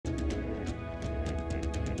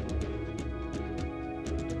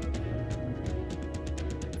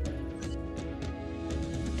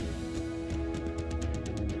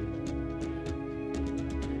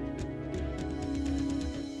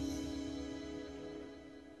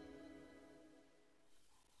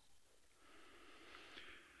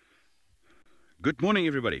Good morning,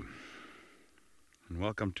 everybody, and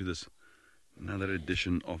welcome to this another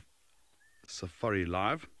edition of Safari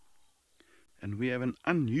Live. And we have an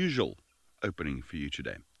unusual opening for you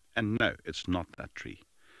today. And no, it's not that tree.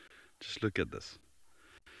 Just look at this.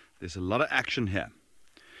 There's a lot of action here,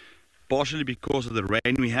 partially because of the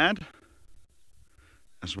rain we had,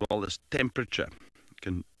 as well as temperature. You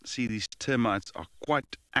can see these termites are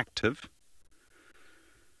quite active,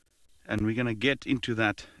 and we're going to get into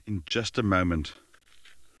that in just a moment.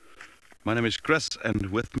 My name is Chris, and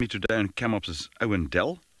with me today on Camops is Owen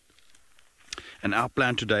Dell. And our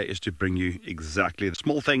plan today is to bring you exactly the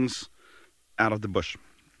small things out of the bush.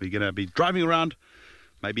 We're going to be driving around,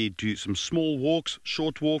 maybe do some small walks,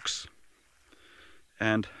 short walks,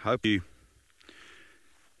 and hope you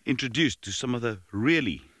introduced to some of the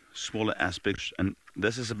really smaller aspects. And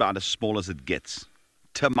this is about as small as it gets.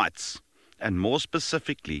 Termites, and more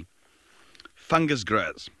specifically, fungus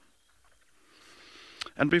growers.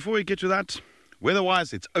 And before we get to that,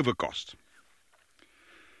 weather-wise, it's overcast.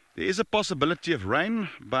 There is a possibility of rain,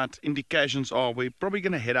 but indications are we're probably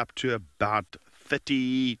going to head up to about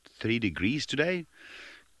 33 degrees today.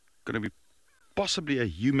 Going to be possibly a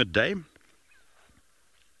humid day,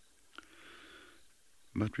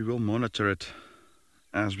 but we will monitor it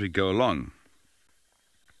as we go along.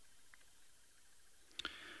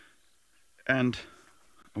 And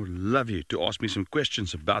I would love you to ask me some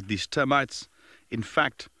questions about these termites. In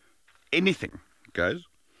fact, anything goes.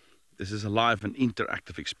 This is a live and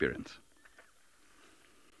interactive experience.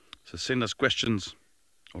 So send us questions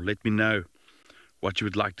or let me know what you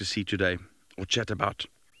would like to see today or chat about.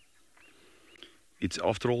 It's,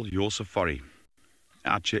 after all, your safari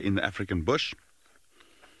out here in the African bush.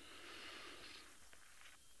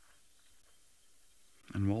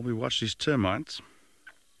 And while we watch these termites,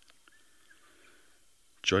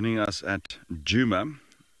 joining us at Djuma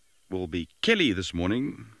will be Kelly this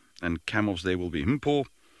morning, and Camops there will be Mpo,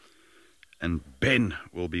 and Ben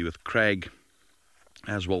will be with Craig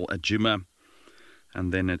as well at Djuma.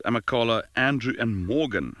 And then at Amakala, Andrew and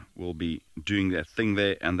Morgan will be doing their thing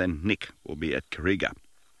there, and then Nick will be at Kariga.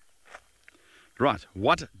 Right,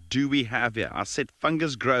 what do we have here? I said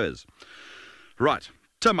fungus growers. Right,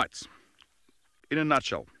 termites, in a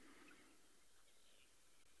nutshell.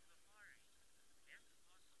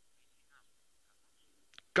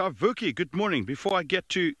 Kavuki, good morning. Before I get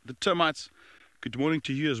to the termites, good morning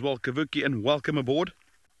to you as well, Kavuki, and welcome aboard.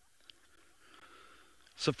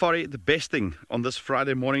 Safari, the best thing on this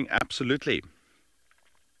Friday morning, absolutely.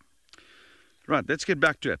 Right, let's get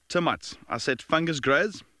back to it. Termites. I said fungus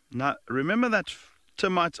growers. Now, remember that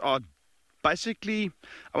termites are basically,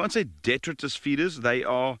 I won't say detritus feeders, they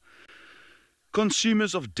are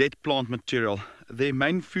consumers of dead plant material. Their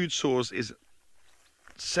main food source is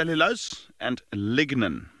cellulose and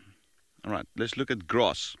lignin. All right, let's look at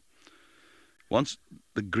grass. Once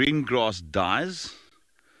the green grass dies,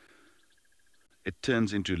 it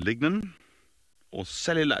turns into lignin or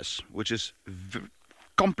cellulose, which is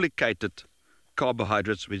complicated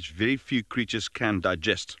carbohydrates which very few creatures can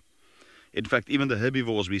digest. In fact, even the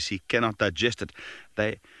herbivores we see cannot digest it.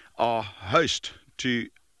 They are host to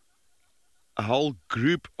a whole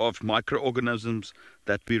group of microorganisms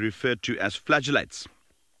that we refer to as flagellates.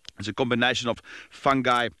 It's a combination of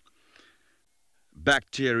fungi,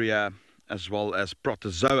 bacteria, as well as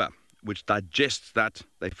protozoa, which digests that.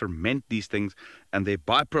 They ferment these things, and their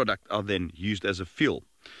byproduct are then used as a fuel.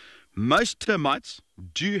 Most termites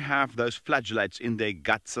do have those flagellates in their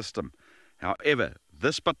gut system. However,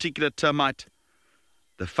 this particular termite,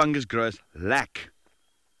 the fungus growers, lack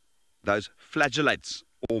those flagellates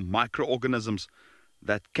or microorganisms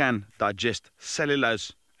that can digest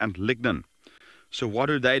cellulose and lignin. So what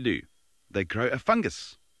do? They grow a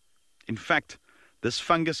fungus. In fact, this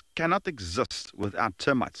fungus cannot exist without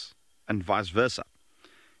termites, and vice versa.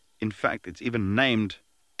 In fact, it's even named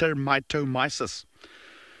termitomyces.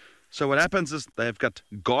 So what happens is they've got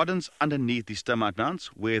gardens underneath these termite mounds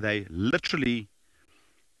where they literally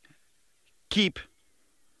keep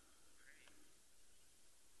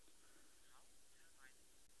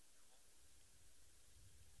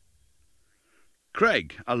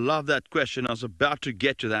Craig, I love that question. I was about to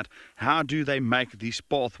get to that. How do they make these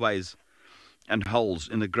pathways and holes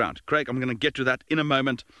in the ground? Craig, I'm going to get to that in a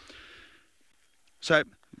moment. So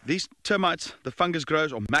these termites, the fungus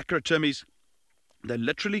growers or macrotermes, they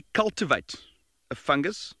literally cultivate a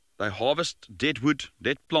fungus. They harvest dead wood,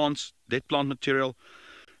 dead plants, dead plant material,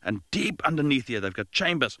 and deep underneath here they've got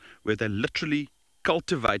chambers where they literally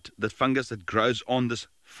cultivate the fungus that grows on this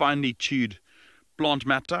finely chewed plant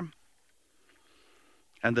matter.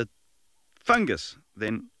 And the fungus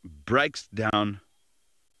then breaks down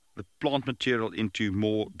the plant material into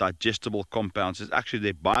more digestible compounds. It's actually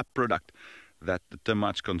their byproduct that the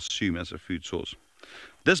termites consume as a food source.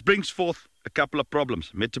 This brings forth a couple of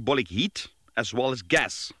problems: metabolic heat as well as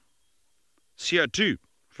gas, CO2,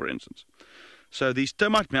 for instance. So these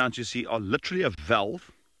termite mounds you see are literally a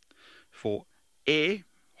valve for air,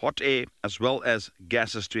 hot air, as well as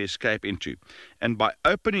gases to escape into. And by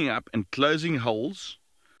opening up and closing holes,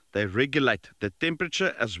 they regulate the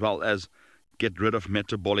temperature as well as get rid of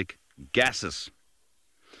metabolic gases.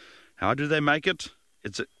 How do they make it?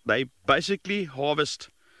 They basically harvest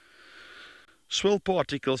soil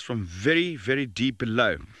particles from very, very deep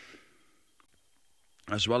below,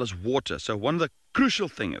 as well as water. So one of the crucial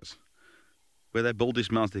things is, where they build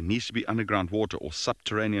these mounds, there needs to be underground water or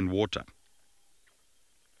subterranean water.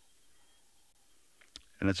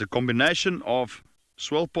 And it's a combination of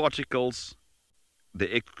soil particles,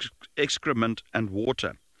 the excrement, and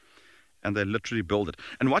water. And they literally build it.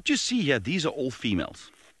 And what you see here, these are all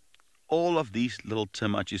females. All of these little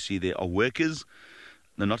termites you see there are workers.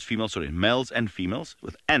 They're not females, sorry, males and females.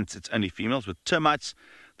 With ants, it's only females. With termites,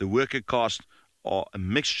 the worker caste are a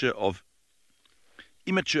mixture of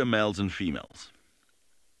immature males and females.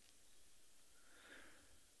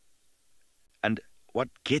 And what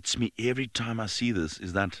gets me every time I see this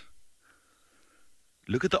is that,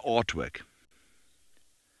 look at the artwork.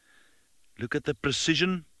 Look at the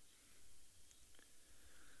precision.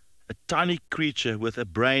 A tiny creature with a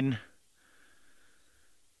brain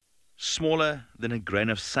smaller than a grain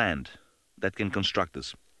of sand that can construct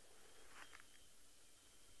this.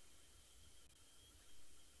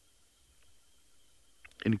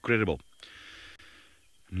 Incredible.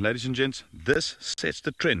 Ladies and gents, this sets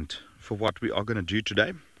the trend for what we are going to do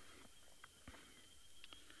today.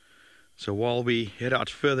 So while we head out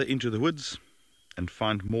further into the woods and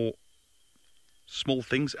find more small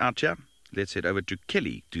things out here, let's head over to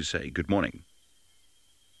Kelly to say good morning.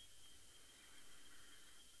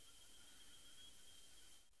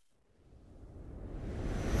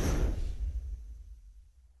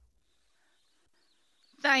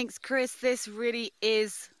 Thanks, Chris. This really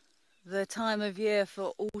is the time of year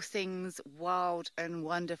for all things wild and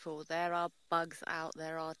wonderful. There are bugs out,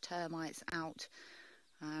 there are termites out.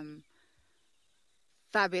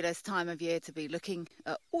 Fabulous time of year to be looking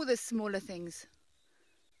at all the smaller things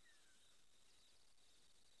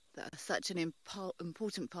that are such an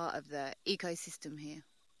important part of the ecosystem here.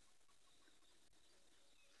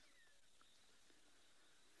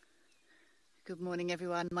 Good morning,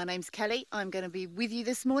 everyone. My name's Kelly. I'm going to be with you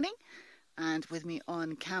this morning, and with me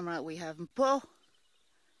on camera we have Mpo.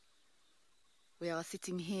 We are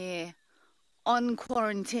sitting here on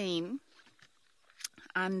quarantine,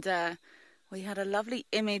 and we had a lovely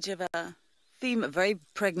image of a very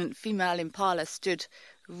pregnant female impala stood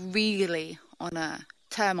really on a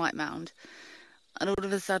termite mound, and all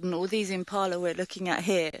of a sudden all these impala we're looking at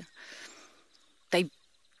here, they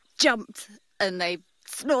jumped and they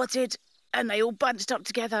snorted and they all bunched up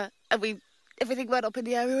together, and everything went up in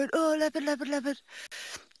the air. We went, oh, leopard, leopard, leopard.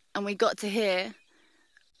 And we got to here,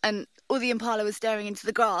 and all the impala was staring into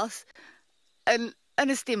the grass, and a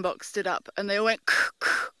stinbok stood up, and they all went,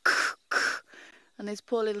 and this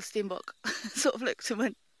poor little stinbok sort of looked and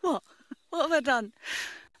went, what have I done?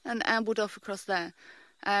 And ambled off across there.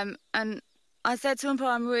 And I said to Mpo,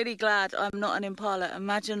 I'm really glad I'm not an impala.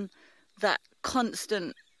 Imagine that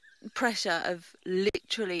constant pressure of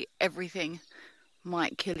literally everything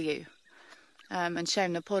might kill you. And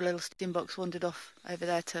shame the poor little stinbox wandered off over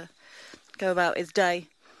there to go about his day.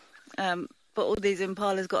 But all these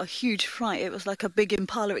impalas got a huge fright. It was like a big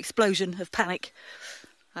impala explosion of panic.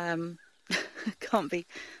 Can't be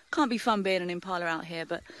fun being an impala out here,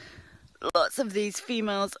 but lots of these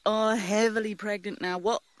females are heavily pregnant now.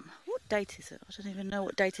 What date is it? I don't even know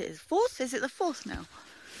what date it is. 4th? Is it the 4th now?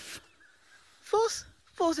 4th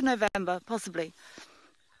of November, possibly.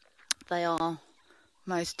 They are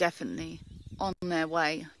most definitely on their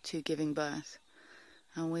way to giving birth,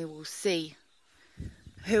 and we will see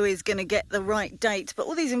who is going to get the right date. But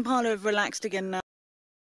all these impala have relaxed again now.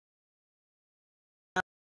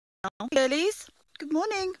 Girlies, good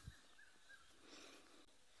morning.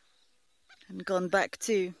 And gone back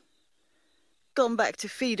to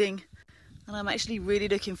feeding, and I'm actually really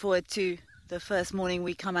looking forward to the first morning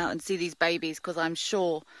we come out and see these babies, because I'm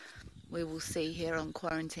sure we will see here on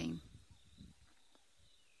quarantine.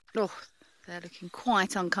 Oh, they're looking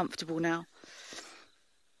quite uncomfortable now.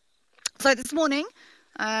 So this morning,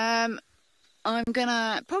 I'm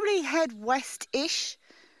gonna probably head west-ish,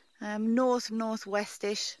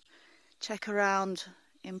 northwest-ish, check around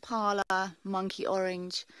impala, monkey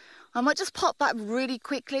orange. I might just pop back really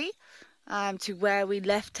quickly to where we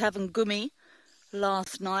left Tavangumi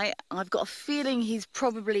last night. I've got a feeling he's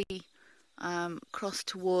probably crossed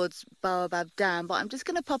towards Baobab Dam, but I'm just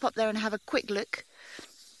going to pop up there and have a quick look,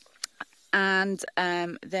 and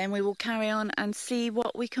then we will carry on and see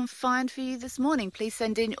what we can find for you this morning. Please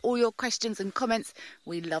send in all your questions and comments.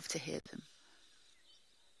 We love to hear them.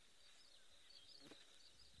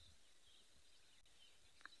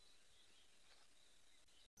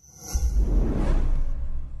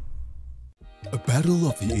 A battle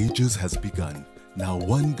of the ages has begun. Now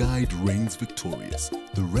one guide reigns victorious,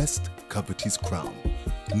 the rest covet his crown.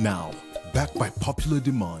 Now, backed by popular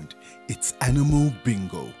demand, it's Animal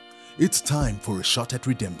Bingo. It's time for a shot at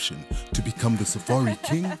redemption to become the safari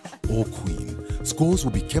king or queen. Scores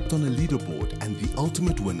will be kept on a leaderboard and the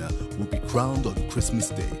ultimate winner will be crowned on Christmas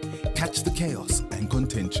Day. Catch the chaos and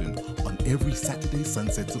contention on every Saturday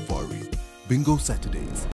Sunset Safari. Bingo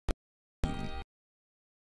Saturdays.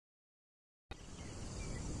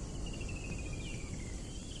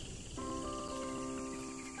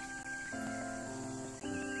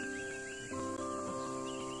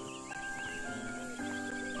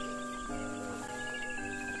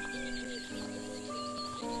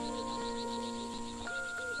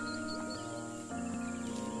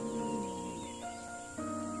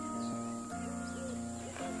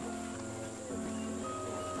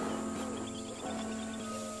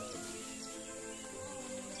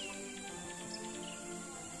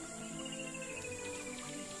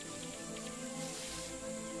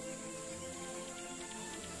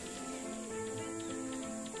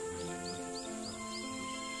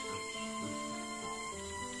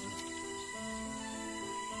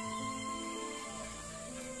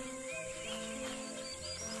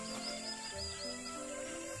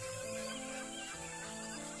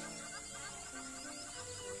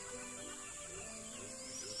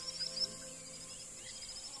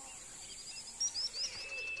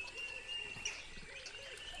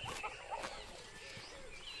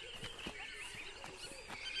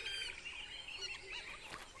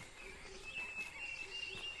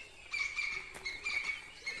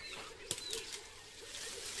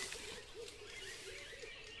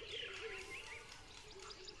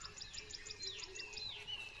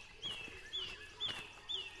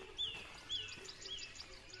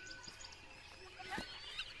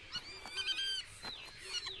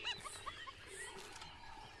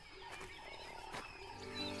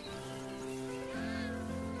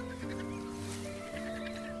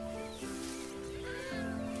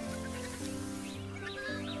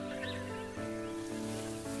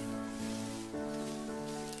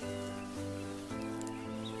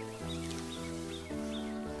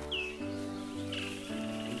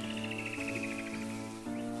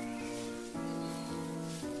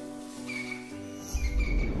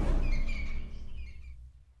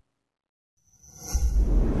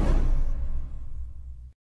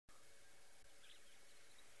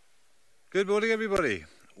 Good morning, everybody.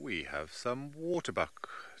 We have some waterbuck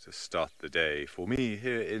to start the day for me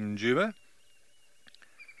here in Djuma.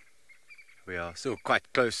 We are still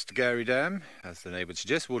quite close to Gary Dam, as the name would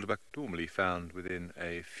suggest. Waterbuck normally found within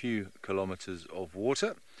a few kilometres of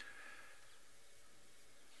water.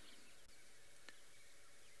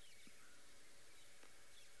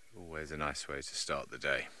 Always a nice way to start the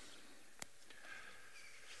day.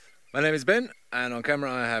 My name is Ben, and on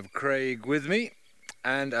camera I have Craig with me.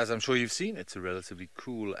 And as I'm sure you've seen, it's a relatively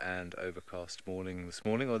cool and overcast morning this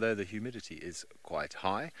morning, although the humidity is quite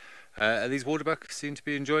high. These waterbuck seem to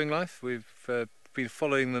be enjoying life. We've been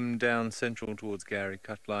following them down central towards Gary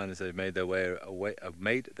Cutline as they've made their way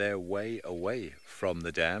away from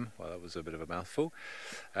the dam. Well, that was a bit of a mouthful.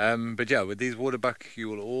 But yeah, with these waterbuck, you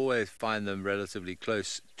will always find them relatively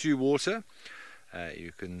close to water.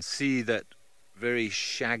 You can see that very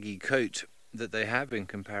shaggy coat that they have in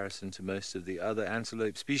comparison to most of the other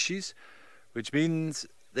antelope species, which means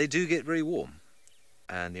they do get very warm,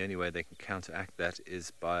 and the only way they can counteract that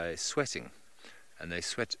is by sweating, and they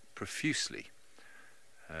sweat profusely.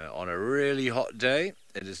 On a really hot day,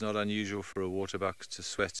 it is not unusual for a waterbuck to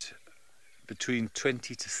sweat between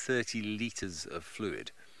 20 to 30 litres of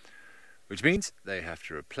fluid, which means they have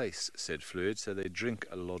to replace said fluid, so they drink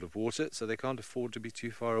a lot of water, so they can't afford to be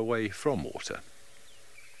too far away from water.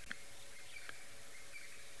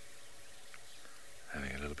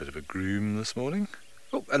 Having a little bit of a groom this morning.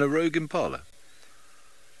 Oh, and a rogue impala.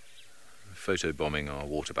 Photobombing our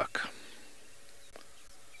waterbuck.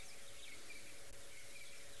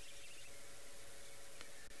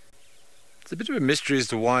 It's a bit of a mystery as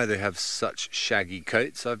to why they have such shaggy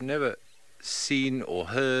coats. I've never seen or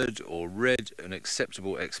heard or read an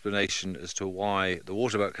acceptable explanation as to why the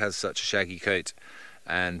waterbuck has such a shaggy coat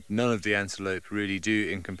and none of the antelope really do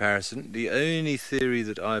in comparison. The only theory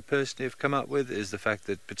that I personally have come up with is the fact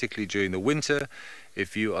that particularly during the winter,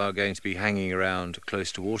 if you are going to be hanging around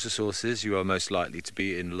close to water sources, you are most likely to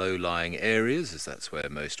be in low-lying areas, as that's where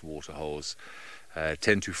most water holes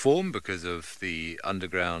tend to form because of the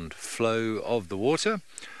underground flow of the water,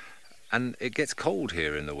 and it gets cold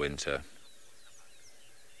here in the winter.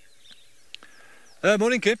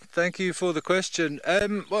 Morning, Kip. Thank you for the question.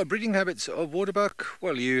 Well, breeding habits of waterbuck.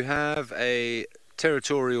 Well, you have a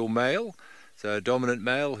territorial male, so a dominant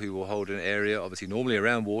male who will hold an area, obviously normally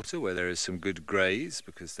around water where there is some good graze,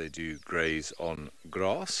 because they do graze on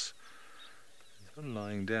grass. There's one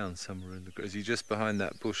lying down somewhere in the grass. Is he just behind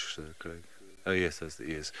that bush, Craig? Oh yes, that's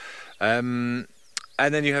the ears.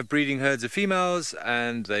 And then you have breeding herds of females,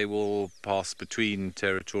 and they will pass between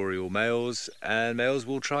territorial males, and males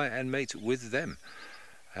will try and mate with them.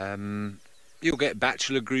 You'll get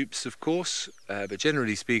bachelor groups, of course, but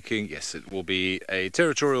generally speaking, yes, it will be a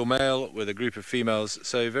territorial male with a group of females.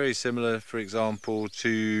 So very similar, for example,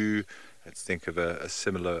 to, let's think of a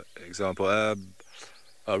similar example,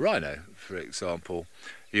 a rhino, for example.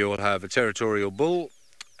 You'll have a territorial bull,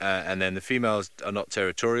 and then the females are not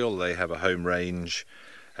territorial, they have a home range,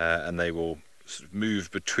 and they will sort of move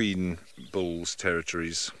between bulls'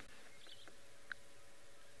 territories.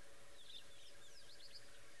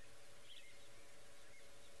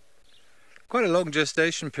 Quite a long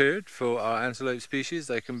gestation period for our antelope species.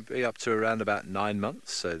 They can be up to around about 9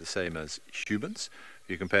 months, so the same as humans.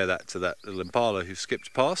 You compare that to that little impala who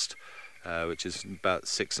skipped past, which is about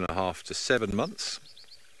 6.5 to 7 months.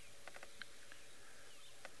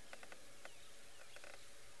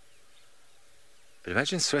 But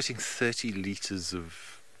imagine sweating 30 litres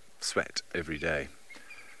of sweat every day.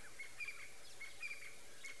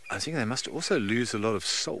 I think they must also lose a lot of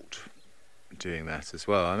salt doing that as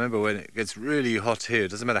well. I remember when it gets really hot here,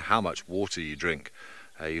 it doesn't matter how much water you drink,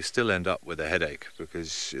 you still end up with a headache,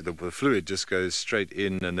 because the fluid just goes straight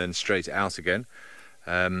in and then straight out again.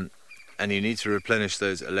 And you need to replenish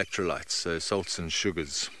those electrolytes, so salts and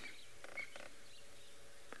sugars.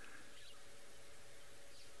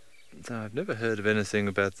 No, I've never heard of anything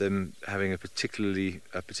about them having a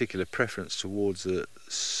particular preference towards a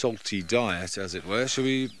salty diet, as it were. Shall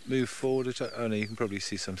we move forward? Oh no, you can probably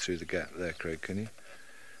see some through the gap there, Craig, can you?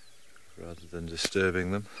 Rather than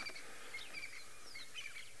disturbing them.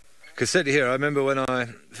 Cassette here, I remember when I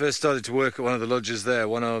first started to work at one of the lodges there,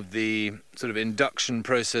 one of the sort of induction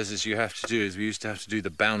processes you have to do is we used to have to do the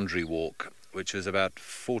boundary walk, which was about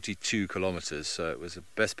 42 kilometres, so it was the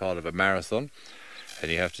best part of a marathon. And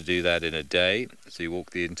you have to do that in a day, so you walk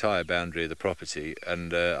the entire boundary of the property.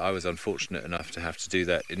 And I was unfortunate enough to have to do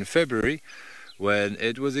that in February, when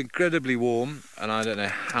it was incredibly warm, and I don't know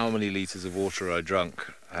how many litres of water I drank,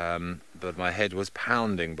 but my head was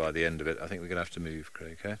pounding by the end of it. I think we're going to have to move,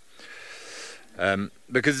 Craig, okay?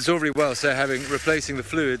 Because it's all very well so replacing the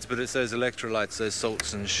fluids, but it's those electrolytes, those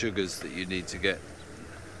salts and sugars that you need to get.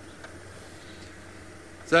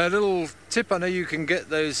 So a little tip, I know you can get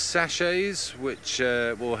those sachets which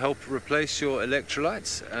will help replace your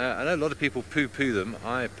electrolytes. I know a lot of people poo-poo them.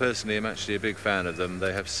 I personally am actually a big fan of them.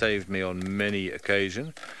 They have saved me on many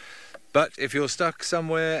occasions. But if you're stuck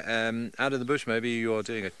somewhere out in the bush, maybe you're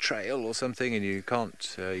doing a trail or something and you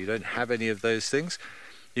don't have any of those things,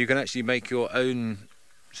 you can actually make your own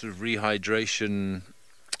sort of rehydration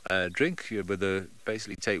drink.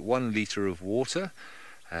 Basically take 1 litre of water,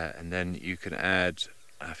 and then you can add,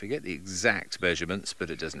 I forget the exact measurements,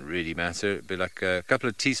 but it doesn't really matter. It'd be like a couple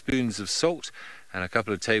of teaspoons of salt and a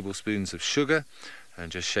couple of tablespoons of sugar,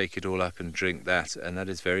 and just shake it all up and drink that, and that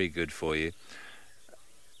is very good for you.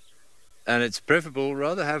 And it's preferable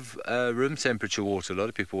rather have room temperature water. A lot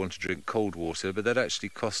of people want to drink cold water, but that actually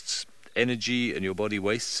costs energy, and your body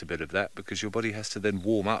wastes a bit of that because your body has to then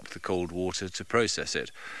warm up the cold water to process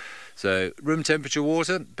it. So room temperature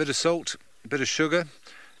water, bit of salt, a bit of sugar,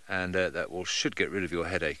 and that should get rid of your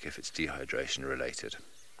headache if it's dehydration related.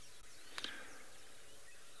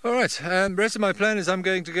 Alright, the rest of my plan is I'm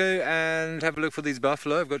going to go and have a look for these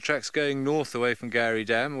buffalo. I've got tracks going north away from Gowrie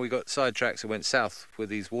Dam. We got side tracks that went south with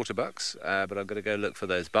these waterbucks, but I'm going to go look for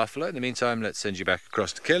those buffalo. In the meantime, let's send you back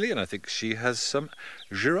across to Kelly, and I think she has some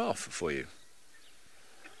giraffe for you.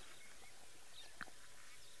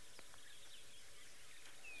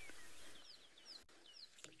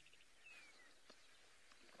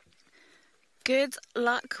 Good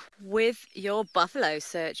luck with your buffalo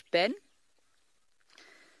search, Ben.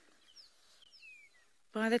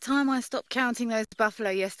 By the time I stopped counting those buffalo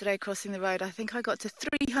yesterday crossing the road, I think I got to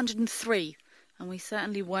 303, and we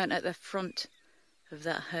certainly weren't at the front of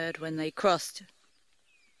that herd when they crossed.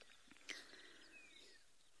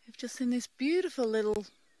 We've just seen this beautiful little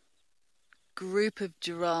group of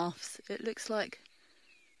giraffes. It looks like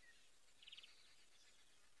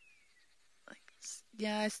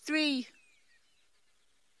yeah, it's 3.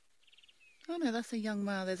 Oh no, that's a young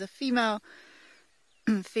male. There's a female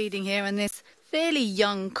feeding here and this fairly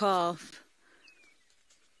young calf.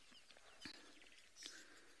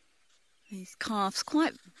 These calves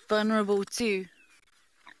quite vulnerable to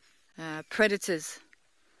predators.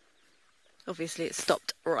 Obviously it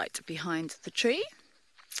stopped right behind the tree.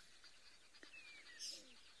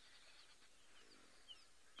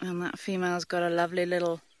 And that female's got a lovely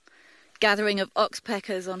little gathering of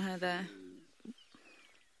oxpeckers on her there.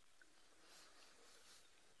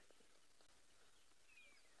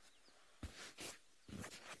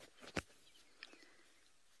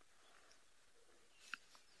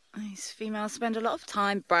 These females spend a lot of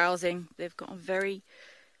time browsing. They've got a very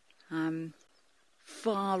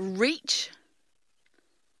far reach.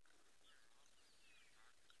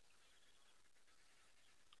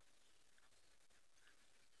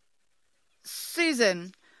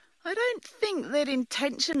 Susan, I don't think they'd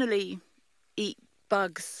intentionally eat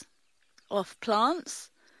bugs off plants.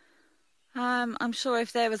 I'm sure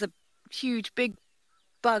if there was a huge big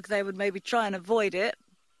bug they would maybe try and avoid it,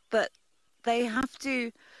 but they have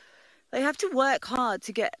to work hard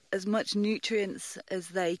to get as much nutrients as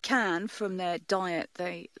they can from their diet.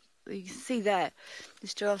 You see there,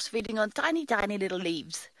 this giraffe's feeding on tiny little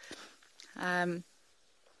leaves. And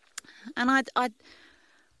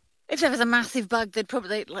if there was a massive bug, they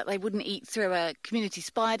wouldn't eat through a community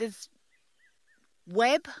spider's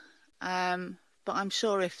web. But I'm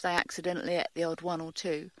sure if they accidentally ate the odd one or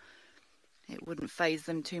two, it wouldn't faze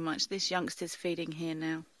them too much. This youngster's feeding here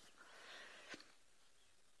now.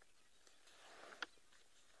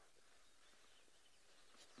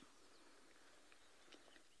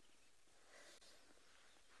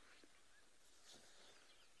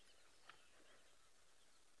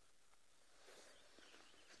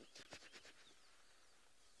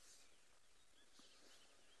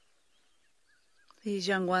 These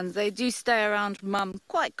young ones, they do stay around mum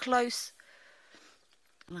quite close.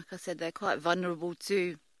 Like I said, they're quite vulnerable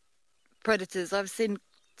to predators. I've seen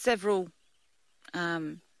several.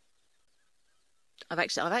 I've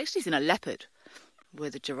actually seen a leopard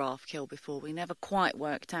with a giraffe kill before. We never quite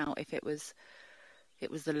worked out if it was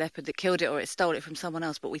the leopard that killed it or it stole it from someone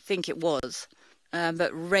else, but we think it was.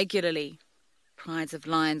 But regularly, prides of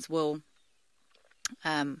lions will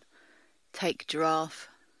take giraffe.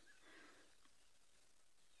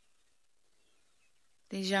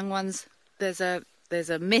 These young ones, there's a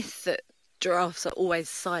myth that giraffes are always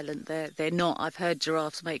silent. They're not. I've heard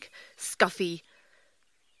giraffes make scuffy.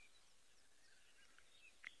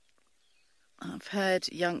 I've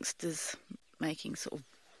heard youngsters making sort of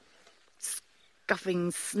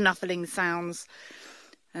scuffing, snuffling sounds,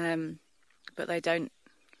 but they don't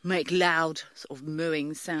make loud sort of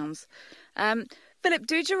mooing sounds. Philip,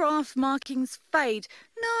 do giraffe markings fade?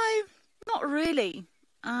 No, not really.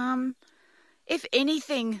 If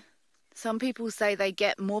anything, some people say they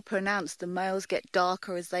get more pronounced. The males get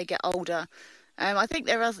darker as they get older. I think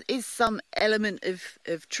there is some element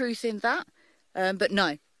of truth in that. But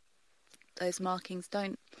no, those markings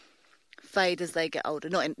don't fade as they get older.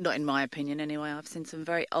 Not in my opinion anyway. I've seen some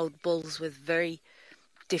very old bulls with very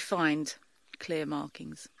defined, clear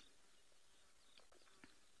markings.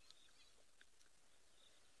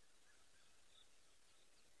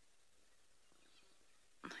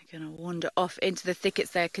 Going to wander off into the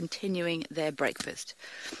thickets. They're continuing their breakfast.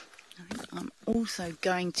 I think I'm also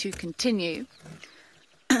going to continue.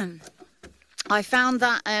 I found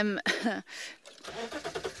that that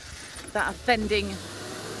offending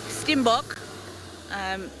skinbok.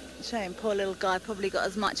 Shame, poor little guy probably got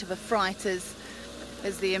as much of a fright as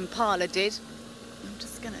the impala did. I'm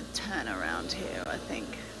just going to turn around here, I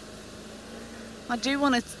think. I do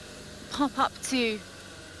want to pop up to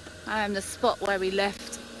the spot where we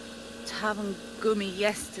left Gumi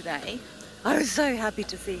yesterday. I was so happy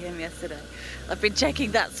to see him yesterday. I've been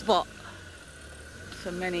checking that spot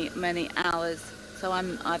for many hours. So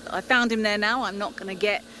I found him there now. I'm not going to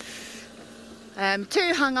get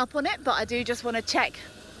too hung up on it, but I do just want to check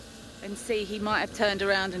and see. He might have turned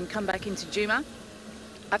around and come back into Juma.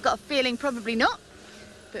 I've got a feeling probably not,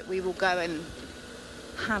 but we will go and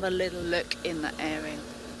have a little look in the area.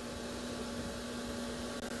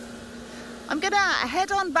 I'm going to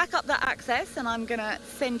head on back up that access and I'm going to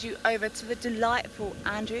send you over to the delightful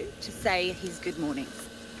Andrew to say his good mornings.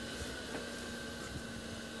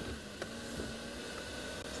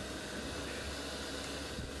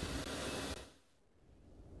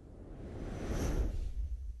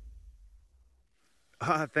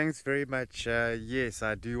 Thanks very much. Yes,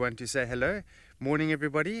 I do want to say hello. Morning,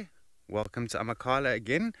 everybody. Welcome to Amakhala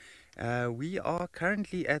again. We are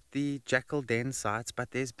currently at the jackal den sites, but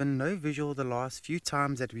there's been no visual the last few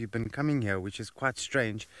times that we've been coming here, which is quite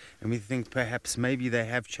strange. And we think perhaps maybe they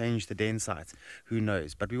have changed the den sites. Who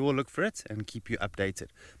knows? But we will look for it and keep you updated.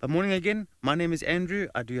 But morning again. My name is Andrew.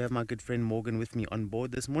 I do have my good friend Morgan with me on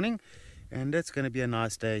board this morning. And it's going to be a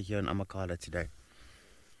nice day here in Amakhala today.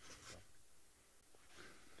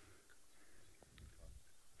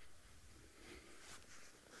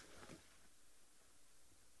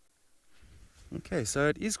 Okay, so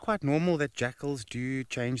it is quite normal that jackals do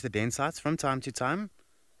change the den sites from time to time.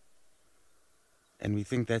 And we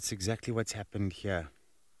think that's exactly what's happened here.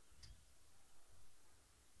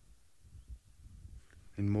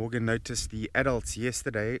 And Morgan noticed the adults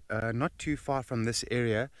yesterday, not too far from this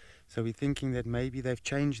area. So we're thinking that maybe they've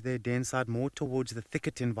changed their den site more towards the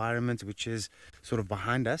thicket environment, which is sort of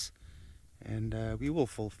behind us. And we will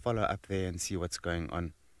follow up there and see what's going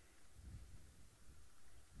on.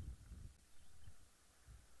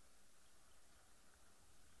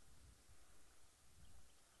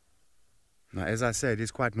 Now, as I said,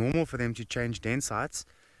 it's quite normal for them to change den sites.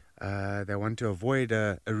 They want to avoid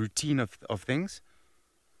a routine of things.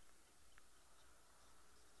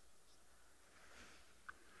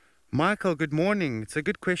 Michael, good morning. It's a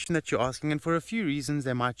good question that you're asking, and for a few reasons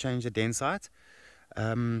they might change the den site.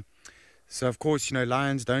 So, of course,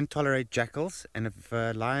 lions don't tolerate jackals, and if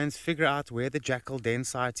lions figure out where the jackal den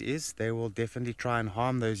site is, they will definitely try and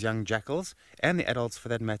harm those young jackals, and the adults for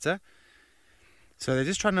that matter. So they're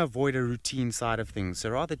just trying to avoid a routine side of things.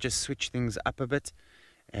 So rather just switch things up a bit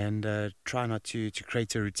and try not to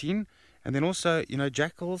create a routine. And then also,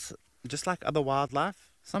 jackals, just like other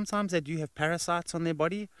wildlife, sometimes they do have parasites on their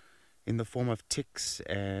body in the form of ticks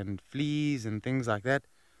and fleas and things like that.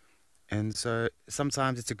 And so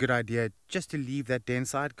sometimes it's a good idea just to leave that den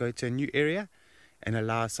site, go to a new area and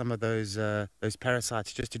allow some of those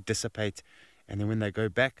parasites just to dissipate. And then when they go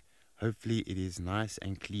back, hopefully it is nice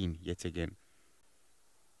and clean yet again.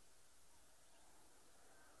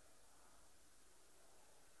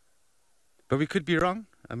 But we could be wrong.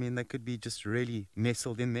 I mean, they could be just really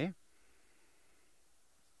nestled in there.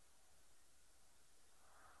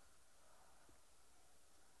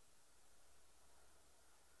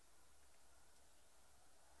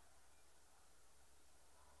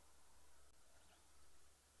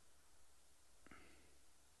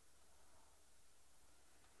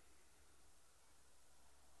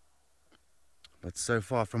 But so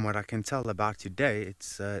far from what I can tell about today,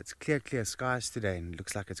 it's clear skies today, and it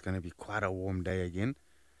looks like it's going to be quite a warm day again.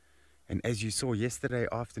 And as you saw yesterday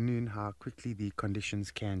afternoon, how quickly the conditions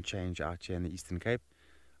can change out here in the Eastern Cape.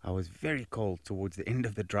 I was very cold towards the end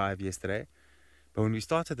of the drive yesterday, but when we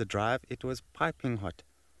started the drive, it was piping hot.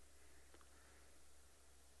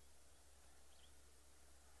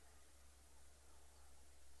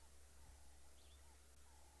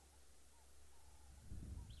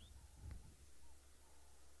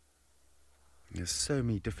 There's so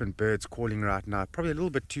many different birds calling right now. Probably a little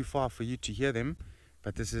bit too far for you to hear them,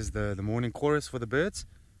 but this is the morning chorus for the birds.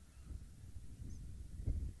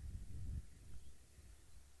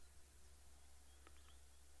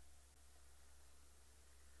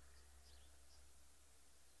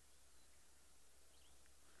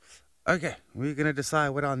 Okay, we're going to decide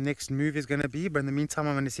what our next move is going to be, but in the meantime,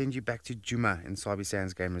 I'm going to send you back to Juma in Swabi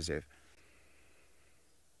Sands Game Reserve.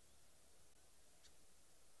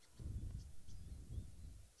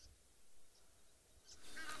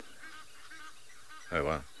 Oh,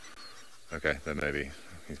 wow. Okay, then maybe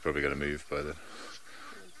he's probably going to move by then.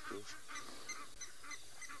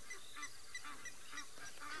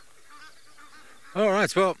 All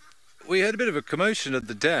right, well, we had a bit of a commotion at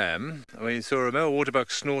the dam. We saw a male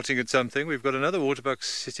waterbuck snorting at something. We've got another waterbuck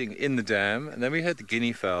sitting in the dam, and then we heard the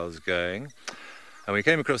guinea fowls going. And we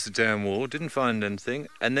came across the dam wall, didn't find anything,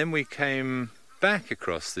 and then we came back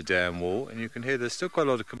across the dam wall, and you can hear there's still quite a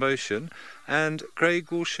lot of commotion, and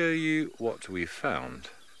Craig will show you what we found.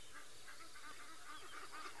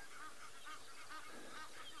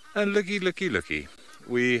 And looky,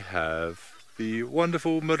 we have the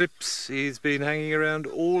wonderful Marips. He's been hanging around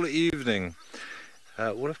all evening.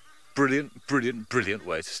 What a brilliant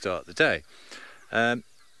way to start the day.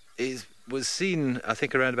 It was seen, I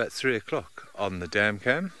think, around about 3 o'clock on the dam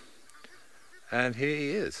cam, and here he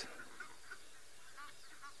is.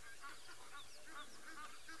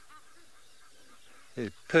 He's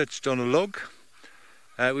perched on a log.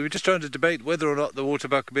 We were just trying to debate whether or not the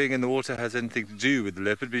waterbuck being in the water has anything to do with the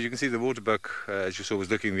leopard, but you can see the waterbuck, as you saw, was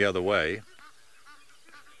looking the other way.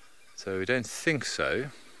 So we don't think so.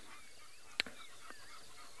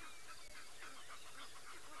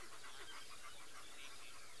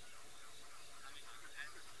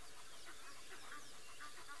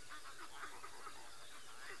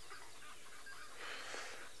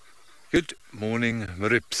 Good morning,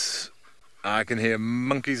 Marips. I can hear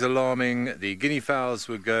monkeys alarming, the guinea fowls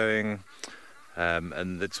were going,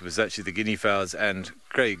 and it was actually the guinea fowls and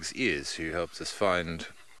Craig's ears who helped us find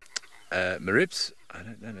Marips. I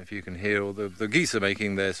don't know if you can hear, all the geese are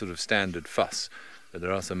making their sort of standard fuss, but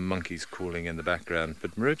there are some monkeys calling in the background.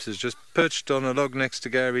 But Marips is just perched on a log next to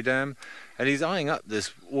Gary Dam, and he's eyeing up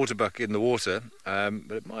this waterbuck in the water,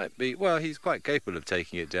 but it might be, well, he's quite capable of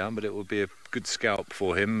taking it down, but it will be a good scalp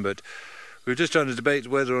for him. But we're just trying to debate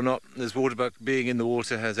whether or not this waterbuck being in the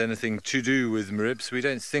water has anything to do with Marips. We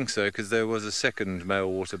don't think so, because there was a second male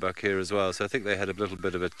waterbuck here as well, so I think they had a little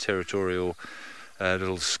bit of a territorial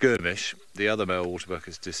little skirmish. The other male waterbuck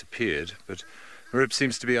has disappeared, but Marips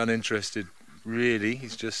seems to be uninterested, really.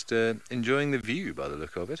 He's just enjoying the view by the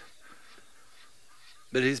look of it.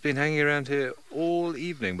 But he's been hanging around here all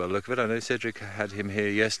evening by the look of it. I know Cedric had him here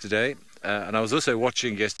yesterday, and I was also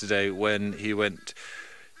watching yesterday when he went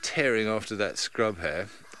tearing after that scrub hare.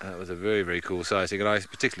 That was a very, very cool sighting, and I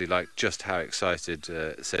particularly liked just how excited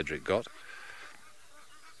Cedric got.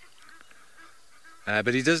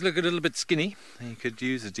 But he does look a little bit skinny. He could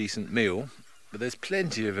use a decent meal. But there's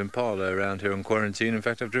plenty of impala around here on quarantine. In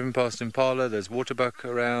fact, I've driven past impala. There's waterbuck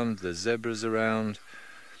around. There's zebras around.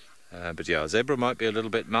 But yeah, a zebra might be a little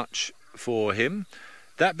bit much for him.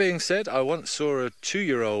 That being said, I once saw a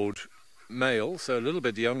 2-year-old male, so a little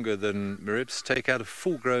bit younger than Marips, take out a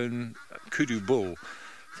full-grown kudu bull.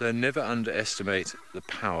 So never underestimate the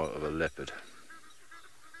power of a leopard.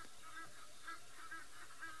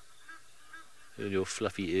 Your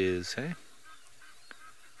fluffy ears, eh?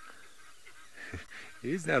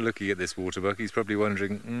 He's now looking at this waterbuck. He's probably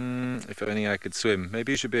wondering, if only I could swim.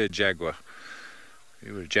 Maybe you should be a jaguar. If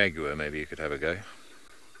you were a jaguar, maybe you could have a go.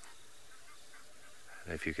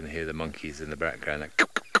 And if you can hear the monkeys in the background,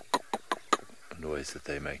 that noise that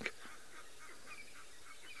they make.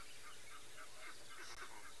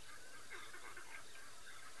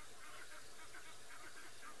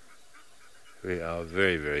 We are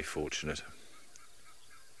very, very fortunate.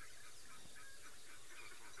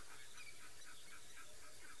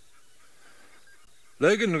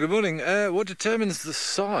 Logan, good morning. What determines the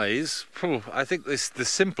size? I think the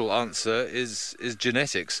simple answer is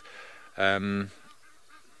genetics. Oh,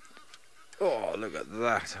 look at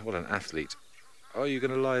that. What an athlete. Are you going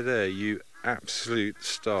to lie there, you absolute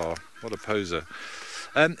star? What a poser.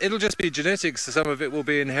 It'll just be genetics. Some of it will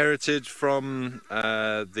be inherited from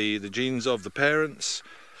the genes of the parents.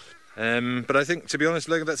 But I think, to be honest,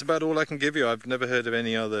 Logan, that's about all I can give you. I've never heard of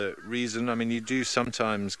any other reason. I mean, you do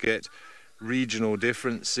sometimes get regional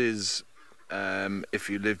differences. If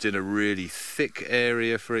you lived in a really thick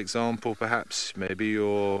area, for example, perhaps maybe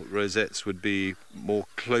your rosettes would be more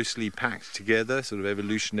closely packed together, sort of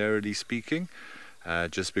evolutionarily speaking,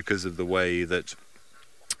 just because of the way that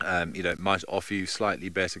it might offer you slightly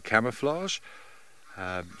better camouflage.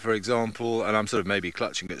 For example, and I'm sort of maybe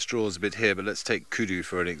clutching at straws a bit here, but let's take kudu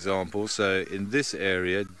for an example. So in this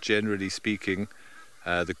area, generally speaking,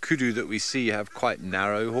 the kudu that we see have quite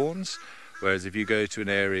narrow horns. Whereas if you go to an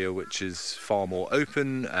area which is far more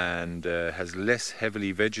open and has less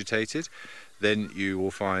heavily vegetated, then you will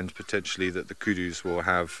find potentially that the kudus will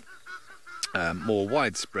have more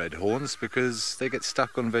widespread horns because they get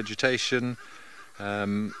stuck on vegetation,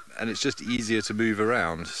 and it's just easier to move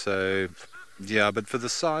around. So yeah, but for the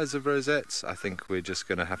size of rosettes, I think we're just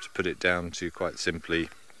going to have to put it down to quite simply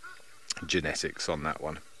genetics on that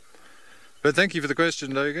one. But thank you for the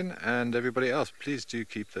question, Logan, and everybody else. Please do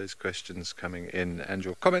keep those questions coming in, and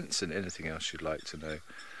your comments and anything else you'd like to know.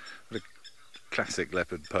 What a classic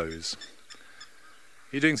leopard pose.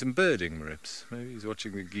 You're doing some birding, Marips. Maybe he's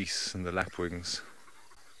watching the geese and the lapwings.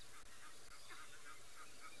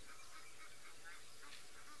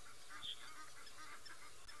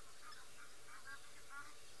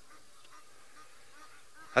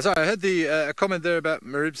 Sorry, I heard a comment there about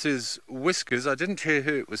Marips's whiskers. I didn't hear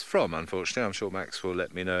who it was from, unfortunately. I'm sure Max will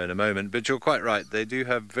let me know in a moment. But you're quite right. They do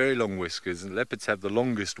have very long whiskers, and leopards have the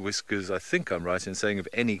longest whiskers, I think I'm right in saying, of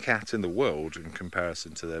any cat in the world in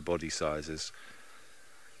comparison to their body sizes.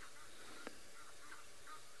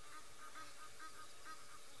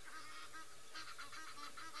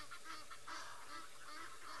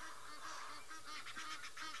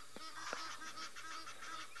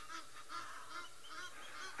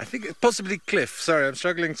 I think possibly Cliff. Sorry, I'm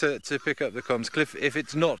struggling to pick up the comms. Cliff, if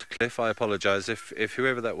it's not Cliff, I apologise. If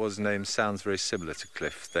whoever that was named sounds very similar to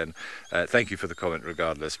Cliff, then thank you for the comment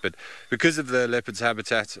regardless. But because of the leopard's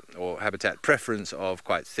habitat or habitat preference of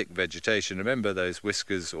quite thick vegetation, remember those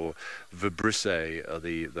whiskers, or vibrissae are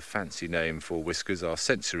the fancy name for whiskers, are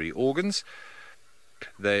sensory organs.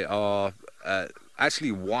 They are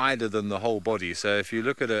actually wider than the whole body. So if you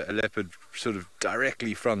look at a leopard sort of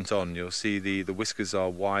directly front on, you'll see the whiskers are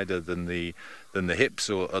wider than the hips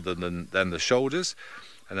or other than the shoulders.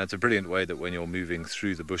 And that's a brilliant way that when you're moving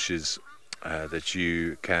through the bushes that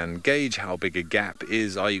you can gauge how big a gap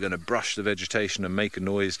is. Are you going to brush the vegetation and make a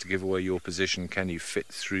noise to give away your position? Can you fit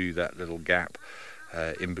through that little gap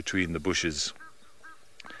in between the bushes?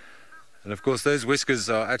 And of course those whiskers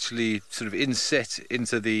are actually sort of inset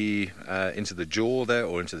into the jaw there,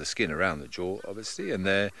 or into the skin around the jaw obviously, and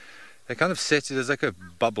they're kind of set as like a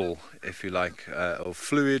bubble, if you like, of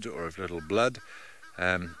fluid or of little blood.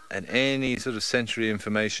 And any sort of sensory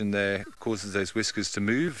information there causes those whiskers to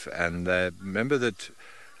move. And remember that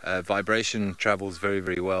vibration travels very,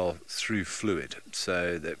 very well through fluid.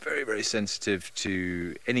 So they're very, very sensitive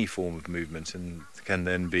to any form of movement, and can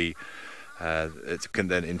then be, it can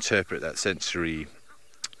then interpret that sensory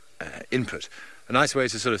input. A nice way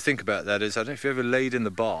to sort of think about that is, I don't know if you ever laid in the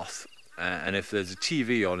bath and if there's a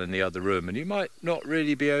TV on in the other room, and you might not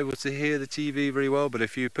really be able to hear the TV very well, but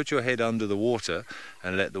if you put your head under the water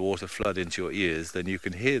and let the water flood into your ears, then you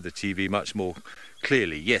can hear the TV much more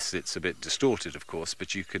clearly. Yes, it's a bit distorted, of course,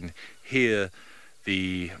 but you can hear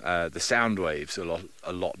the sound waves a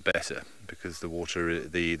lot better, because the water,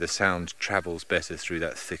 the sound travels better through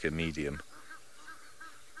that thicker medium.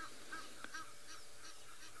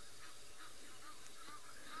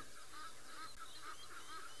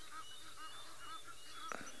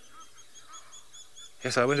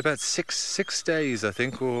 Yes, I went about six days, I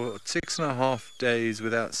think, or 6.5 days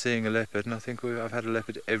without seeing a leopard, and I think I've had a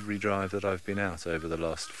leopard every drive that I've been out over the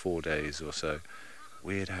last 4 days or so.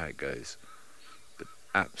 Weird how it goes, but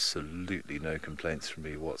absolutely no complaints from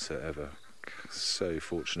me whatsoever. So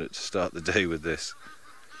fortunate to start the day with this.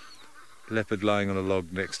 Leopard lying on a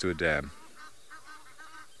log next to a dam.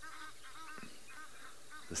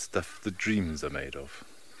 The stuff the dreams are made of.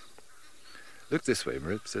 Look this way,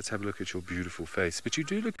 Marips. Let's have a look at your beautiful face. But you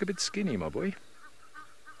do look a bit skinny, my boy.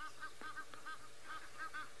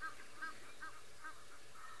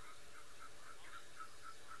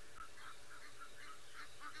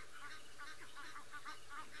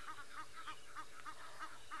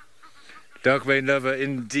 Dark-maned lover,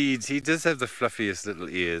 indeed. He does have the fluffiest little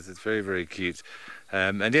ears. It's very, very cute.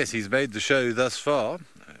 And yes, he's made the show thus far.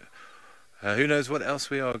 Who knows what else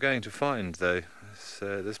we are going to find, though.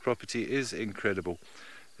 This property is incredible.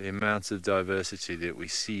 The amount of diversity that we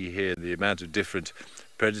see here, the amount of different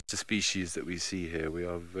predator species that we see here, we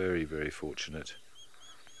are very, very fortunate.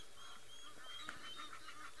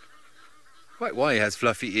 Quite why he has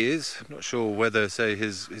fluffy ears. I'm not sure whether, say,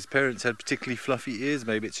 his parents had particularly fluffy ears.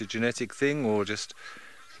 Maybe it's a genetic thing, or just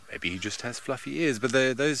maybe he just has fluffy ears. But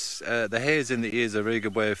the hairs in the ears are a very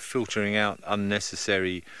good way of filtering out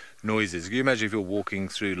unnecessary noises. Can you imagine if you're walking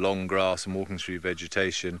through long grass and walking through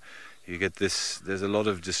vegetation, you get this, there's a lot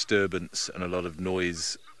of disturbance and a lot of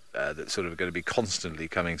noise that's sort of going to be constantly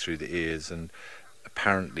coming through the ears, and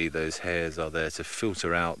apparently those hairs are there to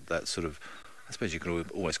filter out that sort of, I suppose you can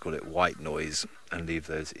almost call it white noise, and leave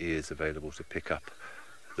those ears available to pick up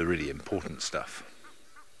the really important stuff.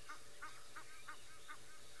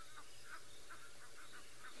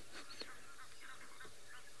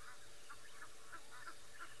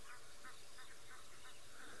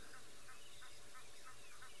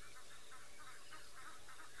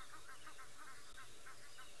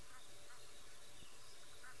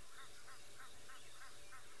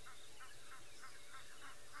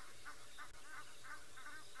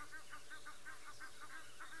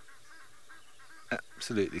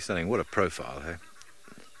 Absolutely stunning. What a profile, hey?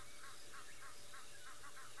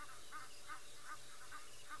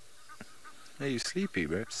 Are you sleepy,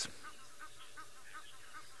 Rips?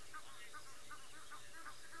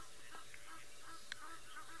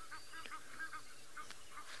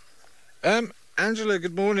 Angela,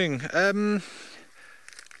 good morning.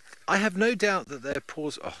 I have no doubt that their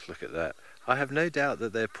paws... Oh, look at that. I have no doubt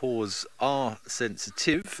that their paws are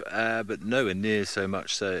sensitive, but nowhere near so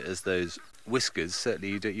much so as those whiskers.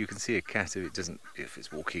 Certainly you can see a cat if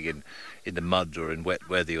it's walking in the mud or in wet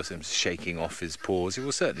weather or something, shaking off his paws, he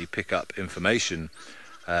will certainly pick up information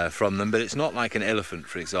from them. But it's not like an elephant,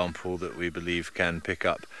 for example, that we believe can pick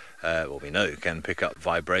up, or we know can pick up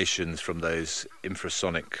vibrations from those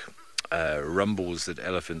infrasonic rumbles that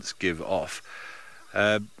elephants give off.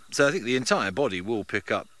 So I think the entire body will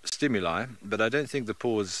pick up stimuli, but I don't think the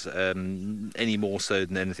paws any more so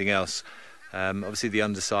than anything else. Obviously the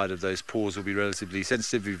underside of those paws will be relatively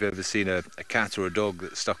sensitive. If you've ever seen a cat or a dog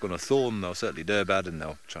that's stuck on a thorn, they'll certainly know about it and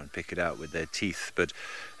they'll try and pick it out with their teeth, but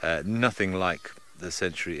nothing like the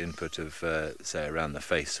sensory input of, say, around the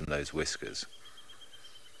face from those whiskers.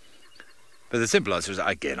 But the simple answer is,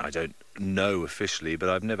 again, I don't know officially, but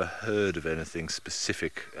I've never heard of anything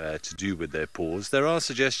specific to do with their paws. There are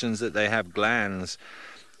suggestions that they have glands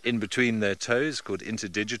in between their toes called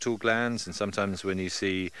interdigital glands, and sometimes when you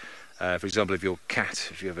see, for example, if you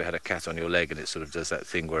ever had a cat on your leg and it sort of does that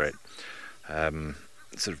thing where it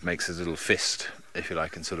sort of makes a little fist, if you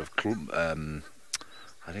like, and sort of, I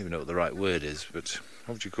don't even know what the right word is, but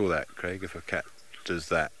what would you call that, Craig, if a cat does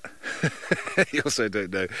that? You also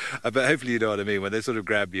don't know, but hopefully you know what I mean, when they sort of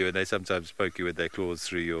grab you and they sometimes poke you with their claws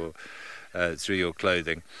through your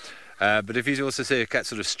clothing. But if you also see a cat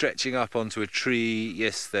sort of stretching up onto a tree,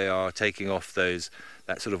 yes, they are taking off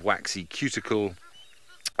that sort of waxy cuticle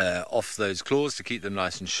off those claws to keep them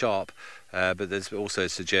nice and sharp. But there's also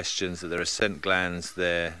suggestions that there are scent glands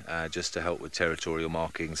there just to help with territorial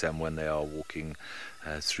markings and when they are walking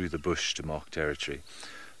through the bush to mark territory.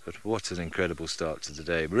 But what an incredible start to the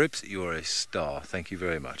day. Ribs, you're a star. Thank you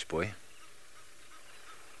very much, boy.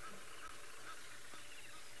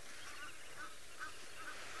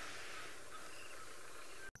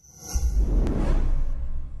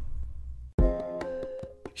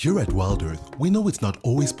 Here at WildEarth, we know it's not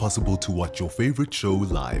always possible to watch your favorite show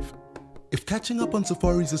live. If catching up on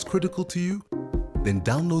safaris is critical to you, then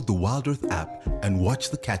download the WildEarth app and watch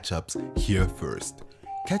the catch-ups here first.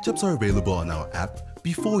 Catch-ups are available on our app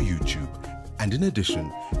before YouTube, and in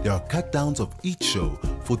addition, there are cut-downs of each show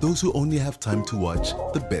for those who only have time to watch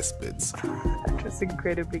the best bits. That was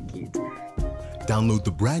incredibly cute. Download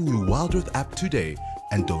the brand new WildEarth app today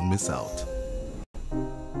and don't miss out.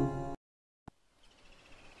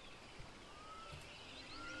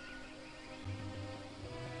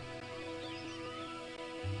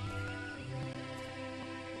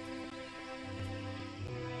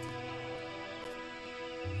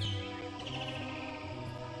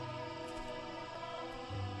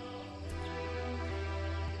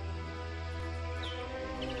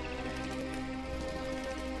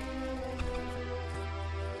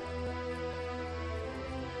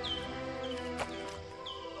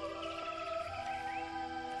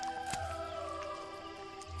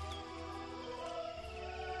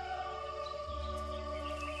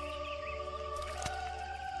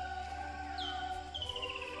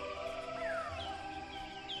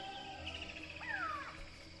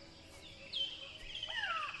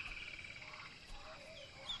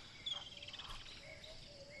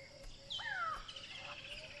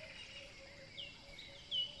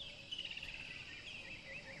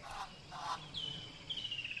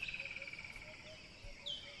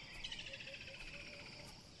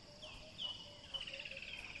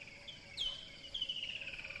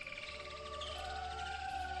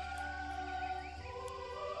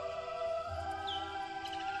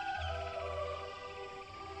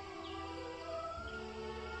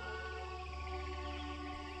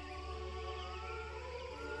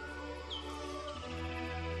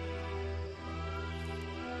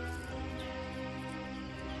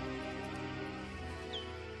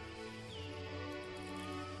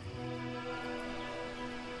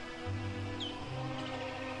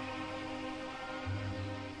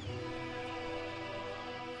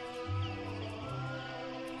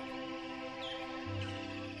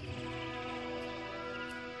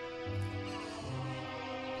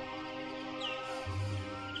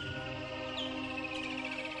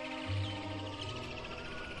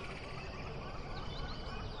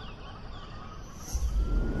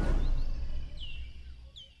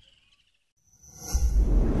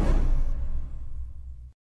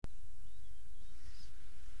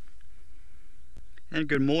 And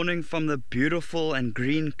good morning from the beautiful and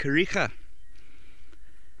green Kariga.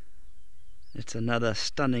 It's another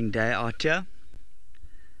stunning day out here.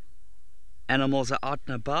 Animals are out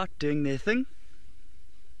and about doing their thing.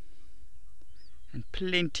 And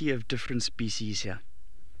plenty of different species here.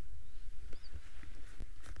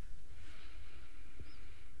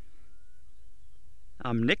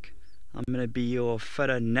 I'm Nick. I'm going to be your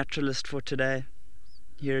photo naturalist for today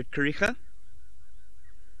here at Kariga.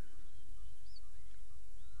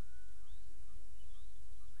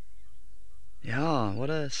 Yeah,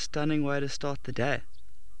 what a stunning way to start the day.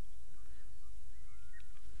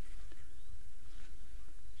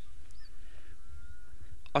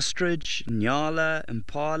 Ostrich, nyala,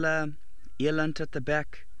 impala, eland at the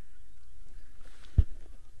back. You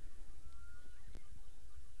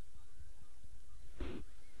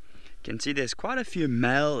can see there's quite a few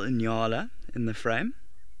male nyala in the frame.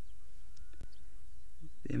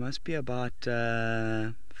 There must be about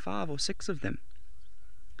 5 or 6 of them.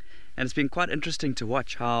 And it's been quite interesting to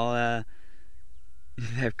watch how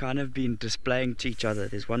they've kind of been displaying to each other.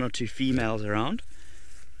 There's 1 or 2 females around.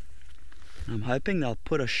 I'm hoping they'll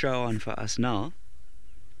put a show on for us now.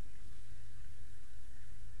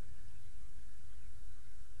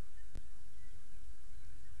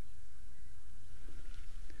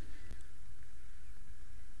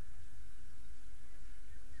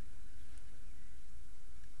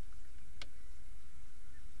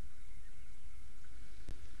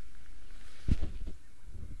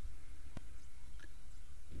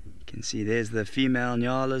 You can see there's the female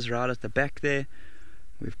nyalas right at the back there.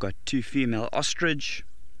 We've got 2 female ostrich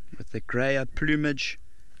with the greyer plumage,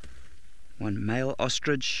 1 male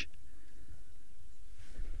ostrich.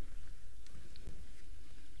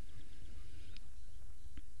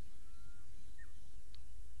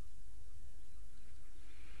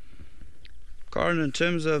 Corin, in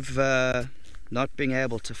terms of not being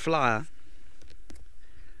able to fly,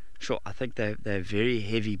 sure, I think they're very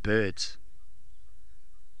heavy birds.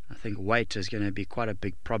 I think weight is going to be quite a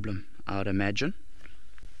big problem, I would imagine.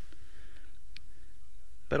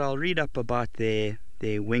 But I'll read up about their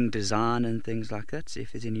wing design and things like that, see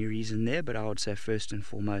if there's any reason there. But I would say first and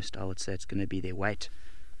foremost, I would say it's going to be their weight.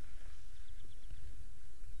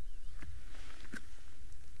 You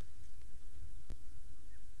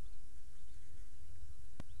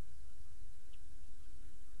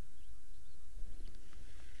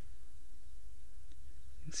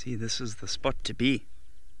can see this is the spot to be.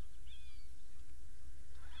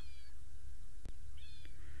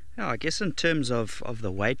 Yeah, I guess in terms of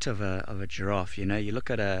the weight of a giraffe, you know, you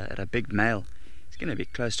look at a big male, it's going to be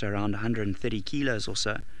close to around 130 kilos or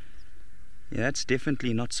so. Yeah, that's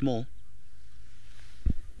definitely not small.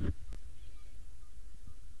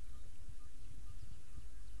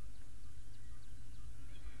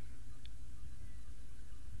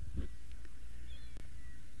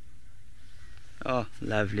 Oh,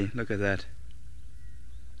 lovely, look at that.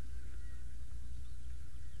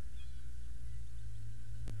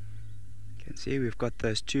 See, we've got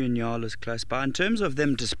those 2 nyalas close by. In terms of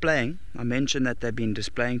them displaying, I mentioned that they've been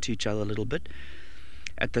displaying to each other a little bit.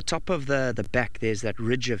 At the top of the back, there's that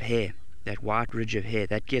ridge of hair, that white ridge of hair,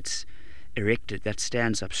 that gets erected, that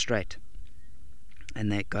stands up straight.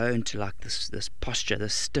 And they go into like this posture,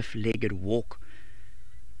 this stiff-legged walk,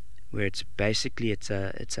 where it's basically it's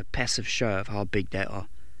a passive show of how big they are.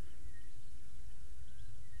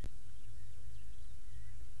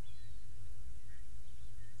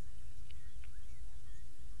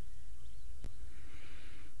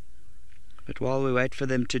 But while we wait for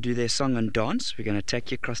them to do their song and dance, we're going to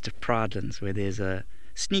take you across to Pridelands, where there's a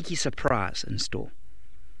sneaky surprise in store.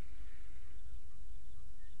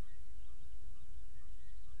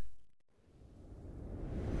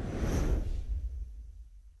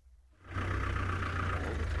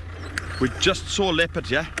 We just saw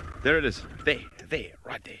leopard, yeah? There it is. There,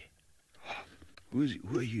 right there. Who are you?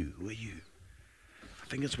 Who are you? I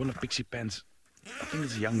think it's one of Pixie Pan's. I think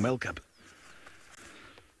it's a young male cub.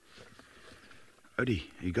 Odie,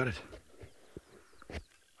 you got it.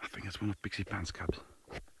 I think it's one of Pixie Pan's cubs.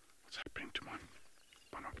 What's happening to mine?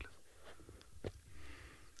 Binoculars.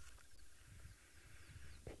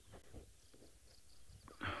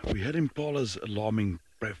 We had impalas alarming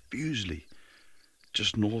profusely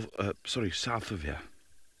just south of here.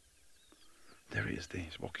 There he is, there.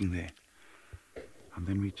 He's walking there. And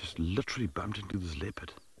then we just literally bumped into this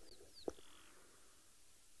leopard.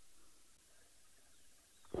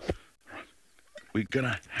 We're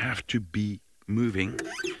gonna have to be moving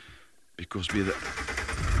because we're the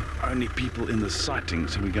only people in the sighting,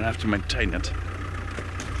 so we're gonna have to maintain it.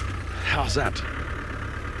 How's that?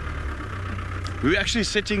 We were actually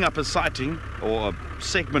setting up a sighting or a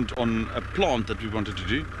segment on a plant that we wanted to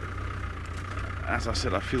do. As I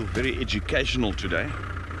said, I feel very educational today.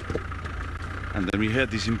 And then we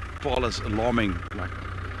heard these impalas alarming,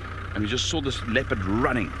 and we just saw this leopard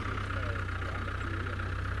running.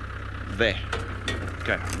 There.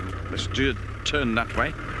 Okay, let's do a turn that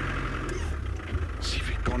way. See if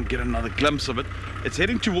we can't get another glimpse of it. It's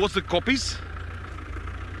heading towards the koppies.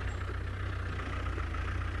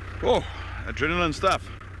 Oh, adrenaline stuff.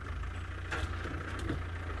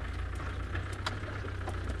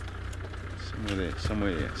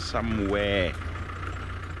 Somewhere.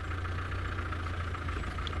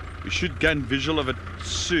 We should gain visual of it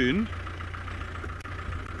soon.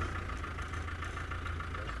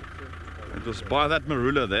 It was by that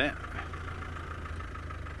marula there.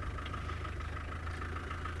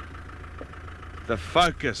 The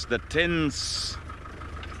focus, the tense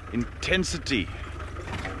intensity.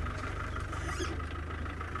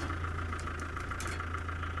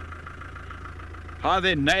 Hi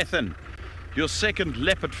there, Nathan. Your second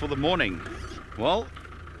leopard for the morning. Well,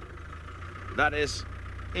 that is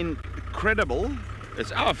incredible.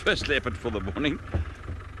 It's our first leopard for the morning.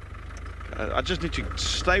 I just need to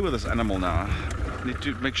stay with this animal now. I need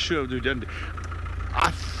to make sure we don't...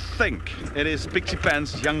 I think it is Pixie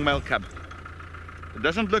Pan's young male cub. It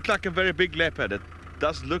doesn't look like a very big leopard. It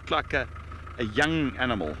does look like a young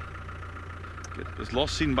animal. It was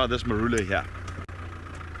last seen by this marula here.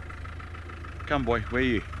 Come boy, where are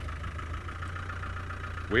you?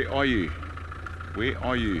 Where are you? Where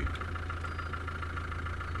are you?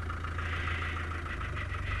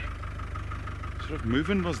 Sort of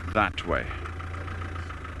movement was that way.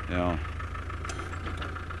 Yeah.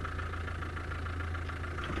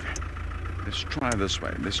 Let's try this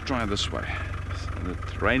way. Let's try this way. The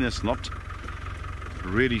terrain is not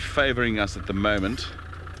really favoring us at the moment.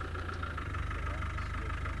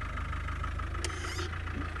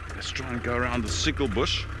 Let's try and go around the sickle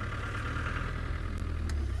bush.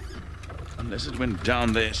 Unless it went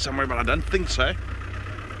down there somewhere, but I don't think so.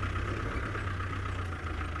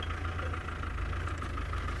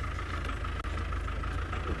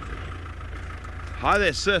 Hi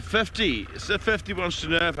there, Sir 50. Sir 50 wants to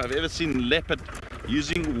know if I've ever seen leopard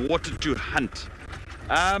using water to hunt.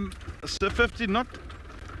 Sir 50, not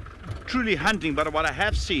truly hunting, but what I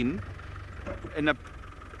have seen in a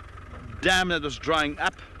dam that was drying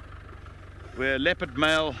up, where leopard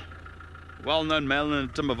male, well-known male in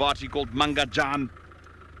Timavati called Mangajan,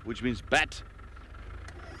 which means bat.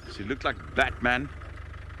 So he looked like Batman,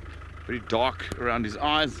 very dark around his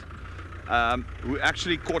eyes, who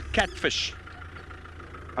actually caught catfish.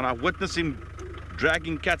 And I witnessed him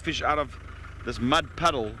dragging catfish out of this mud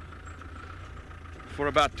puddle for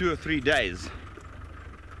about 2 or 3 days.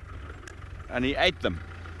 And he ate them.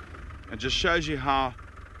 It just shows you how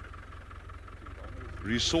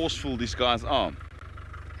resourceful these guys are.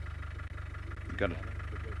 Got it.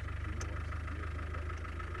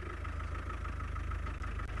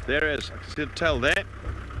 There it is. I can see the tail there.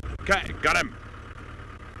 Okay, got him.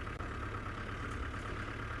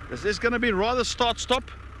 This is going to be rather start-stop.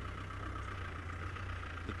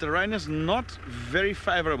 The terrain is not very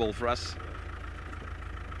favorable for us.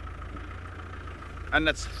 And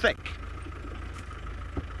it's thick.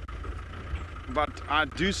 But I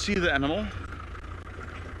do see the animal.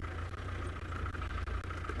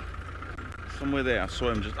 Somewhere there, I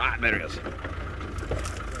saw him just... Ah, there he is.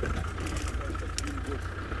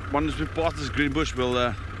 Once we pass this green bush, we'll...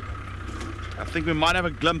 I think we might have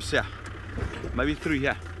a glimpse here. Maybe through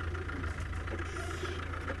here.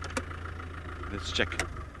 Let's check.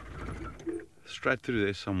 Straight through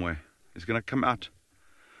there somewhere. He's going to come out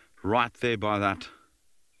right there by that.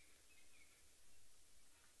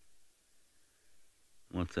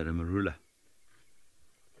 What's that, a marula?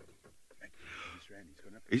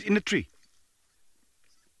 He's in the tree.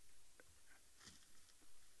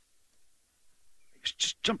 He's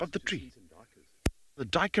just jumped up the tree. The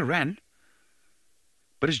diker ran,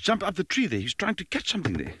 but he's jumped up the tree there. He's trying to catch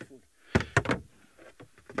something there.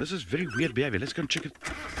 This is very weird behavior. Let's go and check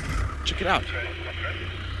it out.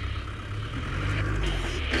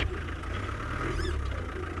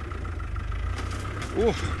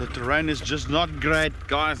 Oh, the terrain is just not great,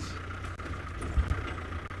 guys.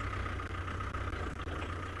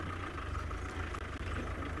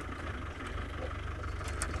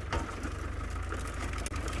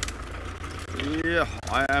 Yeah,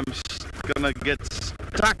 I am gonna get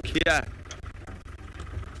stuck here.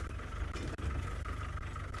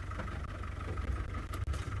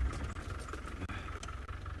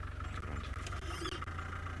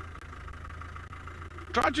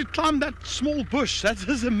 Try to climb that small bush. That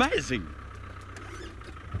is amazing.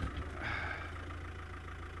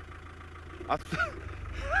 I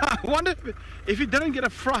wonder if he didn't get a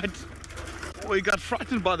fright, or he got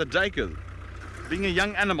frightened by the duiker. Being a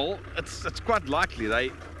young animal, it's quite likely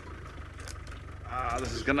they...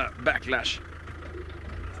 this is gonna backlash.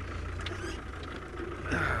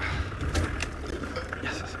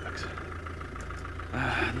 Yes, that sucks.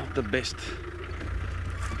 Not the best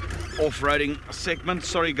off-roading segment.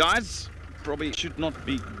 Sorry guys, probably should not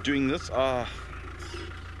be doing this.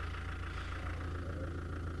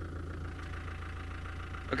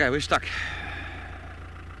 Okay, we're stuck.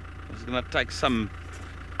 This is gonna take some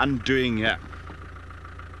undoing here.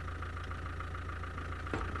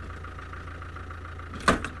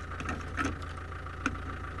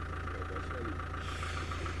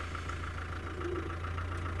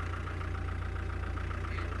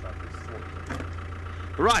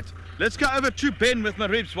 Right, let's go over to Ben with my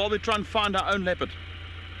ribs while we try and find our own leopard.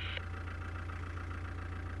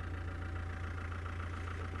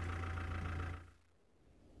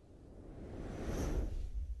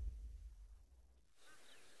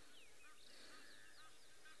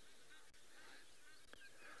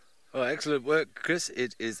 excellent work, Chris.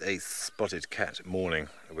 It is a spotted cat morning,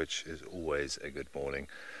 which is always a good morning.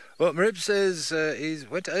 Well, Marib says he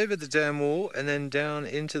went over the dam wall and then down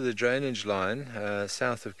into the drainage line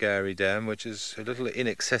south of Gowrie Dam, which is a little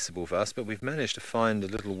inaccessible for us, but we've managed to find a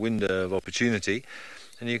little window of opportunity.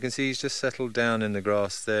 And you can see he's just settled down in the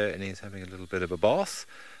grass there and he's having a little bit of a bath.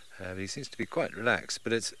 But he seems to be quite relaxed,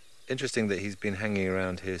 but it's interesting that he's been hanging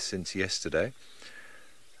around here since yesterday.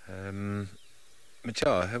 But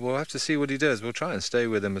yeah, we'll have to see what he does. We'll try and stay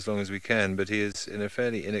with him as long as we can, but he is in a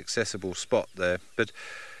fairly inaccessible spot there. But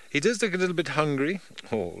he does look a little bit hungry.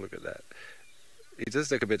 Oh, look at that. He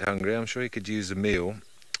does look a bit hungry. I'm sure he could use a meal.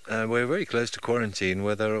 We're very close to quarantine,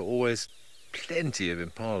 where there are always plenty of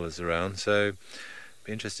impalas around, so it'll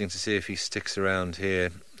be interesting to see if he sticks around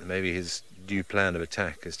here. Maybe his new plan of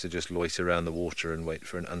attack is to just loiter around the water and wait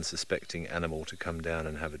for an unsuspecting animal to come down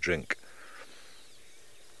and have a drink.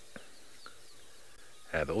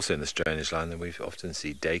 But also in this drainage line, then we often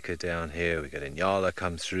see Dacre down here. We get Inyala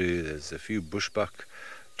come through. There's a few bushbuck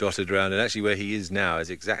dotted around, and actually where he is now is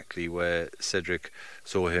exactly where Cedric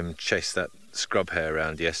saw him chase that scrub hare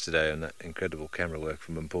around yesterday, and that incredible camera work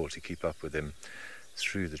from Mpho to keep up with him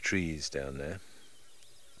through the trees down there.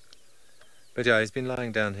 But yeah, he's been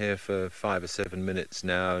lying down here for 5 or 7 minutes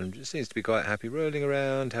now and just seems to be quite happy, rolling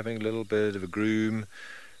around, having a little bit of a groom,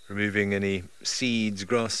 removing any seeds,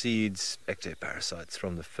 grass seeds, ectoparasites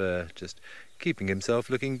from the fur, just keeping himself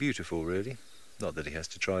looking beautiful, really. Not that he has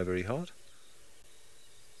to try very hard.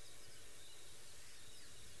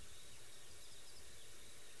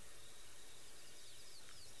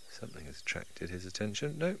 Something has attracted his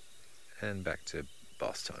attention. No. And back to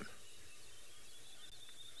bath time.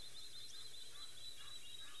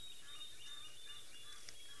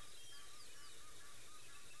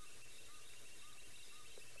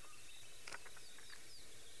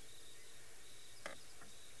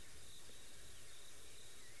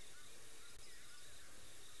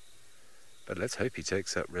 But let's hope he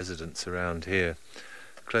takes up residence around here,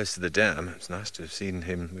 close to the dam. It's nice to have seen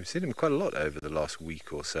him. We've seen him quite a lot over the last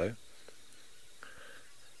week or so.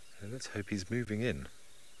 And let's hope he's moving in.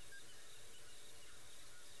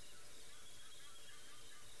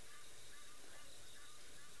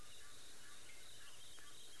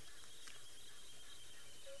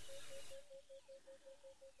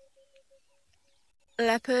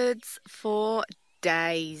 Leopards for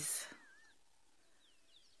days.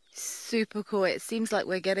 Super cool. It seems like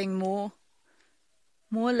we're getting more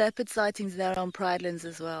leopard sightings there on Pridelands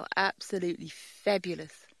as well. Absolutely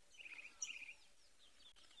fabulous.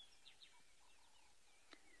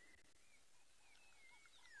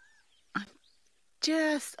 I'm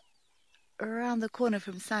just around the corner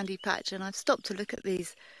from Sandy Patch and I've stopped to look at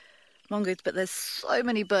these mongoose, but there's so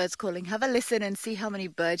many birds calling. Have a listen and see how many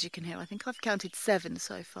birds you can hear. I think I've counted 7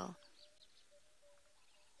 so far.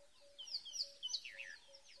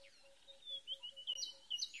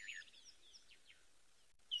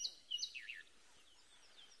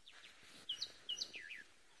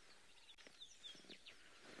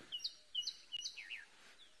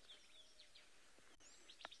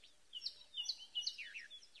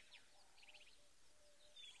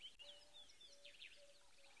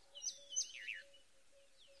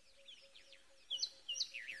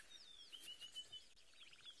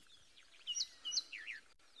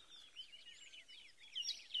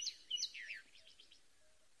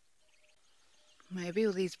 Maybe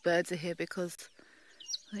all these birds are here because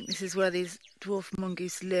I think this is where these dwarf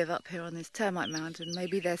mongoose live, up here on this termite mound, and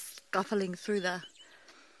maybe they're scuffling through the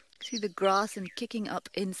grass and kicking up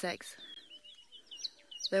insects.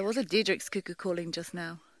 There was a Diedrich's cuckoo calling just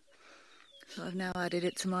now, so I've now added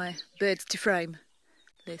it to my birds to frame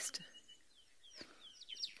list.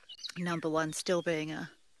 Number 1 still being a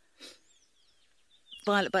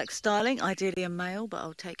violet-backed starling, ideally a male, but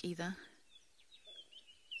I'll take either.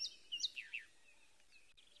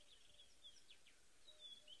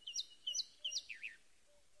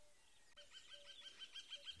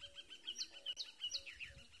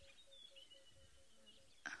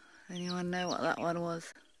 Anyone know what that one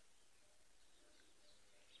was?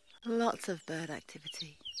 Lots of bird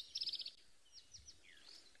activity.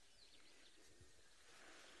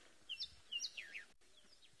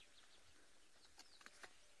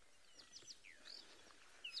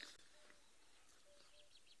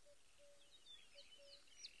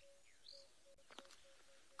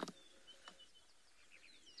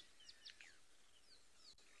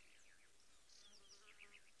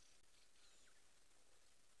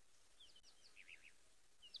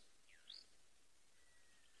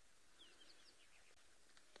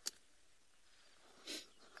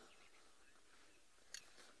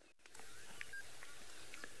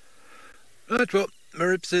 Right, well,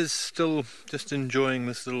 Marips is still just enjoying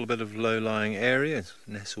this little bit of low-lying area. It's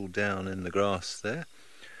nestled down in the grass there.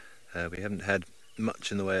 We haven't had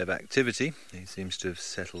much in the way of activity. He seems to have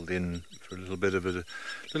settled in for a little bit of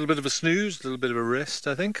a snooze, a little bit of a rest,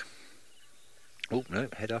 I think. Oh no,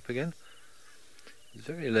 head up again. He's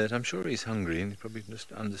very alert. I'm sure he's hungry and he's probably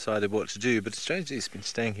just undecided what to do. But it's strange that he's been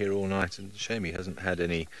staying here all night, and shame he hasn't had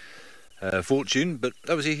any fortune. But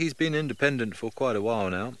obviously he's been independent for quite a while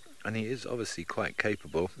now, and he is obviously quite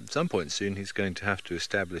capable. At some point soon he's going to have to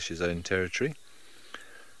establish his own territory.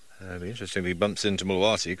 It'll be interesting if he bumps into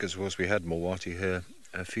Mulwati, because of course we had Mulwati here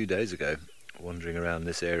a few days ago, wandering around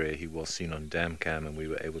this area. He was seen on dam cam and we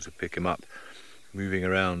were able to pick him up moving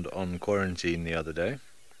around on quarantine the other day.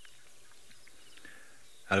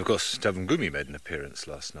 And of course Tavungumi made an appearance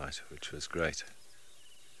last night, which was great.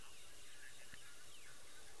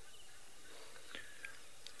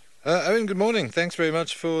 Owen, good morning. Thanks very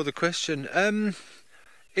much for the question.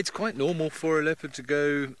 It's quite normal for a leopard to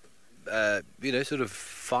go sort of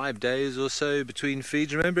 5 days or so between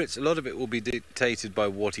feeds. Remember, a lot of it will be dictated by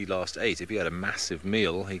what he last ate. If he had a massive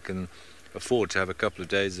meal, he can afford to have a couple of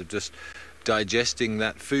days of just digesting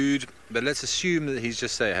that food. But let's assume that he's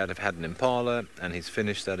just had an impala and he's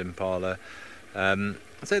finished that impala.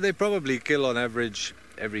 So they probably kill on average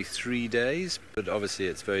every 3 days, but obviously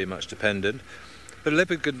it's very much dependent. But a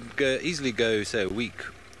leopard could easily go, say, a week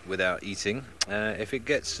without eating. If it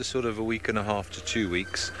gets to sort of a week and a half to 2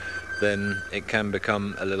 weeks, then it can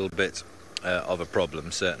become a little bit of a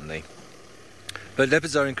problem, certainly. But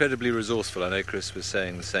leopards are incredibly resourceful. I know Chris was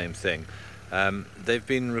saying the same thing. They've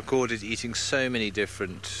been recorded eating so many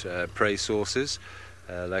different prey sources.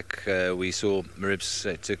 We saw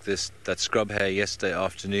Maribs took that scrub hare yesterday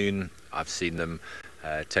afternoon. I've seen them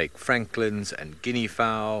take francolins and guinea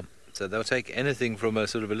fowl. So they'll take anything from a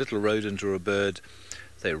sort of a little rodent or a bird,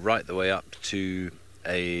 say, right the way up to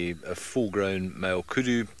a full-grown male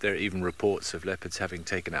kudu. There are even reports of leopards having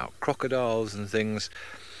taken out crocodiles and things.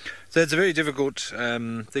 So it's a very difficult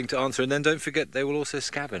thing to answer. And then don't forget, they will also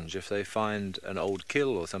scavenge if they find an old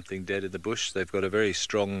kill or something dead in the bush. They've got a very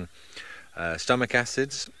strong stomach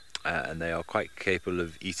acids, and they are quite capable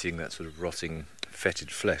of eating that sort of rotting,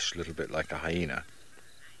 fetid flesh, a little bit like a hyena.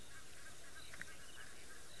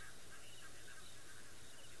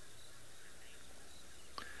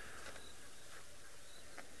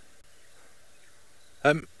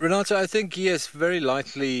 Renato, I think, yes, very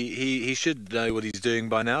likely he should know what he's doing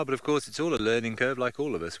by now, but of course it's all a learning curve like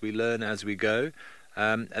all of us. We learn as we go,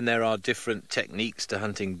 and there are different techniques to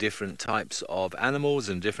hunting different types of animals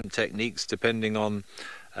and different techniques depending on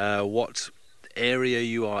what area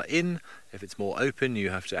you are in. If it's more open, you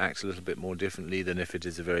have to act a little bit more differently than if it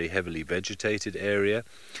is a very heavily vegetated area.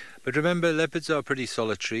 But remember, leopards are pretty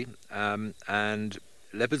solitary, and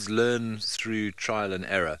leopards learn through trial and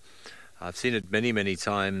error. I've seen it many, many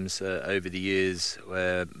times over the years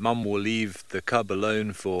where mum will leave the cub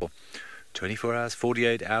alone for 24 hours,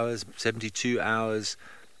 48 hours, 72 hours.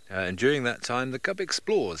 And during that time, the cub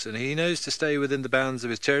explores, and he knows to stay within the bounds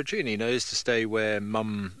of his territory, and he knows to stay where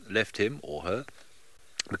mum left him or her,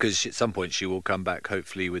 because at some point she will come back,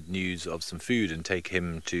 hopefully with news of some food, and take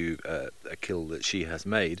him to a kill that she has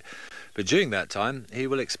made. But during that time, he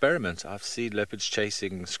will experiment. I've seen leopards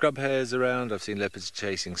chasing scrub hares around. I've seen leopards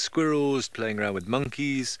chasing squirrels, playing around with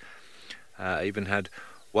monkeys. I even had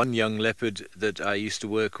one young leopard that I used to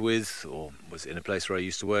work with, or was in a place where I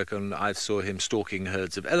used to work, and I saw him stalking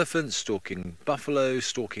herds of elephants, stalking buffalo,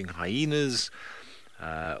 stalking hyenas.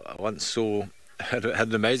 I once had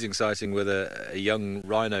an amazing sighting with a young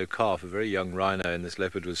rhino calf, a very young rhino, and this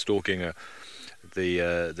leopard was stalking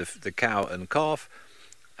the cow and calf.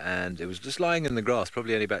 And it was just lying in the grass,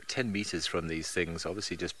 probably only about 10 meters from these things,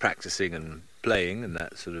 obviously just practicing and playing, and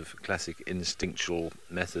that sort of classic instinctual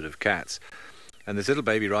method of cats. And this little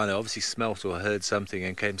baby rhino obviously smelt or heard something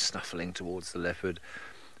and came snuffling towards the leopard,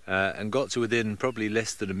 and got to within probably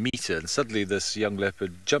less than a meter, and suddenly this young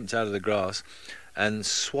leopard jumped out of the grass and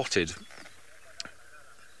swatted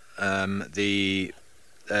the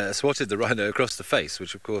rhino across the face,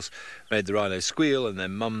 which of course made the rhino squeal, and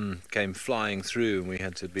then mum came flying through and we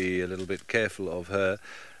had to be a little bit careful of her.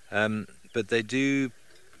 But they do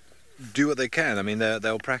what they can. I mean,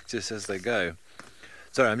 they'll practice as they go.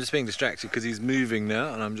 Sorry, I'm just being distracted because he's moving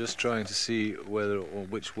now, and I'm just trying to see whether or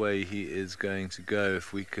which way he is going to go,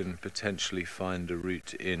 if we can potentially find a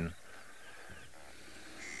route in.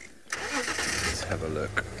 Let's have a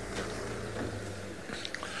look.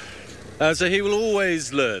 So he will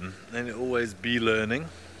always learn, and he'll always be learning.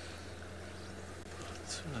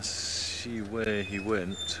 Just want to see where he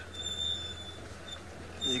went.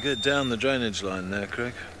 You go down the drainage line there,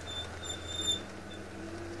 Craig.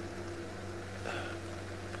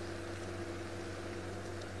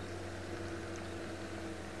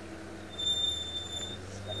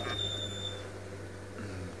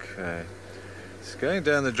 Okay. He's going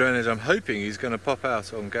down the drainage. I'm hoping he's going to pop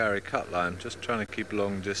out on Gary Cutline. Just trying to keep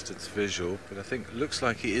long distance visual, but I think it looks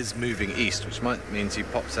like he is moving east, which might means he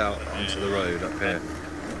pops out onto the road up here.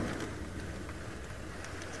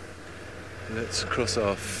 Let's cross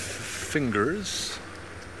our fingers.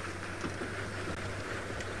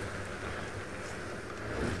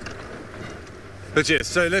 But yes,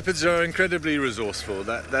 so leopards are incredibly resourceful,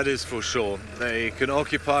 that is for sure. They can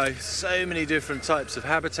occupy so many different types of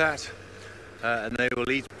habitat, and they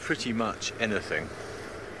will eat pretty much anything.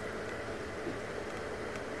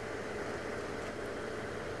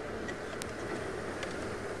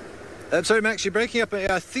 Sorry Max, you're breaking up.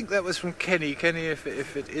 I think that was from Kenny. Kenny, if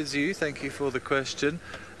it is you, thank you for the question.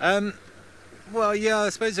 Well, yeah, I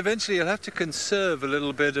suppose eventually you'll have to conserve a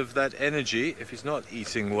little bit of that energy if he's not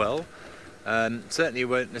eating well. Certainly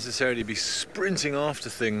won't necessarily be sprinting after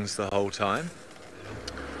things the whole time.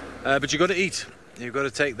 But you've got to eat. You've got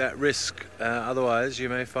to take that risk. Otherwise, you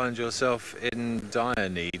may find yourself in dire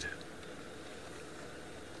need.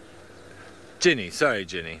 Ginny, sorry,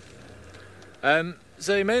 Ginny.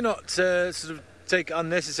 So you may not sort of take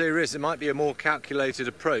unnecessary risks. It might be a more calculated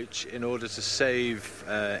approach in order to save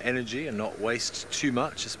energy and not waste too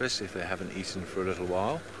much, especially if they haven't eaten for a little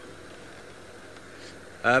while.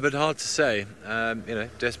 But hard to say. You know,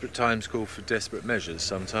 desperate times call for desperate measures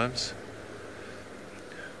sometimes.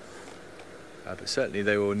 But certainly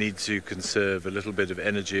they will need to conserve a little bit of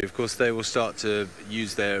energy. Of course, they will start to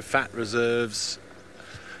use their fat reserves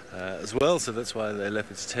as well, so that's why the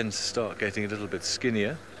leopards tend to start getting a little bit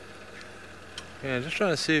skinnier. Yeah, just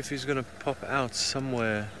trying to see if he's going to pop out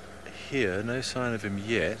somewhere here. No sign of him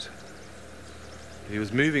yet. He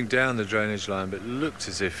was moving down the drainage line, but looked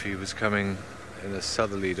as if he was coming in a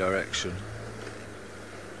southerly direction.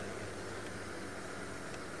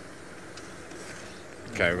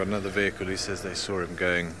 Okay, we've got another vehicle. He says they saw him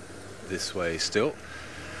going this way still.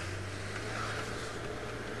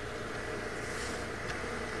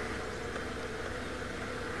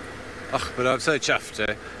 Oh, but I'm so chuffed,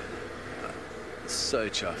 eh? So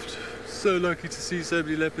chuffed. So lucky to see so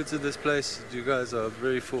many leopards in this place. You guys are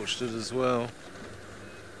very fortunate as well.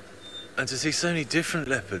 And to see so many different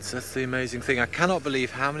leopards, that's the amazing thing. I cannot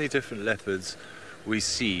believe how many different leopards we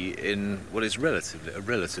see in what is a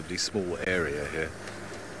relatively small area here.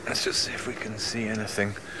 Let's just see if we can see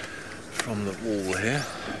anything from the wall here.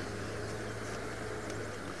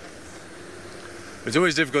 It's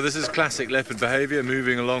always difficult. This is classic leopard behaviour,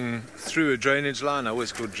 moving along through a drainage line. I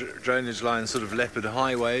always call drainage lines sort of leopard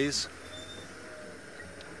highways.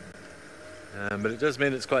 But it does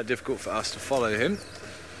mean it's quite difficult for us to follow him.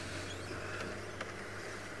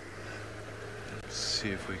 Let's see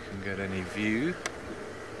if we can get any view.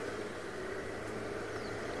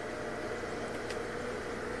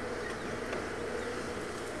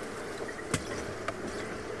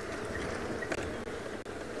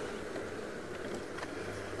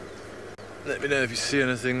 Let me know if you see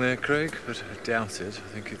anything there, Craig, but I doubt it.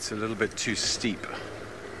 I think it's a little bit too steep.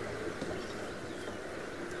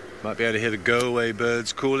 Might be able to hear the go-away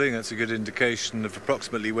birds calling. That's a good indication of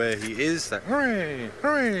approximately where he is. That hooray,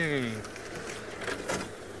 hooray.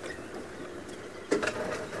 You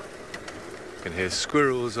can hear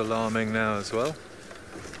squirrels alarming now as well.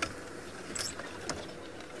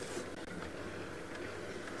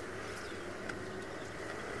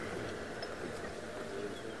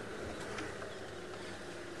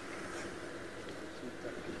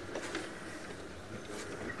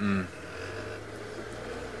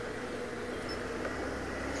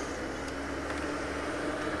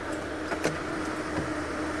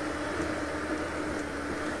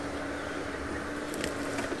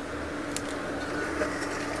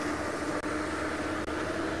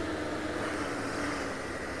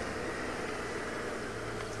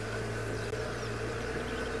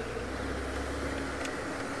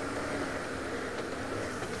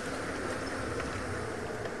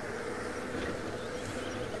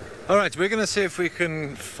 Alright, we're going to see if we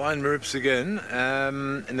can find Marips again.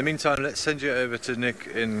 In the meantime, let's send you over to Nick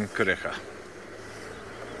in Kurecha.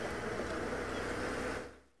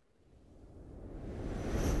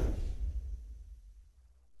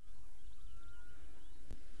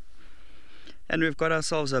 And we've got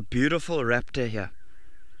ourselves a beautiful raptor here.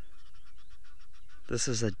 This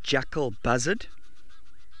is a jackal buzzard.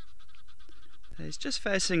 He's just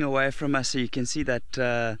facing away from us, so you can see that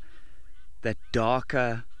that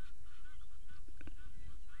darker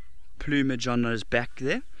plumage on his back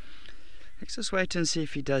there. Let's just wait and see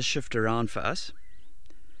if he does shift around for us.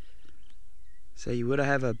 So you would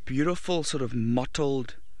have a beautiful sort of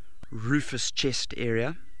mottled rufous chest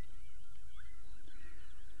area.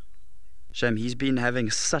 Shame, he's been having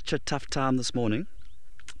such a tough time this morning.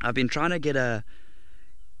 I've been trying to get a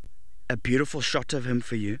beautiful shot of him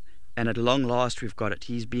for you, and at long last we've got it.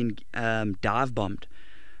 He's been dive bombed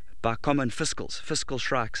by common fiscal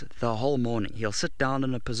shrikes the whole morning. He'll sit down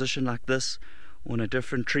in a position like this on a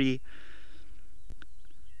different tree,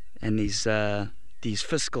 and these common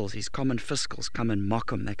fiscals come and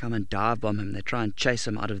mock him. They come and dive bomb him. They try and chase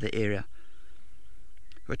him out of the area,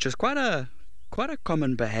 which is quite a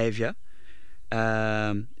common behavior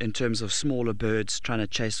in terms of smaller birds trying to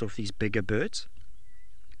chase off these bigger birds.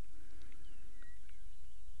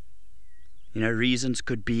 Reasons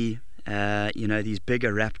could be, these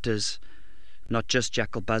bigger raptors, not just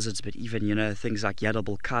jackal buzzards, but even, things like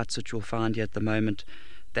yellowbill kites, which you'll find here at the moment.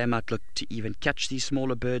 They might look to even catch these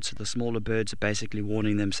smaller birds. So the smaller birds are basically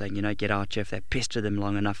warning them, saying, get out here. If they pester them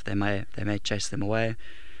long enough, they may chase them away.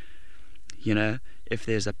 If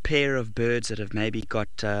there's a pair of birds that have maybe got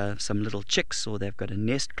some little chicks, or they've got a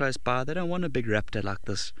nest close by, they don't want a big raptor like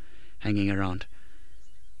this hanging around.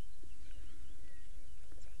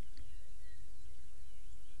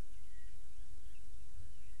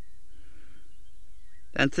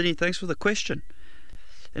 Anthony, thanks for the question.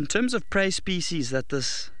 In terms of prey species that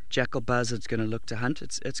this jackal buzzard's going to look to hunt,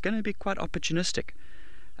 it's going to be quite opportunistic.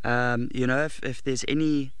 If there's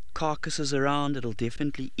any carcasses around, it'll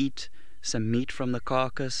definitely eat some meat from the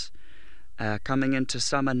carcass. Coming into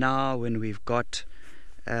summer now, when we've got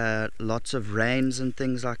lots of rains and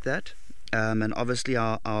things like that, and obviously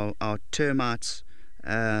our termites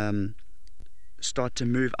start to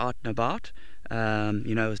move out and about,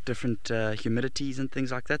 with different humidities and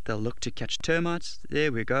things like that, they'll look to catch termites.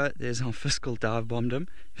 There we go. There's our fiscal dive bombed them.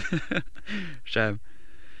 Shame.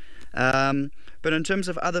 But in terms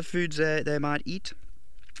of other foods they might eat,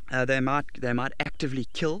 they might actively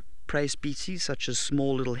kill prey species such as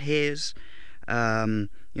small little hares.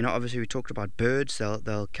 Obviously we talked about birds.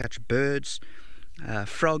 They'll catch birds,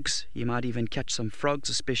 frogs. You might even catch some frogs,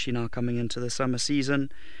 especially now coming into the summer season.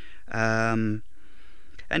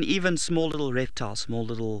 And even small little reptiles, small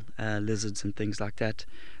little lizards and things like that.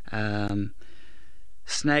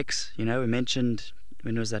 Snakes, we mentioned,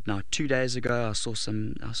 when was that now? 2 days ago, I saw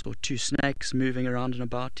 2 snakes moving around and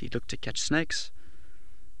about. He looked to catch snakes.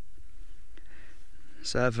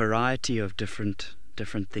 So a variety of different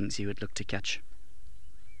things he would look to catch.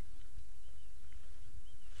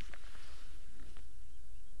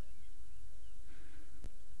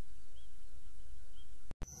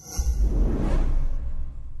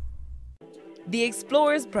 The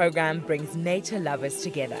Explorers program brings nature lovers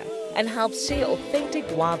together and helps share authentic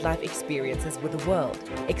wildlife experiences with the world.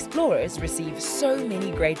 Explorers receive so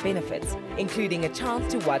many great benefits, including a chance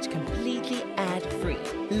to watch completely ad-free,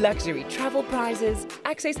 luxury travel prizes,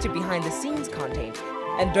 access to behind-the-scenes content,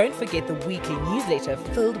 and don't forget the weekly newsletter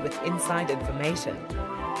filled with inside information.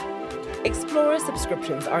 Explorer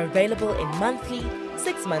subscriptions are available in monthly,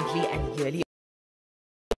 6-monthly, and yearly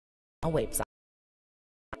on our website.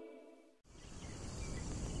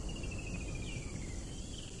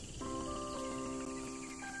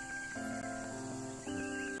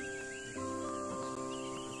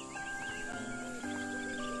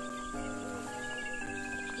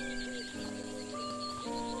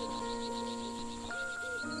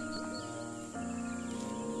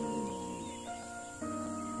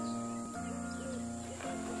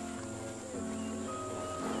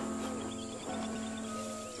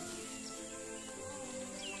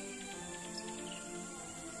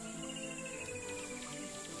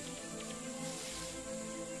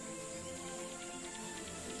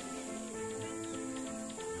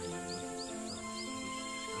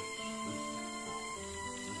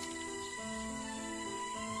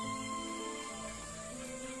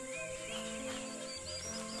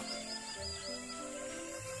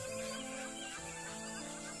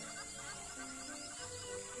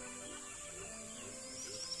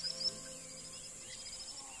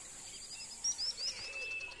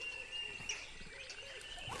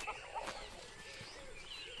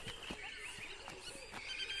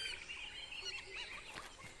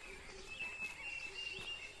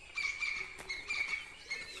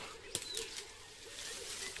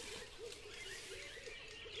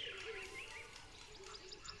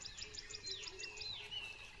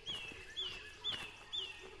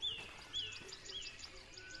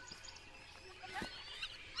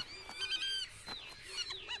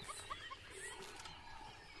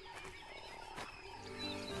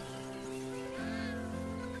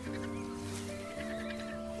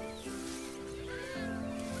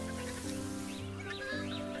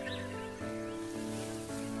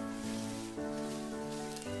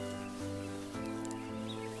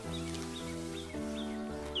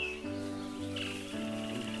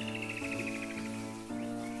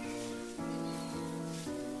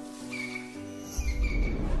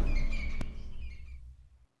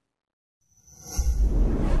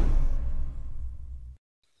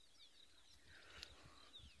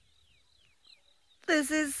 This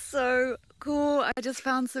is so cool. I just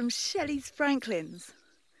found some Shelley's Franklins.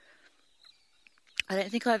 I don't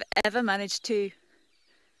think I've ever managed to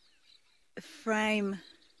frame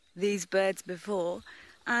these birds before,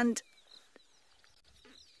 and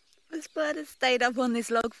this bird has stayed up on this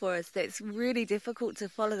log for us. It's really difficult to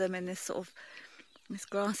follow them in this this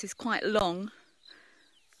grass is quite long,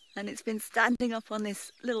 and it's been standing up on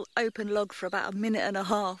this little open log for about a minute and a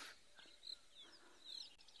half.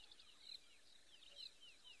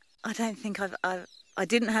 I don't think I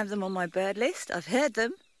didn't have them on my bird list. I've heard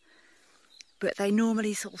them, but they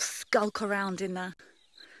normally sort of skulk around in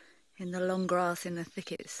the long grass in the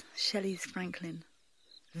thickets. Shelley's Franklin.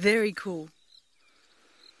 Very cool.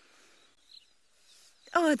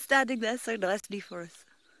 Oh, it's standing there so nicely for us.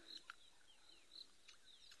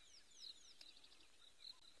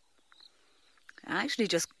 Actually,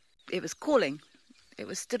 it was calling. It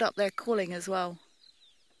was stood up there calling as well.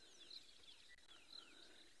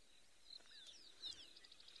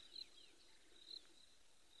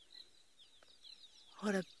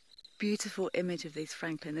 What a beautiful image of these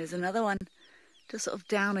Franklin. There's another one just sort of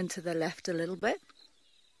down and to the left a little bit.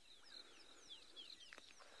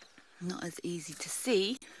 Not as easy to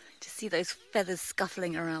see those feathers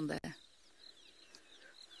scuffling around there.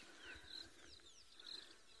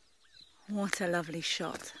 What a lovely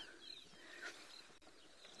shot.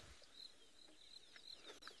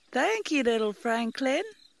 Thank you, little Franklin.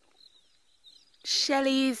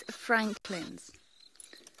 Shelley's Franklins.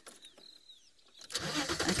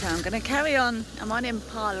 Okay, I'm going to carry on. I'm on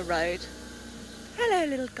Impala Road. Hello,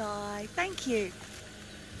 little guy. Thank you.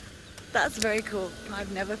 That's very cool.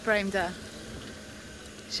 I've never framed a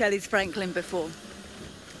Shelley's Franklin before.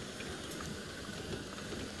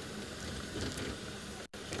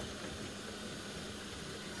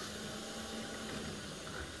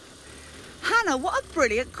 Hannah, what a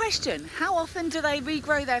brilliant question. How often do they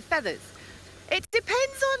regrow their feathers? It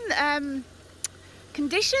depends on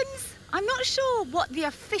conditions. I'm not sure what the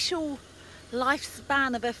official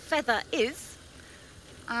lifespan of a feather is.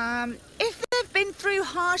 If they've been through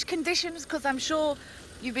harsh conditions, because I'm sure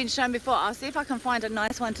you've been shown before, I'll see if I can find a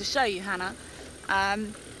nice one to show you, Hannah.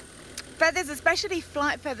 Feathers, especially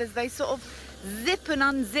flight feathers, they sort of zip and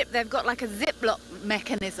unzip. They've got like a ziplock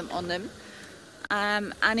mechanism on them.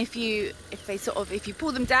 And if you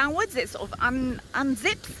pull them downwards, it sort of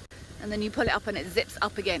unzips, and then you pull it up and it zips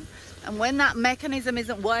up again. And when that mechanism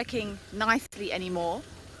isn't working nicely anymore,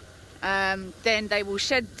 then they will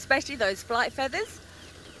shed, especially those flight feathers,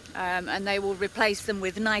 and they will replace them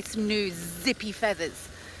with nice new zippy feathers.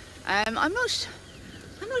 I'm not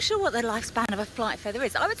sure what the lifespan of a flight feather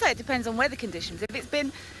is. I would say it depends on weather conditions. If it's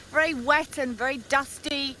been very wet and very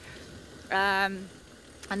dusty, and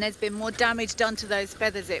there's been more damage done to those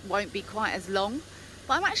feathers, it won't be quite as long.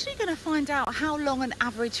 But I'm actually going to find out how long an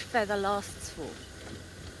average feather lasts for.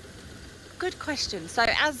 Good question. So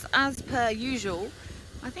as per usual,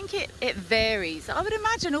 I think it varies. I would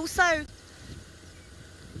imagine also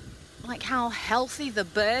like how healthy the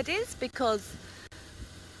bird is, because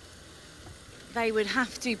they would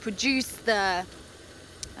have to produce all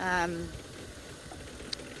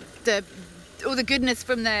the goodness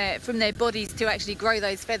from their bodies to actually grow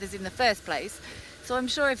those feathers in the first place. So I'm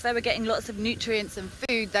sure if they were getting lots of nutrients and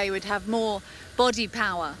food, they would have more body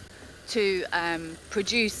power to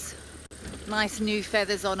produce nice new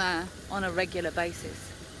feathers on a regular basis.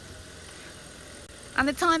 And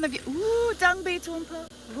the time of year, ooh, dung beetle and pearl.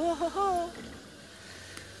 Whoa, ho, ho.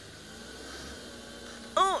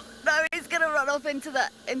 Oh no, he's gonna run off into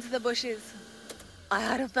the bushes. I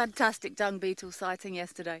had a fantastic dung beetle sighting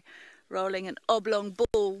yesterday, rolling an oblong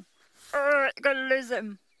ball. Gonna lose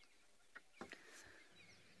him.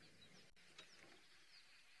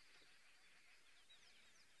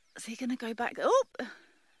 Is he gonna go back? Oh,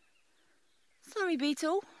 sorry,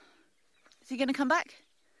 beetle. Is he gonna come back?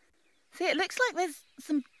 See, it looks like there's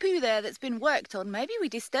some poo there that's been worked on. Maybe we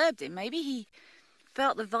disturbed him. Maybe he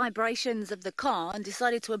felt the vibrations of the car and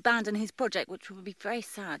decided to abandon his project, which would be very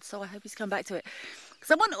sad. So I hope he's come back to it.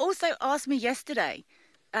 Someone also asked me yesterday.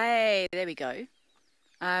 Hey, there we go.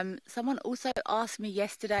 Someone also asked me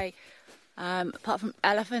yesterday, apart from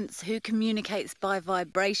elephants, who communicates by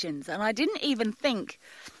vibrations. And I didn't even think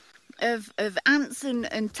of ants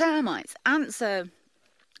and termites. Ants are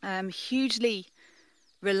hugely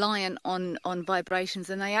reliant on vibrations,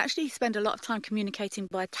 and they actually spend a lot of time communicating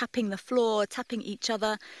by tapping the floor, tapping each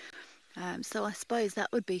other. So I suppose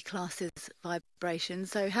that would be classed as vibration.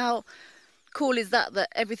 So how cool is that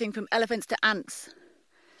everything from elephants to ants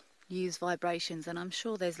use vibrations? And I'm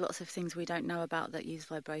sure there's lots of things we don't know about that use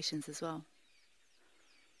vibrations as well.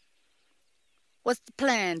 What's the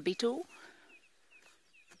plan, beetle?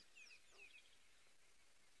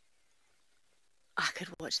 I could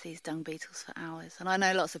watch these dung beetles for hours, and I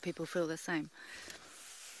know lots of people feel the same.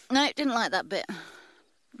 No, didn't like that bit.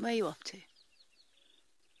 Where are you off to?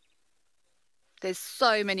 There's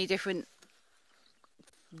so many different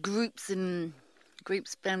groups,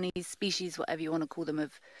 families, species, whatever you want to call them,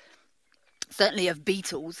 certainly of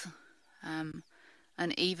beetles, and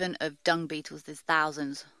even of dung beetles. There's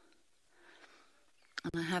thousands.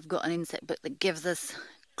 And I have got an insect book that gives us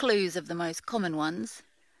clues of the most common ones.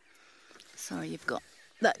 Sorry, you've got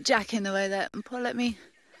that jack in the way there. And Paul, let me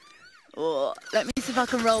see if I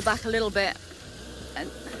can roll back a little bit. And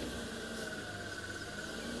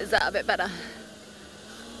is that a bit better?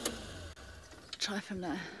 Try from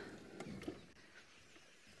there.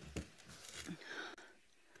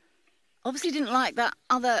 Obviously didn't like that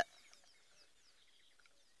other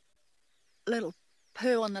little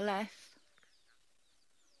poo on the left.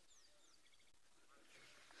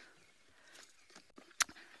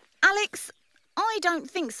 Alex, I don't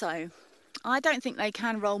think so. I don't think they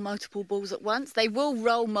can roll multiple balls at once. They will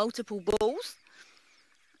roll multiple balls,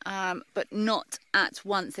 but not at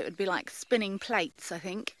once. It would be like spinning plates, I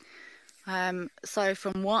think. So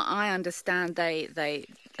from what I understand, they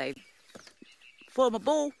form a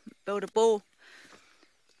ball, build a ball,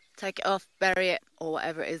 take it off, bury it, or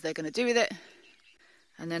whatever it is they're going to do with it,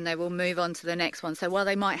 and then they will move on to the next one. So while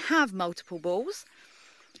they might have multiple balls,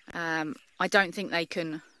 I don't think they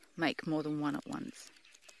can make more than one at once.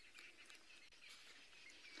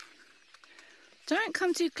 Don't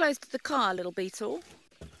come too close to the car, little beetle.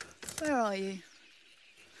 Where are you?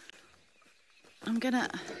 I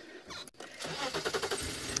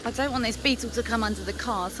don't want this beetle to come under the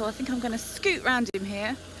car, so I think I'm going to scoot round him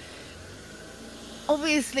here.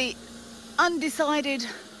 Obviously, undecided.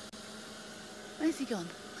 Where's he gone?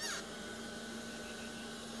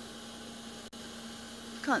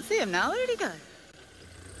 Can't see him now. Where did he go?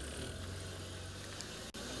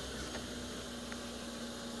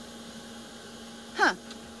 Huh.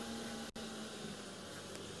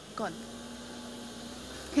 Gone.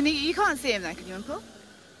 You can't see him there, can you, Uncle?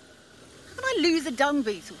 How can I lose a dung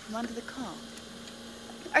beetle from under the car?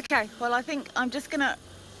 Okay, well, I think I'm just gonna...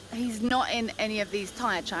 He's not in any of these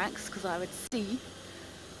tyre tracks, because I would see.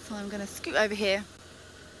 So I'm gonna scoot over here.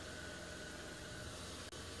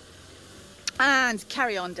 And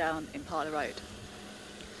carry on down Impala Road.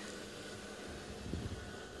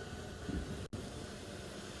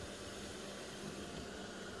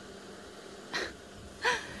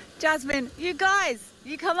 Jasmine, you guys,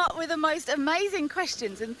 you come up with the most amazing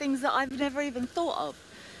questions and things that I've never even thought of.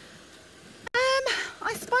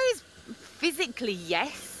 I suppose physically,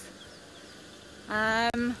 yes.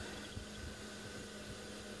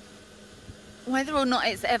 Whether or not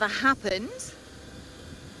it's ever happened,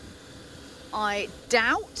 I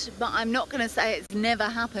doubt, but I'm not going to say it's never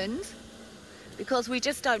happened because we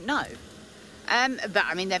just don't know. But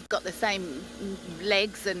I mean, they've got the same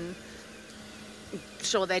legs and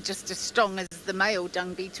sure they're just as strong as the male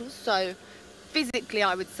dung beetles, so physically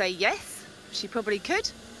I would say yes, she probably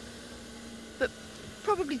could, but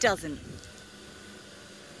probably doesn't,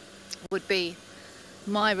 would be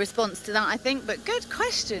my response to that, I think. But good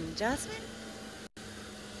question, Jasmine.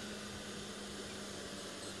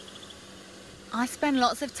 I spend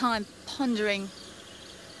lots of time pondering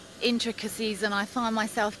intricacies and I find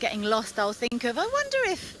myself getting lost. I'll think of, I wonder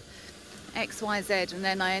if X, Y, Z, and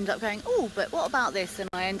then I end up going, oh, but what about this? And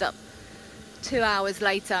I end up 2 hours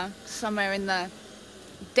later somewhere in the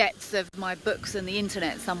depths of my books and the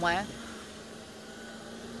internet somewhere.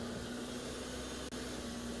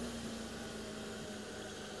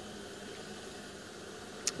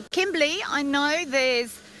 Kimberley, I know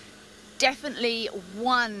there's definitely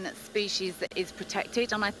one species that is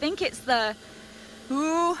protected, and I think it's the,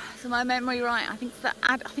 so my memory right, I think it's the,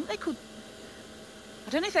 I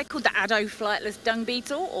don't know if they're called the Addo flightless dung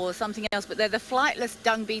beetle or something else, but they're the flightless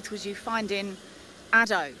dung beetles you find in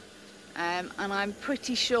Addo, and I'm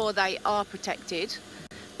pretty sure they are protected.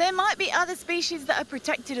 There might be other species that are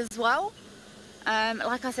protected as well.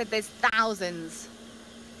 Like I said, there's thousands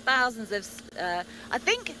of, I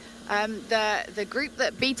think the group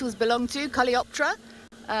that beetles belong to, Coleoptera,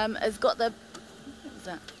 has got the, what is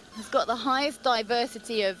that? Has got the highest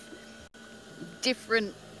diversity of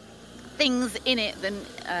different things in it than,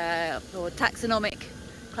 or taxonomic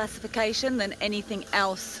classification than anything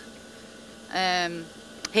else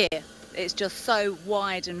here. It's just so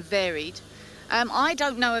wide and varied. I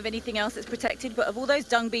don't know of anything else that's protected, but of all those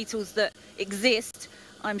dung beetles that exist,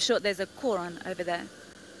 I'm sure there's a coron over there.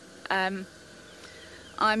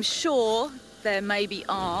 I'm sure there maybe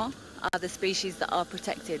are other species that are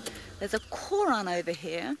protected. There's a coron over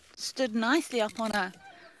here, stood nicely up on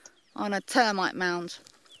on a termite mound.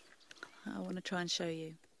 I want to try and show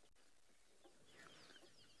you.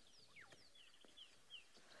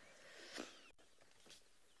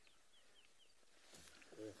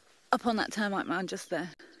 Up on that termite mound just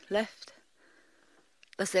there. Left.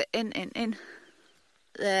 That's it. In.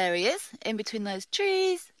 There he is, in between those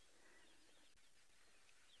trees.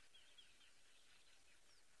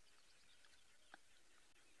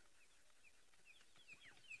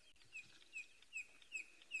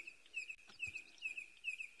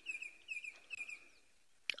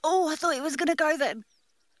 Oh, I thought he was going to go then.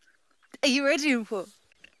 Are you ready for?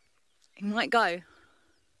 He might go.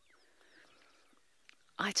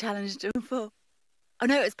 I challenged him for. Oh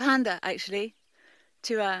no, it was Panda actually,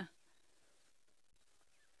 to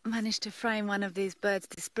manage to frame one of these birds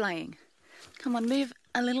displaying. Come on, move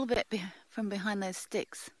a little bit from behind those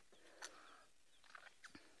sticks.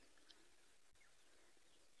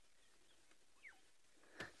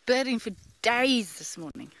 Birding for days this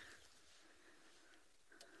morning.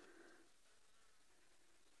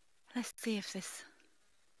 Let's see if this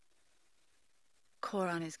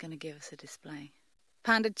Coron is going to give us a display.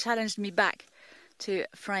 Panda challenged me back to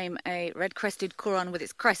frame a red-crested Coron with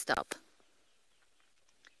its crest up.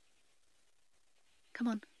 Come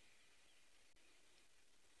on.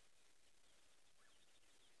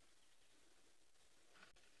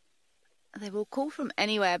 They will call from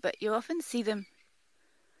anywhere, but you often see them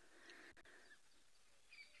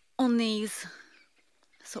on these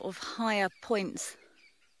sort of higher points.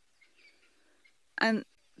 And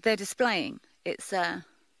they're displaying. It's a,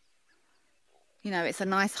 it's a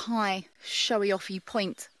nice high, showy-offy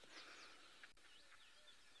point.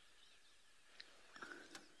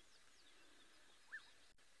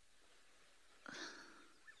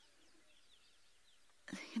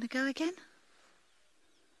 Is he going to go again?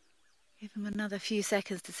 Give him another few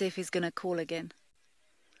seconds to see if he's going to call again.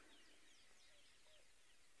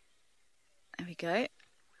 There we go.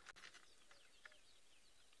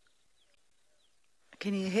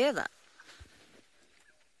 Can you hear that?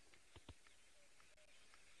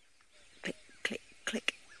 Click, click,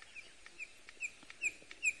 click.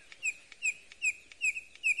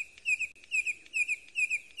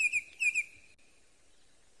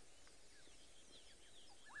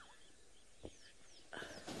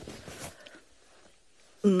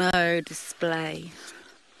 No display.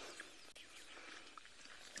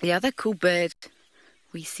 The other cool bird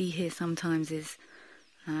we see here sometimes is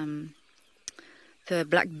the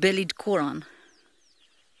black-bellied Coron.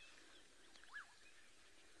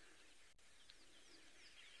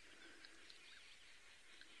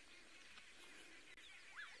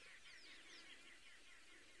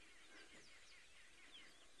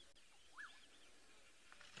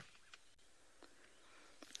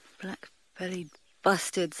 Black-bellied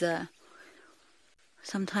bustards are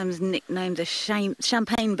sometimes nicknamed a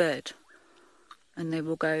champagne bird, and they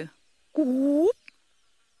will go whoop.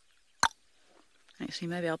 Actually,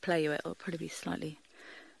 maybe I'll play you it. It'll probably be slightly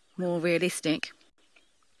more realistic.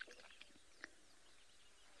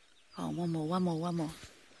 Oh, one more.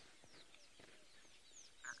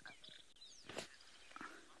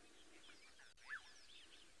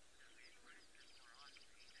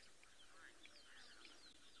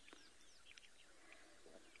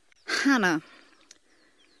 Hannah,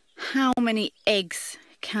 how many eggs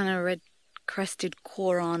can a red-crested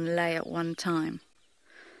Coron lay at one time?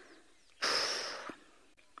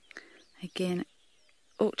 Again,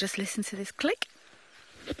 oh, just listen to this click.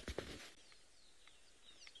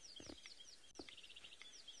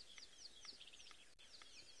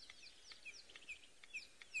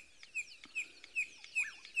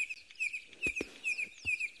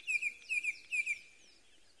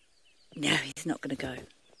 No, he's not going to go.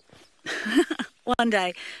 One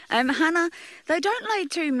day. Hannah, they don't lay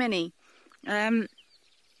too many.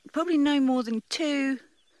 Probably no more than 2,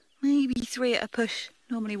 maybe 3 at a push.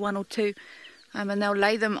 Normally 1 or 2, and they'll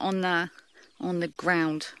lay them on the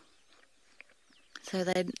ground. So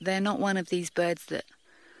they're not one of these birds that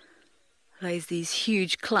lays these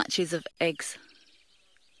huge clutches of eggs.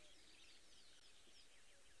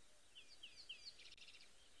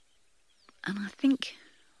 And I think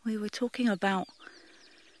we were talking about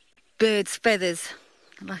birds' feathers.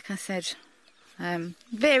 Like I said,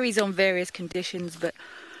 varies on various conditions, but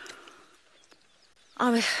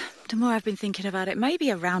the more I've been thinking about it, maybe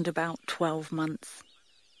around about 12 months.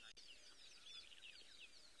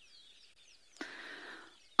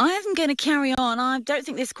 I am going to carry on. I don't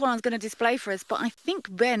think this Coron's going to display for us, but I think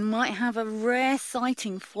Ben might have a rare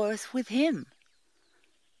sighting for us with him.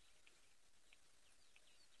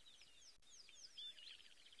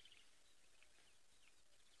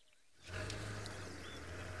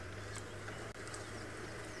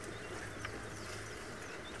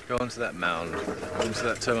 Go onto that mound, onto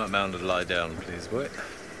that termite mound and lie down, please, boy.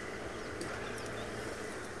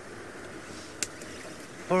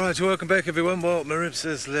 Alright, welcome back everyone. Well, Marips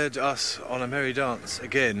has led us on a merry dance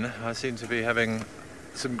again. I seem to be having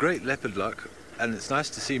some great leopard luck, and it's nice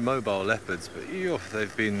to see mobile leopards, but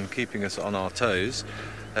they've been keeping us on our toes.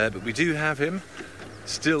 But we do have him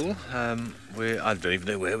still. I don't even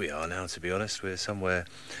know where we are now, to be honest. We're somewhere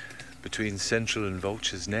between Central and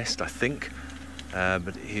Vulture's Nest, I think.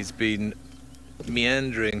 But he's been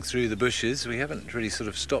meandering through the bushes. We haven't really sort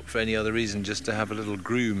of stopped for any other reason, just to have a little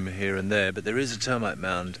groom here and there, but there is a termite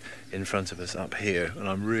mound in front of us up here, and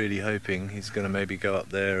I'm really hoping he's going to maybe go up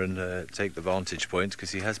there and take the vantage point,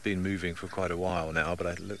 because he has been moving for quite a while now, but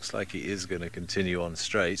it looks like he is going to continue on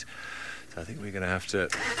straight, so I think we're going to have to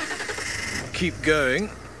keep going.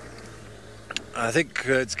 I think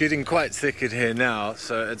it's getting quite thick in here now,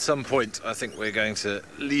 so at some point I think we're going to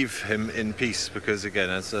leave him in peace, because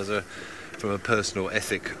again, from a personal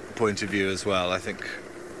ethic point of view as well, I think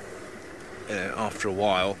after a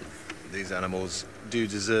while these animals do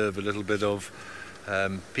deserve a little bit of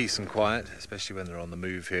peace and quiet, especially when they're on the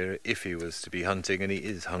move here. If he was to be hunting, and he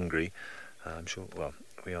is hungry, I'm sure, well,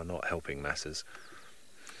 we are not helping masses.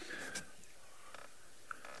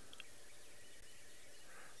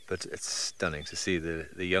 But it's stunning to see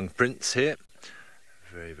the young prince here.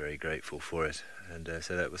 Very, very grateful for it. And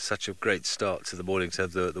so that was such a great start to the morning. To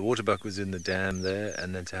have the waterbuck was in the dam there,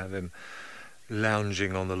 and then to have him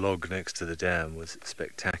lounging on the log next to the dam was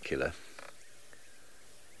spectacular.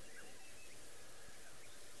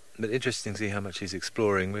 But interesting to see how much he's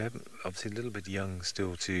exploring. We haven't, obviously a little bit young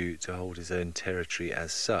still to hold his own territory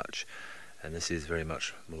as such. And this is very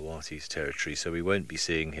much Mlawati's territory, so we won't be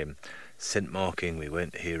seeing him scent marking, we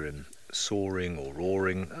won't hear him soaring or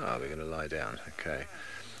roaring. Ah, we're going to lie down, okay.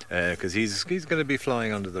 Because he's going to be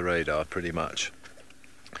flying under the radar pretty much.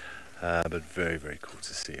 But very, very cool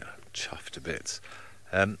to see. I'm chuffed to bits.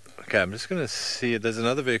 Okay, I'm just going to see, there's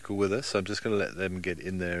another vehicle with us. I'm just going to let them get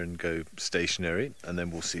in there and go stationary, and then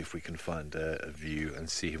we'll see if we can find a view and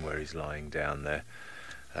see him where he's lying down there.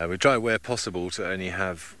 We try where possible to only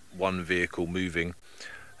have one vehicle moving,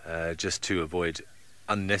 just to avoid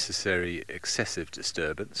unnecessary excessive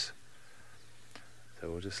disturbance.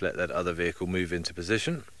 So we'll just let that other vehicle move into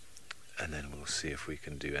position, and then we'll see if we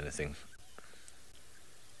can do anything.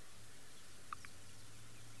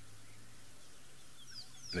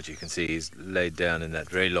 But you can see he's laid down in that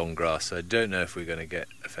very long grass, so I don't know if we're going to get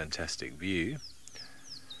a fantastic view.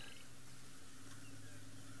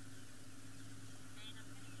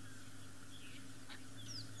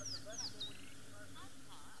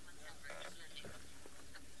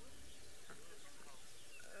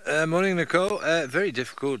 Morning, Nicole. Very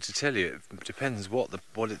difficult to tell you. It depends what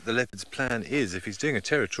the leopard's plan is. If he's doing a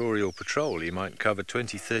territorial patrol, he might cover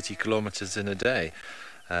 20-30 kilometres in a day.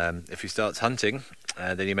 If he starts hunting,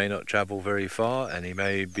 then he may not travel very far, and he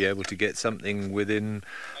may be able to get something within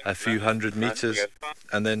a few hundred metres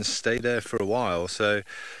and then stay there for a while. So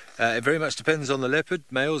it very much depends on the leopard.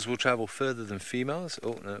 Males will travel further than females.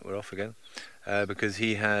 Oh no, we're off again. Because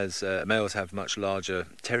he has males have much larger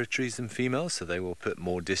territories than females, so they will put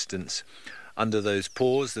more distance under those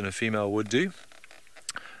paws than a female would do.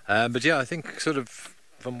 But yeah, I think sort of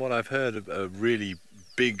from what I've heard, a really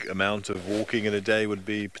big amount of walking in a day would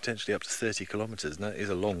be potentially up to 30 kilometres, and that is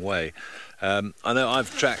a long way. I know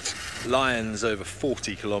I've tracked lions over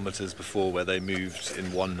 40 kilometres before, where they moved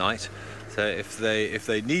in one night. So if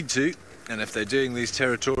they need to, and if they're doing these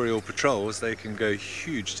territorial patrols, they can go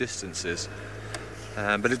huge distances.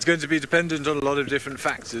 But it's going to be dependent on a lot of different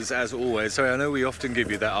factors, as always. So I know we often give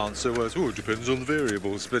you that answer, where it depends on the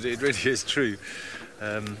variables, but it really is true.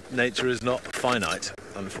 Nature is not finite,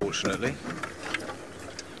 unfortunately.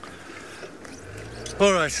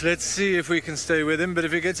 Alright, let's see if we can stay with him, but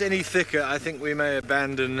if it gets any thicker, I think we may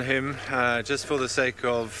abandon him, just for the sake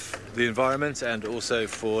of the environment, and also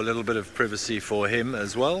for a little bit of privacy for him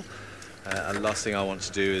as well. And the last thing I want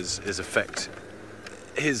to do is affect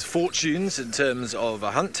his fortunes in terms of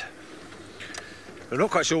a hunt. I'm not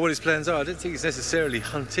quite sure what his plans are. I don't think he's necessarily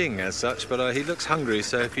hunting as such, but he looks hungry,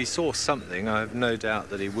 so if he saw something, I have no doubt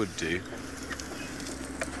that he would do.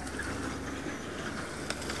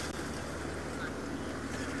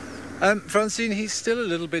 Francine, he's still a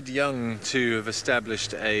little bit young to have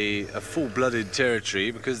established a full-blooded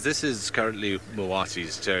territory, because this is currently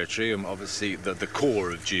Mlawati's territory, and obviously the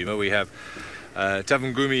core of Djuma. We have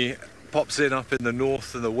Tavungumi pops in up in the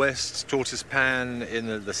north and the west, Tortoise Pan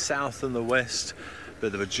in the south and the west,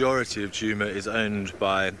 but the majority of Djuma is owned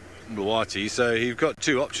by Mlawati, so he's got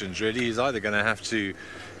two options really. He's either going to have to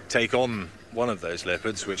take on one of those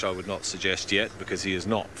leopards, which I would not suggest yet because he is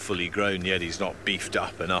not fully grown yet. He's not beefed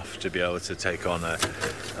up enough to be able to take on a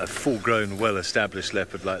full-grown, well-established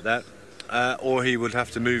leopard like that. Or he would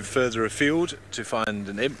have to move further afield to find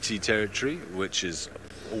an empty territory, which is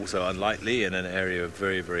also unlikely in an area of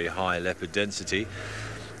very, very high leopard density.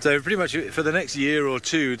 So pretty much for the next year or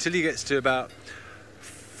two, until he gets to about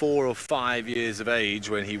 4 or 5 years of age,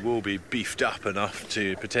 when he will be beefed up enough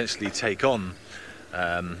to potentially take on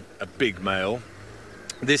a big male,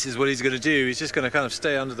 this is what he's going to do. He's just going to kind of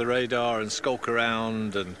stay under the radar and skulk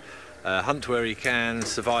around and hunt where he can,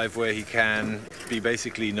 survive where he can, be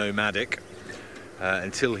basically nomadic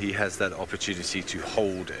until he has that opportunity to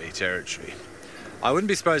hold a territory. I wouldn't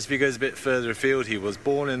be surprised if he goes a bit further afield. He was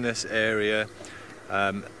born in this area,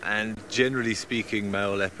 and generally speaking,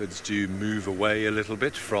 male leopards do move away a little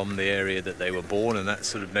bit from the area that they were born, and that's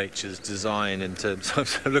sort of nature's design in terms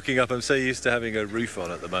of looking up. I'm so used to having a roof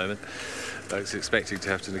on at the moment. I was expecting to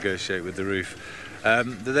have to negotiate with the roof.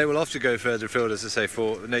 They will often go further afield, as I say,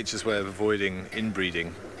 for nature's way of avoiding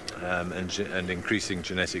inbreeding and increasing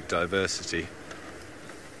genetic diversity.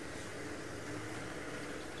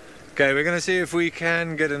 Okay, we're going to see if we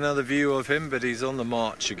can get another view of him, but he's on the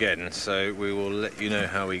march again, so we will let you know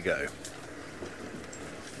how we go.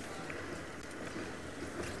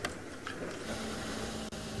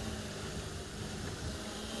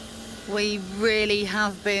 We really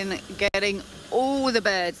have been getting all the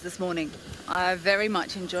birds this morning. I very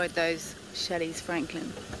much enjoyed those Shelley's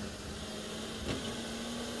Franklin.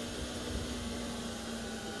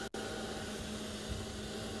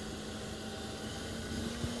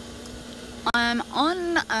 I'm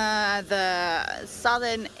on the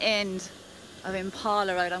southern end of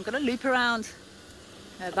Impala Road. I'm going to loop around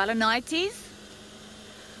Balanites.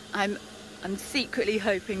 I'm secretly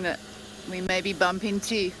hoping that we maybe bump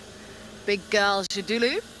into big girl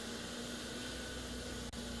Shadulu.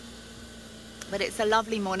 But it's a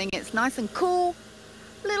lovely morning. It's nice and cool,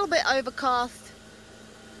 a little bit overcast,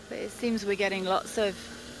 but it seems we're getting lots of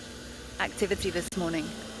activity this morning.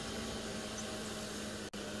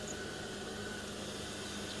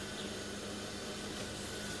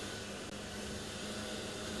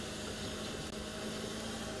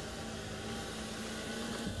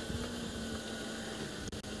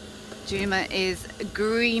 Juma is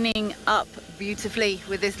greening up beautifully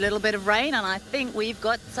with this little bit of rain, and I think we've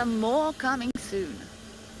got some more coming soon.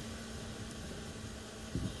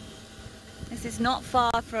 This is not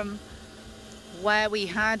far from where we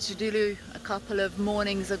had Shadulu a couple of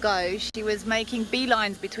mornings ago. She was making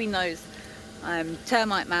beelines between those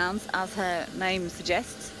termite mounds, as her name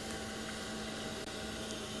suggests.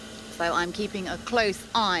 So I'm keeping a close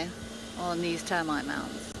eye on these termite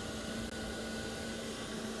mounds.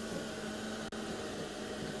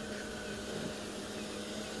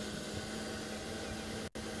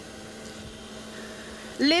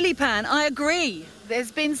 Lilypan, I agree.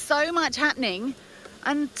 There's been so much happening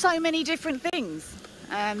and so many different things.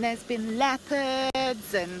 There's been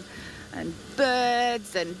leopards and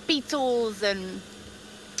birds and beetles and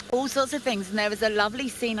all sorts of things. And there was a lovely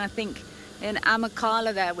scene, I think, in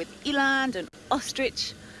Amakala there with eland and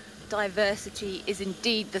ostrich. Diversity is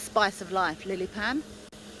indeed the spice of life, Lilypan.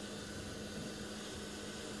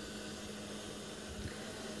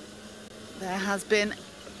 There has been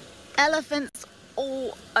elephants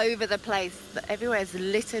all over the place. Everywhere is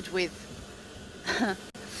littered with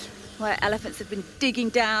where elephants have been digging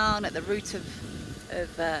down at the root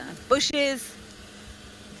of bushes.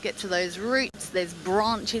 Get to those roots, there's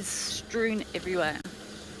branches strewn everywhere.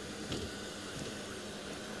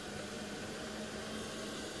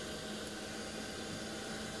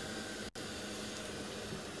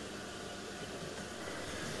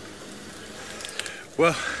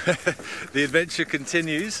 Well, the adventure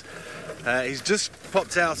continues. He's just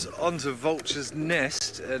popped out onto Vulture's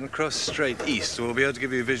Nest and crossed straight east. We'll be able to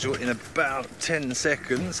give you a visual in about 10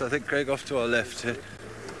 seconds. I think, Craig, off to our left here.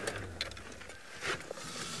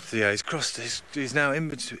 So yeah, he's crossed. He's now in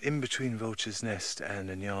between Vulture's Nest and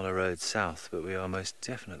Inyala Road South, but we are most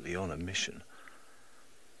definitely on a mission.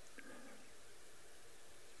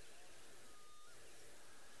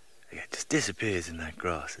 Yeah, it just disappears in that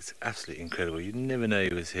grass. It's absolutely incredible. You'd never know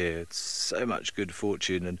he was here. It's so much good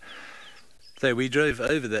fortune. And so we drove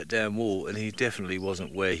over that damn wall, and he definitely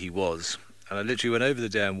wasn't where he was. And I literally went over the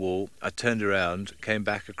damn wall, I turned around, came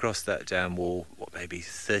back across that damn wall, what, maybe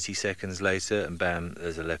 30 seconds later, and bam,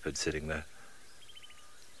 there's a leopard sitting there.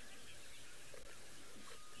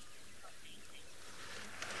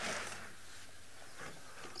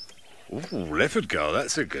 Ooh, leopard girl,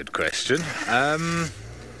 that's a good question.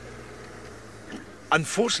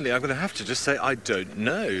 Unfortunately, I'm going to have to just say I don't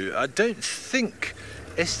know. I don't think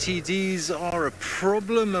STDs are a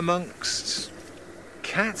problem amongst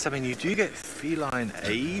cats. I mean, you do get feline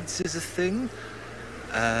AIDS is a thing.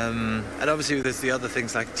 And obviously there's the other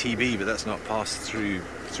things like TB, but that's not passed through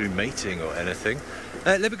mating or anything.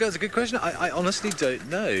 Leopard girl's a good question. I honestly don't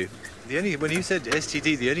know. When you said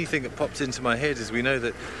STD, the only thing that popped into my head is we know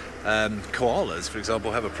that koalas, for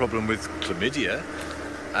example, have a problem with chlamydia.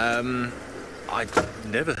 I've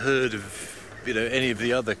never heard of any of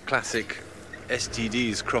the other classic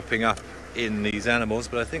STDs cropping up in these animals,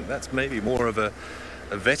 but I think that's maybe more of a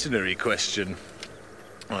veterinary question,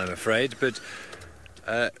 I'm afraid. But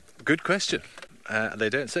good question. They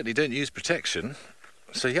certainly don't use protection,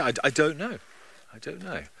 so yeah, I don't know. I don't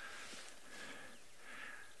know.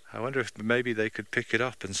 I wonder if maybe they could pick it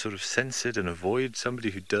up and sort of sense it and avoid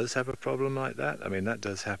somebody who does have a problem like that. I mean, that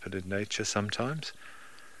does happen in nature sometimes.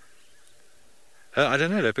 I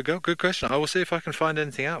don't know, Leopard Girl, good question. I will see if I can find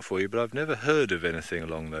anything out for you, but I've never heard of anything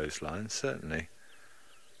along those lines, certainly.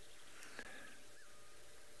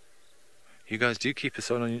 You guys do keep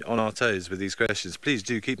us on our toes with these questions. Please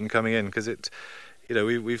do keep them coming in, because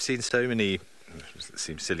we've seen so many, it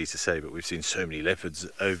seems silly to say, but we've seen so many leopards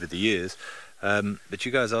over the years. But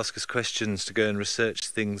you guys ask us questions to go and research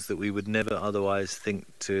things that we would never otherwise think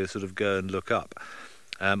to sort of go and look up.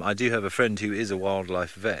 I do have a friend who is a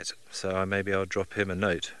wildlife vet, so maybe I'll drop him a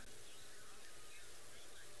note.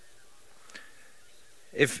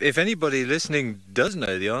 If anybody listening does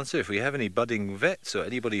know the answer, if we have any budding vets or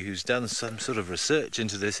anybody who's done some sort of research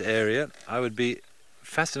into this area, I would be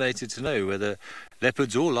fascinated to know whether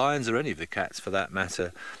leopards or lions, or any of the cats for that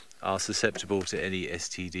matter, are susceptible to any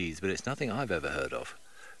STDs, but it's nothing I've ever heard of.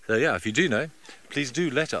 So yeah, if you do know, please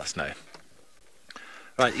do let us know.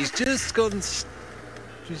 Right, he's just going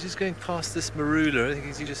past this marula. I think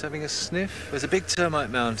he's just having a sniff. There's a big termite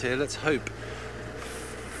mound here. Let's hope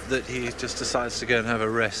that he just decides to go and have a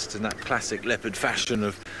rest in that classic leopard fashion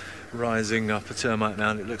of rising up a termite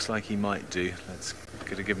mound. It looks like he might do. Let's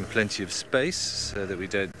give him plenty of space so that we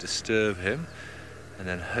don't disturb him, and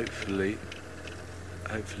then hopefully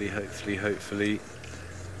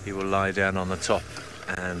he will lie down on the top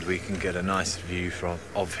and we can get a nice view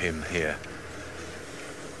of him here.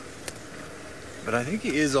 But I think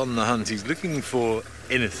he is on the hunt. He's looking for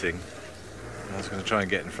anything. I was going to try and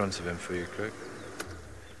get in front of him for you, Craig.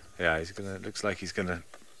 Yeah, looks like he's gonna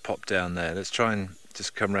pop down there. Let's try and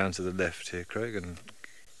just come round to the left here, Craig, and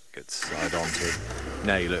get side on to him.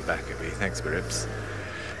 Now you look back at me. Thanks, Marips.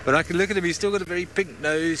 But I can look at him. He's still got a very pink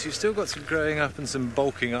nose. You've still got some growing up and some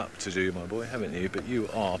bulking up to do, my boy, haven't you? But you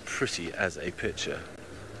are pretty as a picture.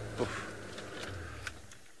 Oof.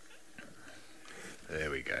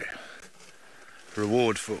 There we go.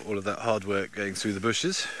 Reward for all of that hard work going through the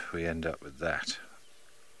bushes. We end up with that.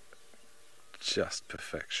 Just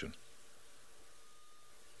perfection.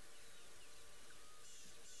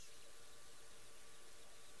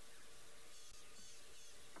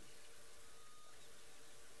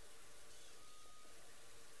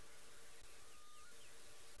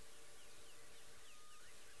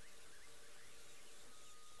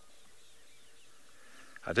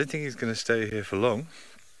 I don't think he's going to stay here for long.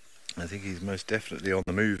 I think he's most definitely on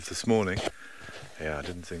the move this morning. Yeah, I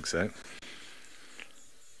didn't think so.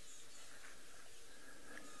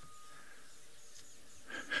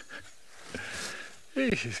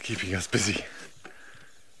 He's keeping us busy.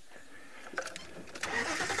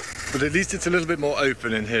 But at least it's a little bit more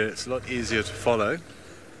open in here. It's a lot easier to follow.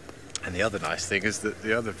 And the other nice thing is that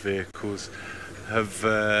the other vehicles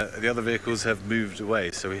have moved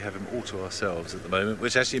away, so we have him all to ourselves at the moment,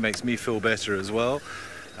 which actually makes me feel better as well,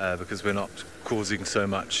 because we're not causing so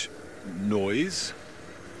much noise.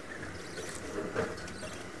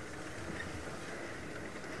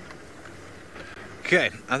 Okay,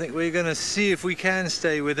 I think we're going to see if we can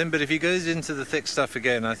stay with him, but if he goes into the thick stuff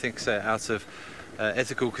again, I think so, out of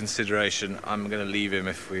ethical consideration, I'm going to leave him.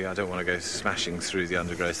 I don't want to go smashing through the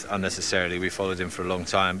undergrowth unnecessarily. We followed him for a long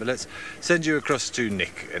time, but let's send you across to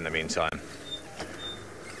Nick in the meantime.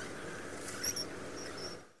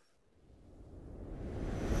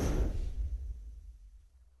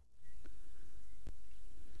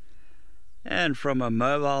 And from a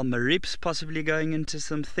mobile Marips possibly going into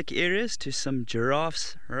some thick areas to some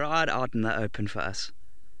giraffes right out in the open for us.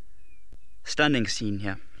 Stunning scene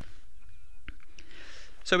here.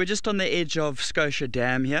 So we're just on the edge of Scotia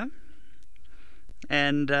Dam here.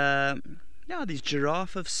 And yeah, these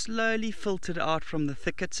giraffe have slowly filtered out from the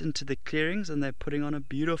thickets into the clearings, and they're putting on a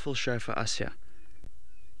beautiful show for us here.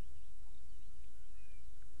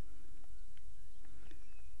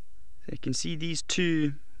 So you can see these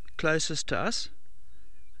two closest to us,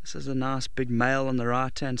 This is a nice big male on the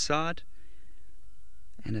right hand side,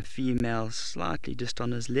 and a female slightly just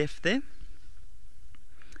on his left there.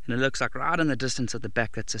 And it looks like right in the distance at the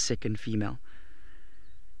back, that's a second female.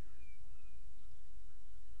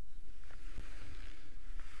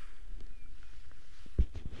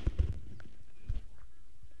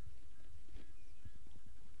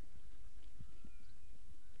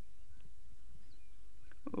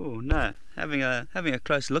 Oh no, having a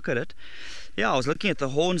close look at it. Yeah, I was looking at the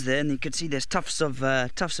horns there, and you could see there's tufts of hair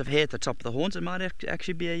at the top of the horns. It might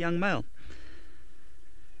actually be a young male.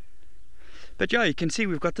 But yeah, you can see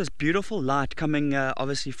we've got this beautiful light coming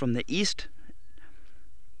obviously from the east,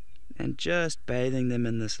 and just bathing them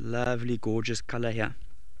in this lovely, gorgeous color here.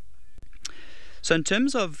 So in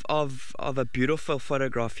terms of a beautiful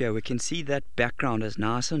photograph here, we can see that background is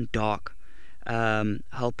nice and dark,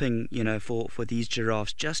 helping, you know, for these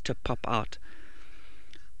giraffes just to pop out.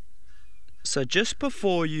 So just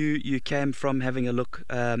before you came from having a look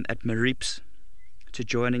at Mariep's to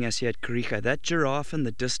joining us here at Kariga, that giraffe in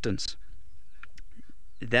the distance,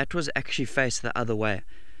 that was actually faced the other way,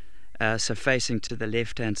 so facing to the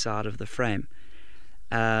left hand side of the frame.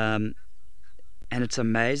 And it's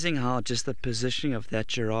amazing how just the positioning of that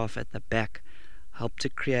giraffe at the back helped to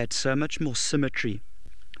create so much more symmetry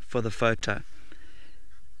for the photo.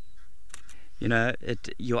 You know,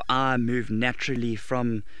 your eye moved naturally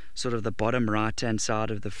from sort of the bottom right hand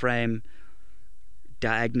side of the frame,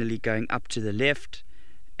 diagonally going up to the left,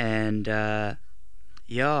 and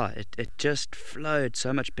yeah, it just flowed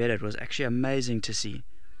so much better. It was actually amazing to see.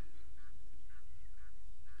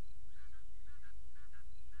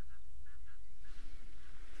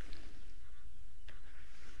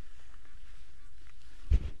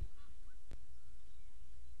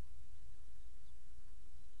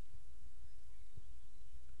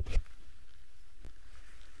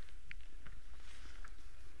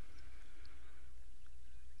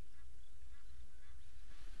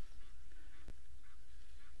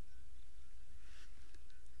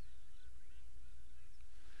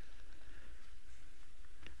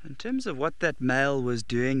 In terms of what that male was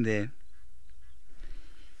doing there,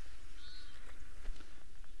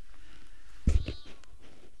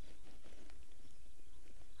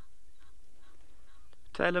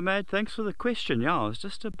 TaylorMade, thanks for the question. Yeah, I was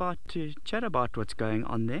just about to chat about what's going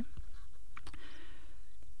on there.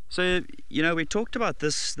 So, you know, we talked about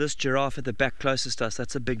this giraffe at the back closest to us.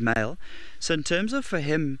 That's a big male. So in terms of for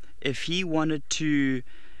him, if he wanted to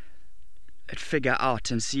figure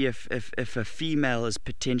out and see if a female is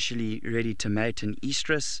potentially ready to mate in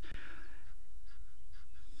estrus,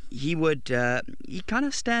 he would he kind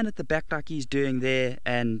of stand at the back like he's doing there,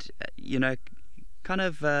 and you know, kind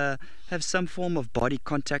of have some form of body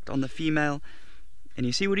contact on the female. And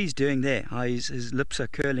you see what he's doing there, how his lips are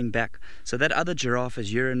curling back. So that other giraffe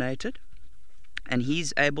is urinated, and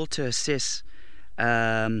he's able to assess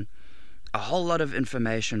a whole lot of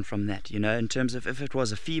information from that, you know, in terms of if it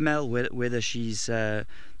was a female, whether she's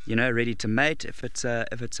you know, ready to mate. If it's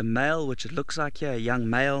a male, which it looks like here, a young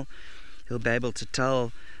male, he'll be able to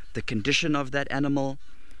tell the condition of that animal.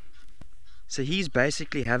 So he's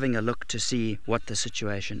basically having a look to see what the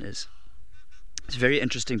situation is. It's very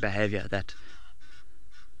interesting behavior. That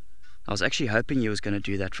I was actually hoping he was going to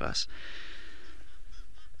do that for us.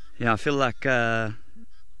 Yeah, I feel like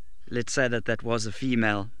let's say that was a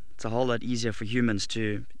female. It's a whole lot easier for humans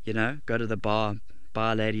to, you know, go to the bar,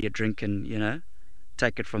 buy a lady a drink, and, you know,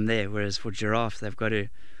 take it from there. Whereas for giraffes, they've got to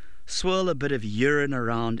swirl a bit of urine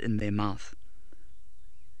around in their mouth.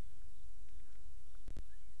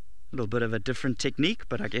 A little bit of a different technique,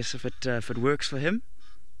 but I guess if it works for him,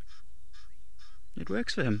 it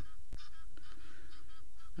works for him.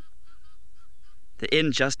 The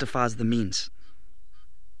end justifies the means.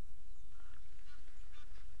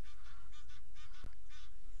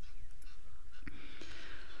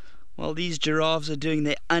 While these giraffes are doing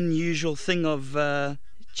their unusual thing of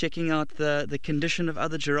checking out the condition of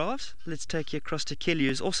other giraffes, let's take you across to Kelly,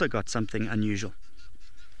 who's also got something unusual.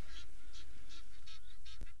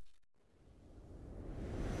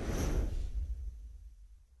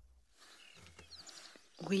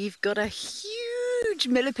 We've got a huge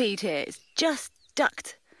millipede here. It's just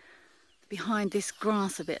ducked behind this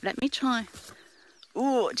grass a bit. Let me try.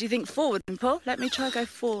 Oh, do you think forward, Paul? Let me try go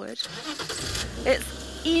forward.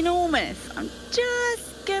 It's enormous. I'm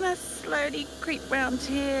just gonna slowly creep round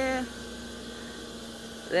here.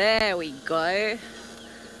 There we go.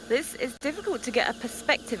 This is difficult to get a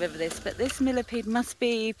perspective of this, but this millipede must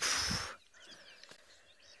be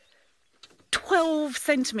 12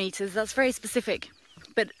 centimetres. That's very specific.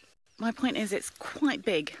 But my point is it's quite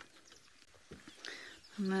big.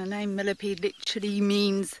 And the name millipede literally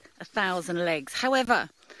means 1,000 legs. However,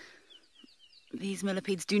 these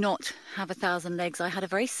millipedes do not have 1,000 legs. I had a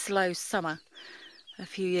very slow summer a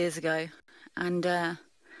few years ago, and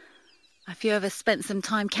have you ever spent some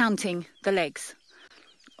time counting the legs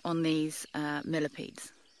on these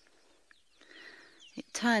millipedes? It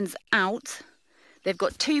turns out they've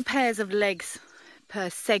got 2 pairs of legs per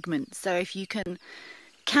segment. So if you can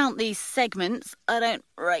count these segments, I don't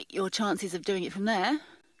rate your chances of doing it from there.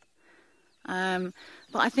 But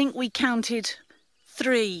I think we counted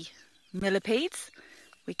 3 millipedes.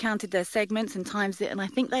 We counted their segments and times it, and I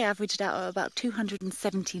think they averaged out at about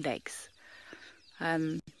 270 legs.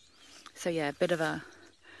 So yeah, a bit of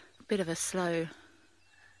a slow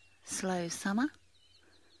summer.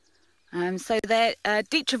 So they're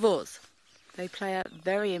detrivores. They play a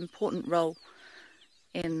very important role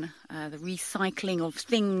in the recycling of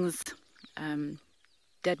things,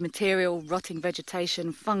 dead material, rotting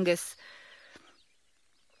vegetation, fungus,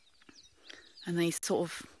 and they sort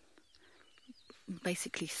of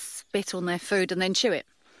basically spit on their food and then chew it,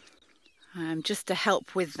 just to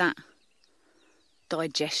help with that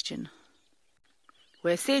digestion.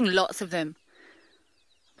 We're seeing lots of them,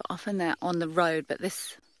 but often they're on the road. But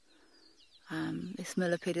this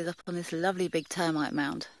millipede is up on this lovely big termite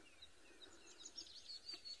mound,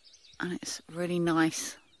 and it's really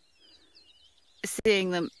nice seeing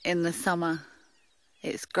them in the summer.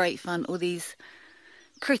 It's great fun. All these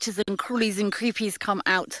critters and crawlies and creepies come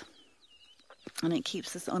out, and it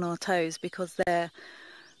keeps us on our toes because the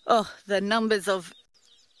numbers of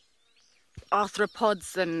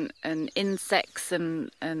arthropods and insects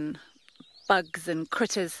and bugs and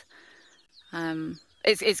critters,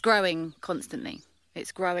 it's growing constantly.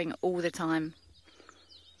 It's growing all the time.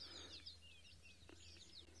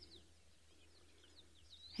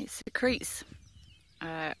 It secretes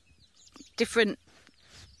different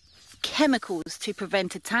chemicals to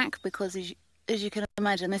prevent attack because, as you can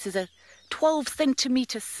imagine, this is a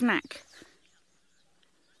 12-centimetre snack.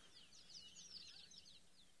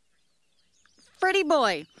 Pretty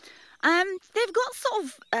boy. They've got sort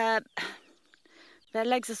of their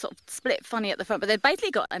legs are sort of split funny at the front, but they've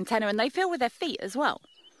basically got antennae, and they feel with their feet as well.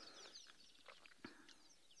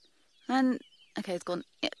 And okay, it's gone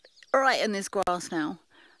right in this grass now.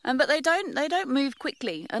 But they don't move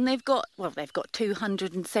quickly, and they've got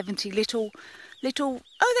 270 little.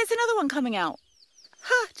 Oh, there's another one coming out.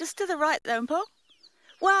 Just to the right there, Paul.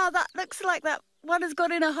 Wow, that looks like that one has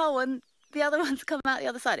gone in a hole and the other one's come out the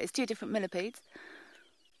other side. It's 2 different millipedes.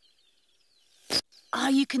 Oh,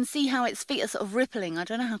 you can see how its feet are sort of rippling. I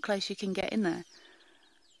don't know how close you can get in there.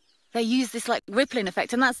 They use this like rippling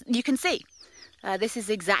effect, and you can see. This is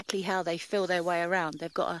exactly how they feel their way around.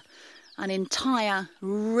 They've got an entire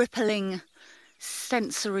rippling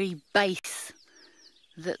sensory base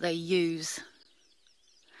that they use.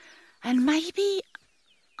 And maybe...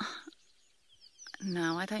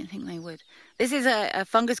 No, I don't think they would. This is a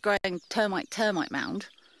fungus-growing termite mound,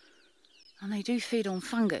 and they do feed on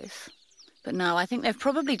fungus. But no, I think they've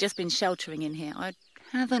probably just been sheltering in here. I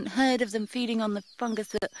haven't heard of them feeding on the fungus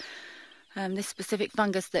that this specific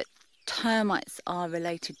fungus that termites are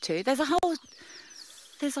related to. There's a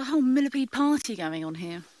whole millipede party going on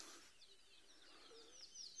here.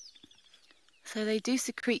 So they do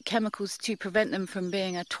secrete chemicals to prevent them from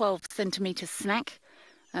being a 12-centimetre snack.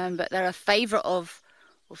 But they're a favourite of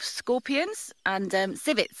scorpions and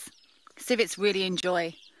civets. Civets really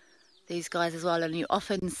enjoy these guys as well, and you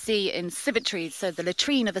often see in civet trees, so the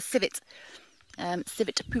latrine of a civet,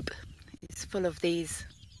 civet poop is full of these.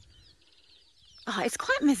 Oh, it's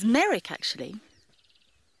quite mesmeric actually.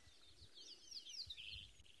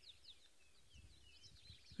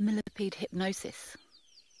 Millipede hypnosis.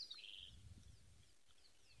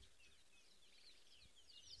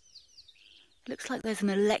 Looks like there's an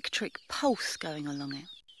electric pulse going along it.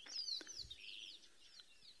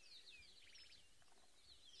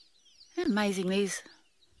 Amazing, these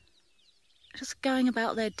just going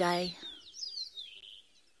about their day.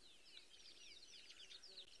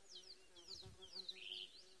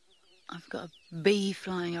 I've got a bee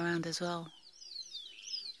flying around as well.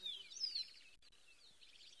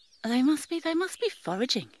 They must be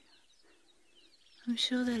foraging. I'm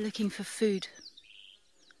sure they're looking for food.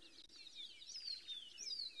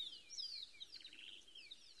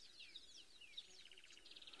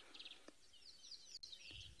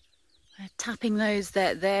 They're tapping their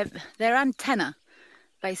antenna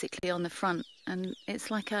basically on the front, and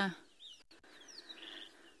it's like a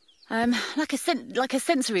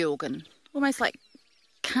sensory organ, almost like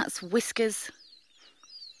cat's whiskers.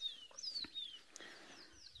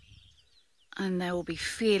 And they will be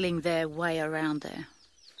feeling their way around there.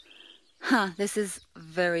 This is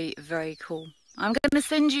very, very cool. I'm going to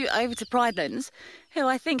send you over to Pridelands, who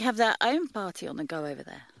I think have their own party on the go over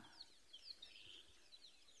there.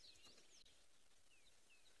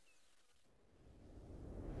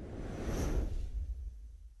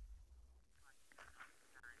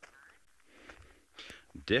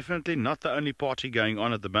 Definitely not the only party going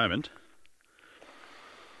on at the moment.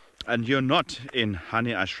 And you're not in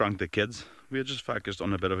Honey, I Shrunk the Kids. We're just focused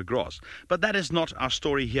on a bit of a grass. But that is not our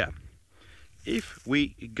story here. If we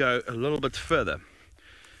go a little bit further,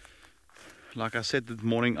 like I said this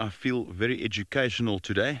morning, I feel very educational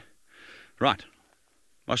today. Right.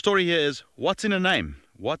 My story here is, what's in a name?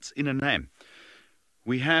 What's in a name?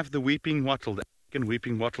 We have the weeping wattle, the African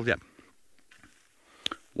weeping wattle. Yeah.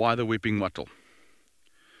 Why the weeping wattle?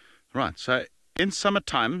 Right. So in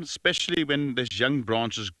summertime, especially when there's young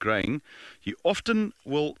branches growing, you often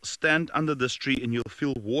will stand under this tree and you'll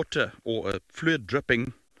feel water or a fluid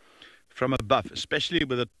dripping from above, especially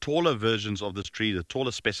with the taller versions of this tree, the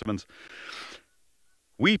taller specimens.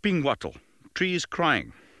 Weeping wattle, tree is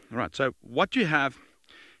crying. Right, so what you have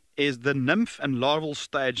is the nymph and larval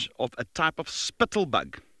stage of a type of spittle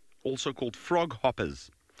bug, also called frog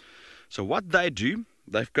hoppers. So what they do,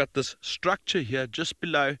 they've got this structure here just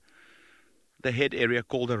below the head area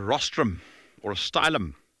called a rostrum or a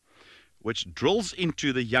stylum, which drills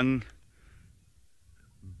into the young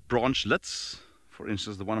branchlets, for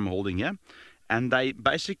instance the one I'm holding here, and they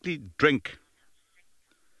basically drink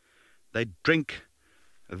the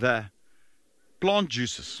plant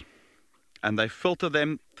juices, and they filter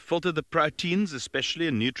the proteins especially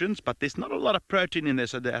and nutrients, but there's not a lot of protein in there,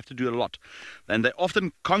 so they have to do a lot, and they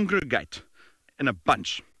often congregate in a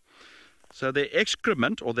bunch. So their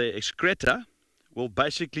excrement or their excreta will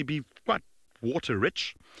basically be quite water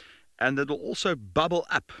rich, and it'll also bubble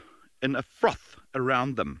up in a froth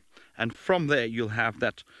around them, and from there you'll have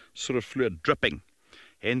that sort of fluid dripping,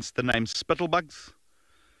 hence the name spittlebugs,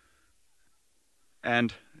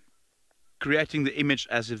 and creating the image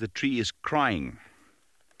as if the tree is crying.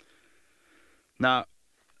 Now,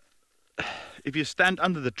 if you stand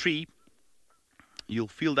under the tree, you'll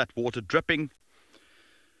feel that water dripping.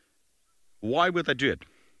 Why would they do it?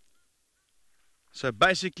 So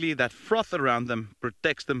basically that froth around them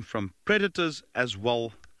protects them from predators as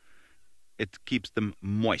well. It keeps them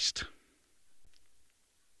moist.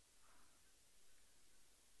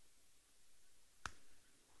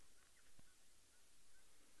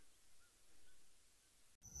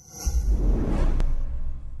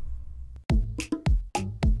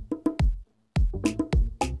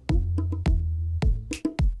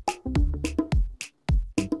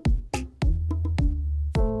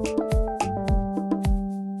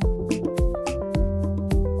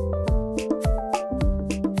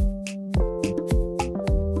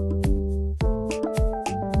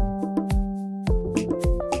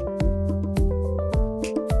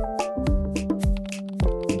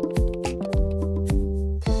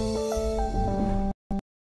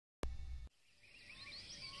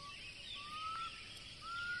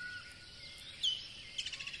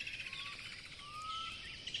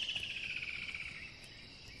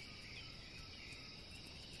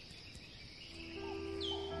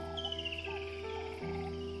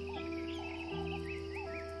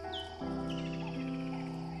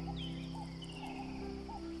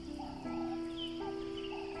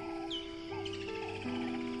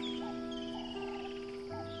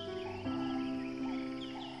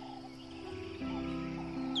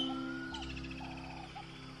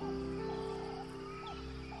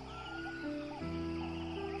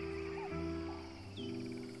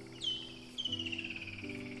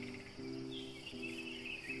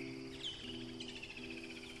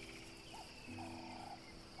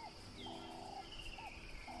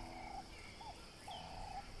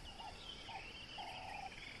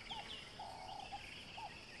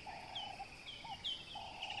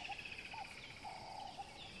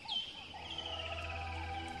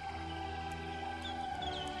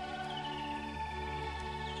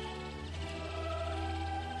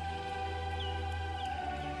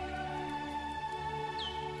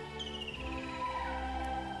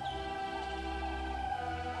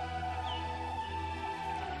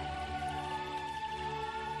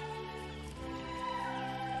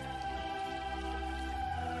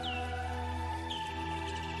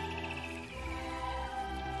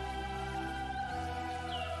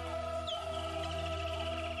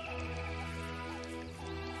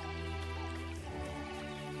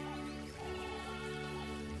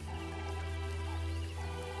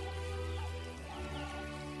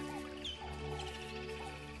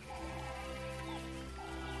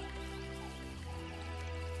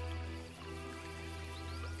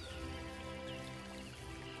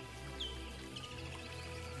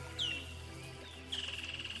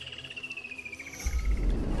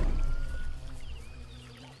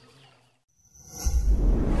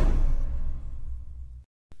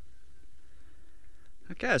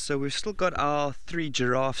 Okay, so we've still got our 3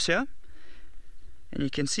 giraffes here, and you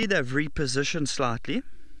can see they've repositioned slightly.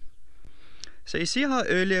 So you see how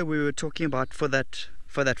earlier we were talking about for that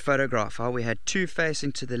photograph, how we had 2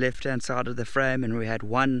 facing to the left hand side of the frame and we had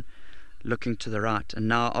 1 looking to the right, and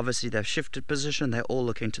now obviously they've shifted position, they're all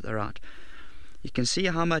looking to the right. You can see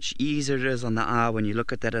how much easier it is on the eye when you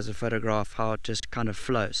look at that as a photograph, how it just kind of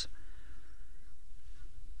flows.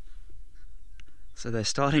 So they're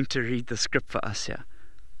starting to read the script for us here.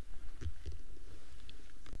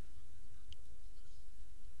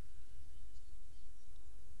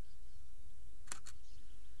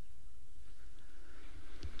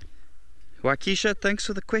 Waikisha, thanks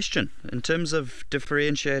for the question. In terms of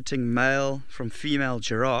differentiating male from female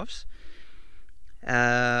giraffes,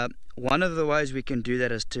 one of the ways we can do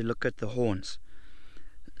that is to look at the horns.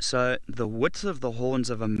 So the width of the horns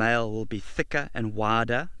of a male will be thicker and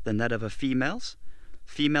wider than that of a female's.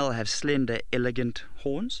 Female have slender, elegant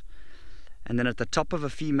horns. And then at the top of a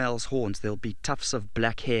female's horns, there'll be tufts of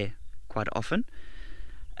black hair quite often.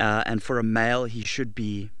 And for a male, he should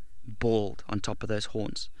be bald on top of those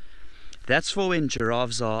horns. That's for when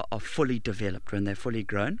giraffes are fully developed, when they're fully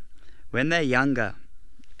grown. When they're younger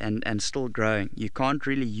and still growing, you can't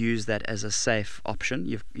really use that as a safe option.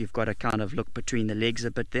 You've got to kind of look between the legs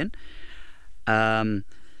a bit then.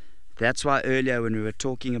 That's why earlier when we were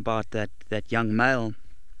talking about that young male,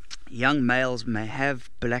 young males may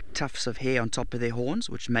have black tufts of hair on top of their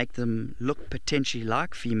horns, which make them look potentially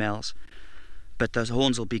like females, but those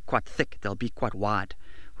horns will be quite thick, they'll be quite wide,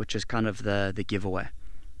 which is kind of the giveaway.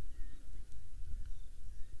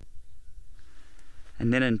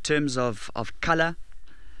 And then in terms of color,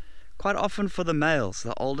 quite often for the males,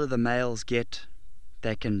 the older the males get,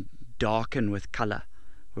 they can darken with color,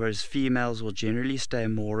 whereas females will generally stay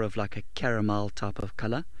more of like a caramel type of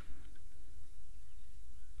color.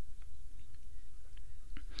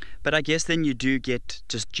 But I guess then you do get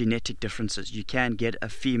just genetic differences. You can get a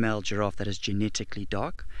female giraffe that is genetically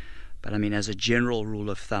dark, but I mean, as a general rule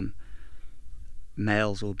of thumb,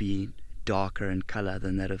 males will be darker in color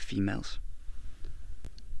than that of females.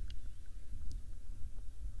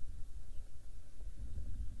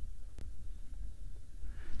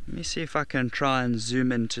 Let me see if I can try and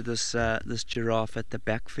zoom into this giraffe at the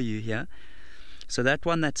back for you here. So that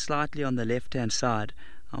one that's slightly on the left hand side,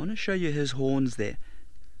 I want to show you his horns there.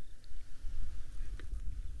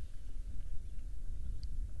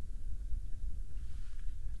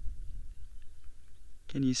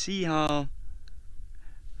 Can you see how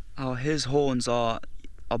his horns are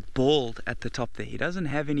bald at the top there? He doesn't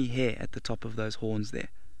have any hair at the top of those horns there.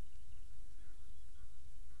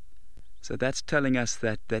 So that's telling us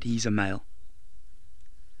that he's a male.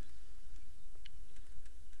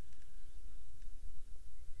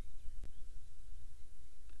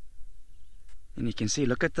 And you can see,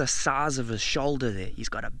 look at the size of his shoulder there. He's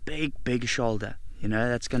got a big shoulder. You know,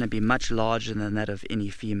 that's going to be much larger than that of any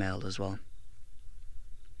female as well.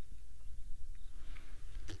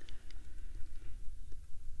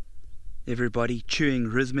 Everybody chewing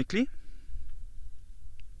rhythmically.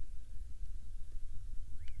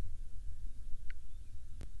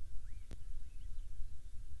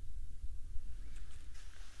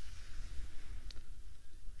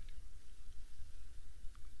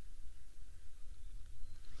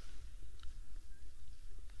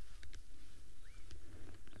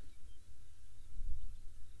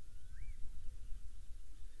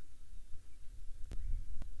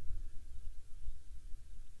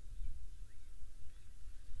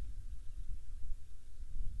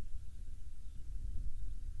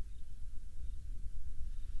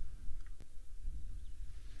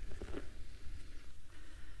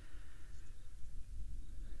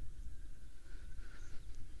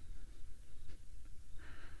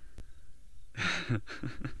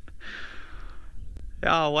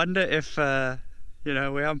 Yeah, I wonder if you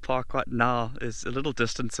know, where I'm parked right now is a little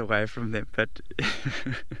distance away from them, but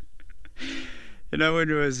you know, when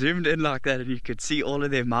we were zoomed in like that and you could see all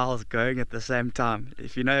of their mouths going at the same time,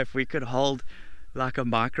 if we could hold like a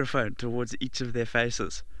microphone towards each of their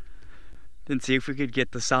faces, then see if we could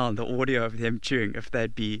get the sound, the audio of them chewing, if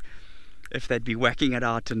they'd be whacking it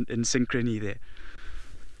out in synchrony there.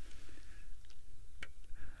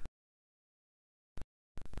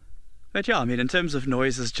 But yeah, I mean, in terms of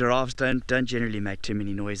noises, giraffes don't generally make too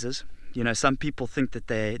many noises. You know, some people think that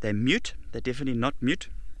they're mute. They're definitely not mute.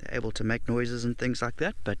 They're able to make noises and things like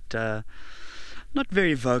that, but not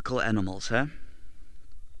very vocal animals, huh?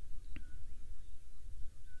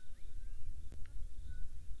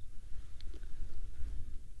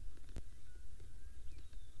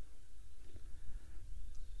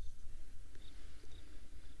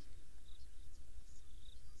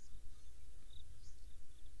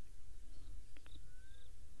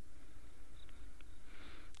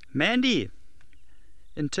 Mandy,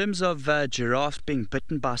 in terms of giraffes being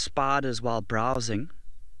bitten by spiders while browsing,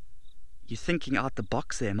 you're thinking out the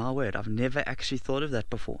box there, my word. I've never actually thought of that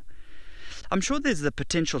before. I'm sure there's the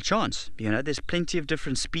potential chance. You know, there's plenty of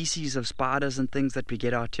different species of spiders and things that we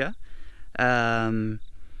get out here. Yeah,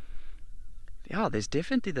 there's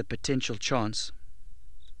definitely the potential chance.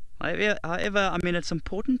 However, I mean, it's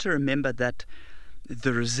important to remember that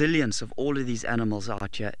the resilience of all of these animals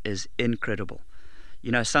out here is incredible.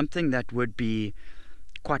 You know, something that would be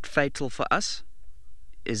quite fatal for us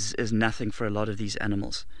is nothing for a lot of these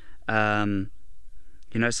animals.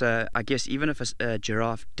 You know, so I guess even if a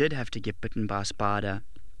giraffe did have to get bitten by a spider,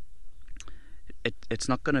 it's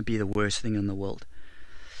not going to be the worst thing in the world.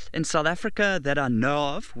 In South Africa, that I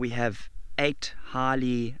know of, we have 8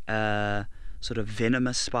 highly sort of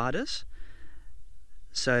venomous spiders.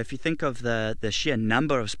 So if you think of the sheer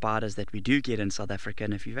number of spiders that we do get in South Africa,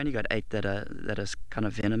 and if you've only got 8 that are kind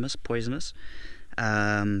of venomous, poisonous,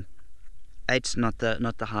 8's not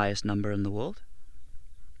the highest number in the world.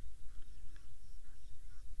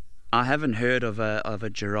 I haven't heard of a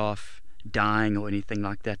giraffe dying or anything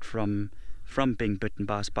like that from being bitten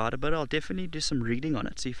by a spider, but I'll definitely do some reading on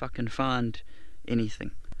it, see if I can find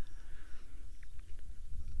anything.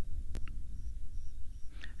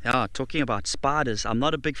 Yeah, talking about spiders, I'm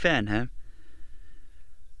not a big fan, huh?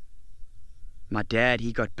 My dad,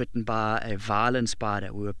 he got bitten by a violent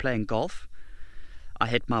spider. We were playing golf. I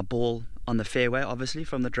hit my ball on the fairway, obviously,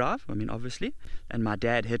 from the drive. I mean, obviously. And my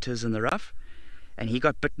dad hit his in the rough. And he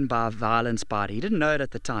got bitten by a violent spider. He didn't know it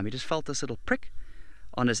at the time. He just felt this little prick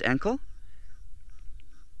on his ankle.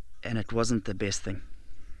 And it wasn't the best thing.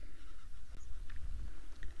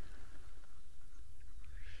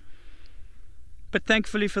 But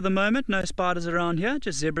thankfully for the moment, no spiders around here,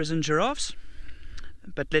 just zebras and giraffes.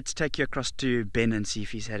 But let's take you across to Ben and see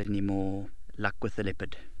if he's had any more luck with the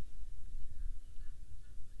leopard.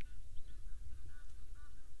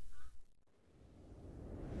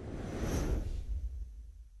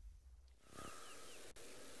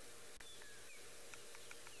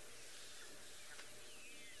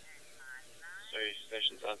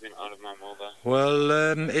 I've been out of my mobile. Well,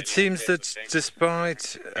 it seems that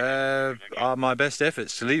despite my best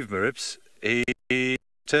efforts to leave Marips, he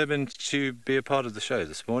determined to be a part of the show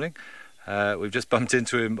this morning. We've just bumped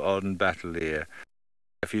into him on Battle here.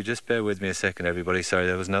 If you just bear with me a second, everybody. Sorry,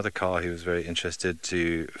 there was another car who was very interested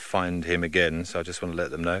to find him again, so I just want to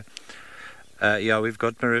let them know. Yeah, we've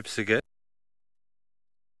got Marips again.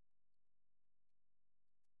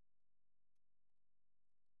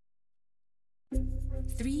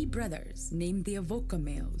 Three brothers named the Avoca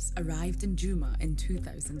males arrived in Djuma in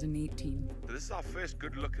 2018. So this is our first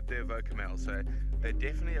good look at the Avoca males. So they're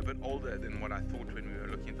definitely a bit older than what I thought when we were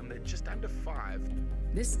looking at them. They're just under 5.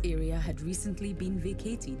 This area had recently been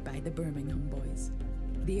vacated by the Birmingham boys.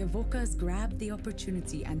 The Avocas grabbed the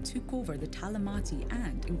opportunity and took over the Talamati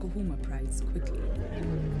and Nkuhuma prides quickly.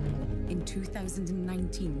 In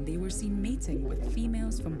 2019, they were seen mating with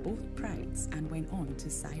females from both prides and went on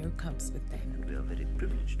to sire cubs with them. We are very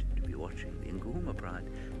privileged to be watching the Nkuhuma pride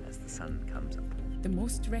as the sun comes up. The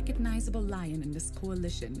most recognizable lion in this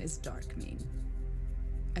coalition is Darkmane.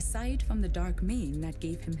 Aside from the dark mane that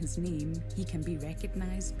gave him his name, he can be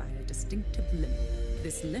recognized by a distinctive limp.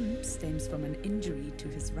 This limp stems from an injury to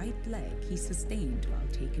his right leg he sustained while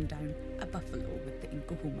taking down a buffalo with the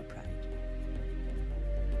Nkuhuma pride.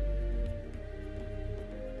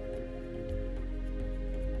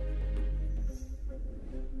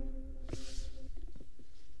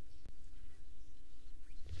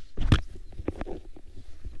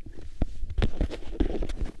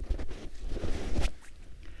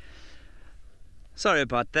 Sorry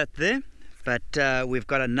about that there, but we've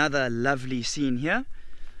got another lovely scene here.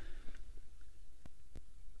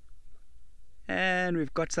 And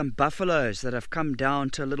we've got some buffaloes that have come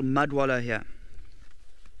down to a little mud wallow here.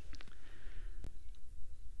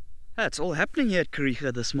 It's all happening here at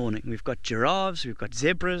Kariga this morning. We've got giraffes, we've got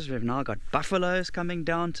zebras, we've now got buffaloes coming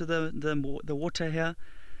down to the water here.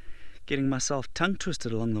 Getting myself tongue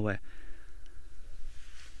twisted along the way.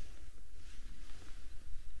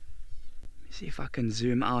 See if I can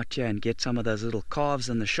zoom out here and get some of those little calves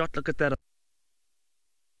in the shot. Look at that.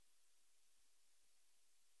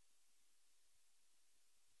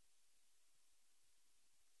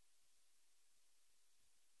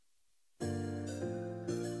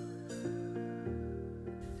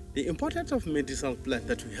 The importance of medicinal plant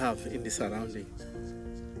that we have in the surroundings.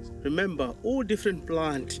 Remember, all different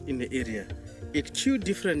plants in the area, it cure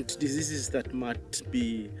different diseases that might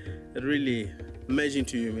be really emerging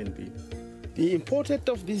to human being. The importance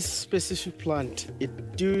of this specific plant,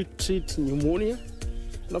 it do treat pneumonia,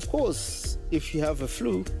 And of course, if you have a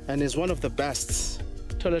flu, and it's one of the best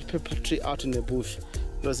toilet paper tree out in the bush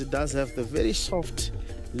because it does have the very soft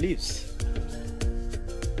leaves.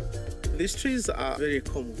 These trees are very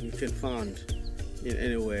common. You can find in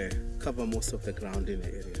anywhere, cover most of the ground in the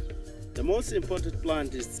area. The most important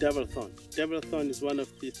plant is devil thorn. Devil thorn is one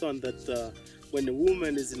of the thorn that when a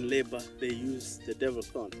woman is in labor, they use the devil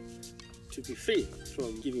thorn to be free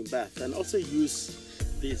from giving birth, and also use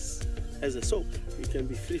this as a soap. You can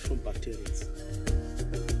be free from bacteria.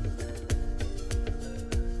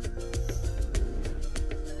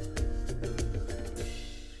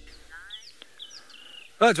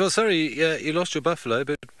 Right, well, sorry, you lost your buffalo,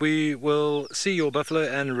 but we will see your buffalo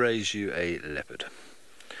and raise you a leopard.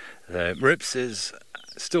 Rips is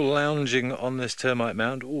still lounging on this termite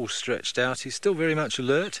mound, all stretched out. He's still very much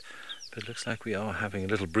alert, but it looks like we are having a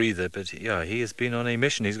little breather. But yeah, he has been on a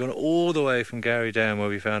mission. He's gone all the way from Gary Dam, where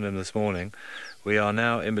we found him this morning. We are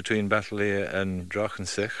now in between Battleer and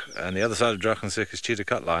Drachensich, and the other side of Drachensich is Cheetah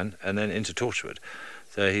Cut Line, and then into Torchwood.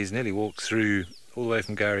 So he's nearly walked through all the way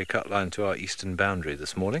from Gary Cut Line to our eastern boundary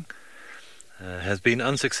this morning. Has been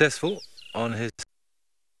unsuccessful on his...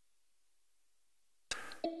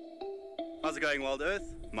 How's it going,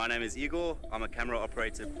 WildEarth? My name is Igor. I'm a camera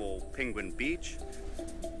operator for Penguin Beach.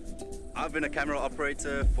 I've been a camera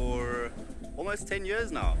operator for almost 10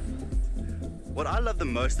 years now. What I love the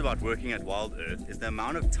most about working at WildEarth is the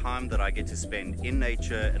amount of time that I get to spend in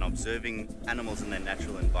nature and observing animals in their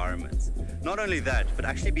natural environments. Not only that, but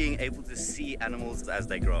actually being able to see animals as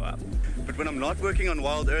they grow up. But when I'm not working on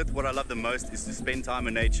WildEarth, what I love the most is to spend time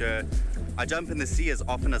in nature. I jump in the sea as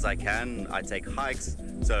often as I can. I take hikes.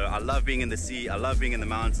 So I love being in the sea, I love being in the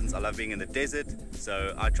mountains, I love being in the desert.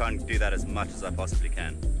 So I try and do that as much as I possibly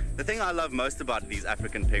can. The thing I love most about these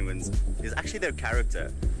African penguins is actually their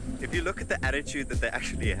character. If you look at the attitude that they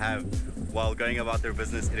actually have while going about their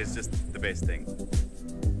business, it is just the best thing.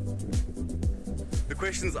 The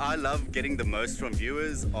questions I love getting the most from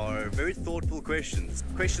viewers are very thoughtful questions.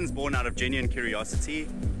 Questions born out of genuine curiosity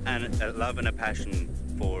and a love and a passion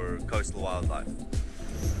for coastal wildlife.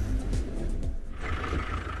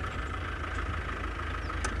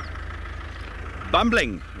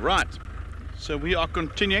 Bumbling, right. So we are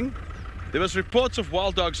continuing. There was reports of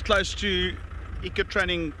wild dogs close to Eco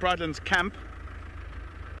Training Pridelands camp.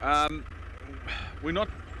 We're not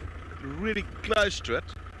really close to it,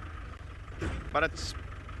 but it's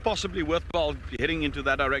possibly worthwhile heading into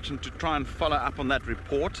that direction to try and follow up on that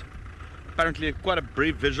report. Apparently quite a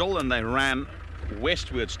brief visual, and they ran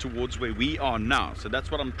westwards towards where we are now. So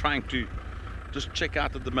that's what I'm trying to just check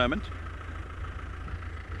out at the moment.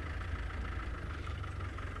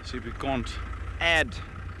 See if we can't add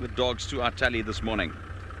the dogs to our tally this morning.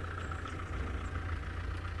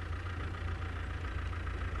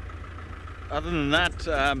 Other than that,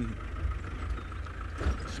 some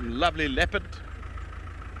lovely leopard.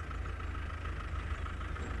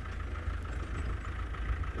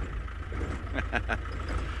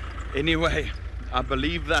 Anyway, I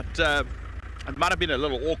believe that it might have been a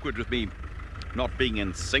little awkward with me not being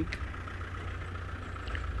in sync.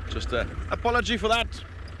 Just an apology for that.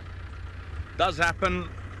 Does happen.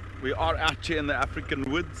 We are out here in the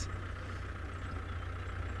African woods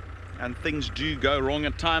and things do go wrong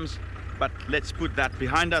at times, but let's put that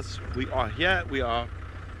behind us. We are here, we are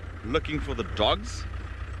looking for the dogs,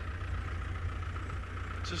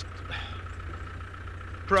 just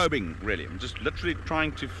probing really. I'm just literally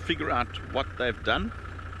trying to figure out what they've done,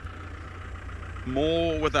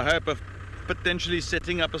 more with the hope of potentially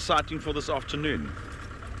setting up a sighting for this afternoon.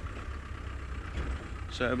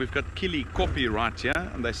 So we've got Kili Kopi right here,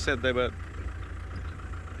 and they said they were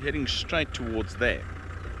heading straight towards there.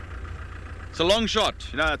 It's a long shot,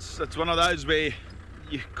 you know, it's one of those where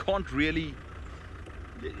you can't really,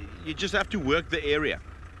 you just have to work the area.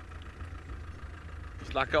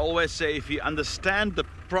 It's like I always say, if you understand the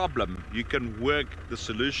problem, you can work the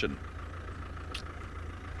solution.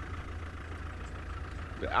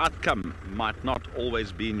 The outcome might not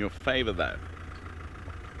always be in your favor though.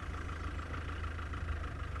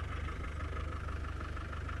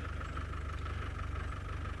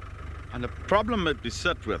 And the problem that we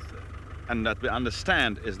sit with and that we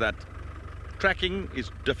understand is that tracking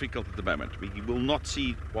is difficult at the moment. We will not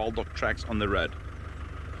see wild dog tracks on the road.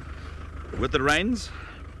 With the rains,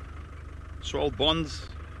 soil bonds,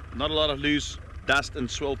 not a lot of loose dust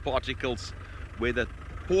and soil particles where the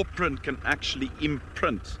paw print can actually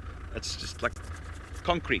imprint. It's just like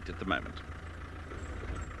concrete at the moment.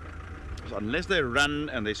 So unless they run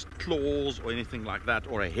and there's claws or anything like that,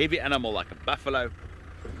 or a heavy animal like a buffalo,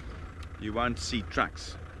 you won't see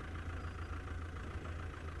tracks.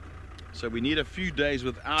 So we need a few days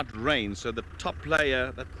without rain, so the top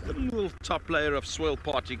layer, that little top layer of soil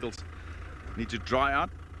particles, need to dry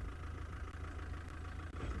out.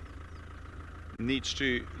 Needs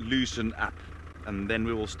to loosen up, and then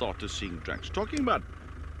we will start to seeing tracks. Talking about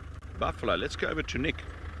buffalo, let's go over to Nick,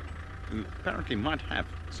 who apparently might have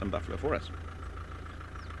some buffalo for us.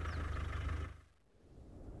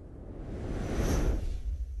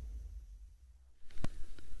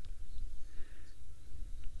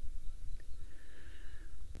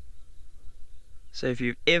 So if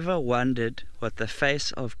you've ever wondered what the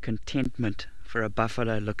face of contentment for a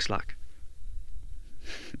buffalo looks like,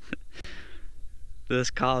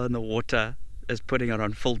 this cow in the water is putting it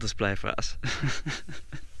on full display for us.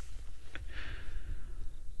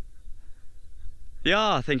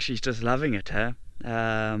 Yeah, I think she's just loving it, huh?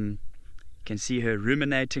 Can see her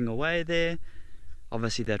ruminating away there.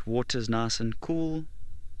 Obviously that water's nice and cool.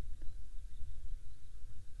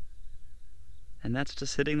 And that's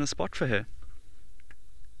just hitting the spot for her.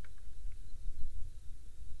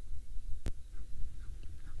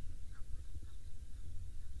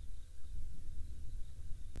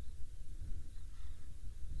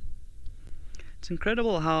 It's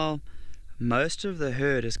incredible how most of the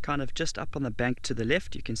herd is kind of just up on the bank to the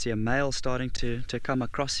left. You can see a male starting to come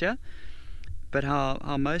across here, but how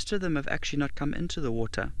most of them have actually not come into the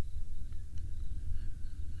water.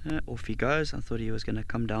 Off he goes. I thought he was going to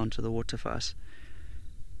come down to the water for us.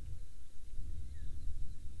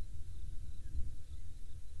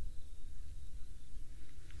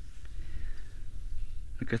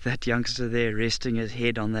 Look at that youngster there resting his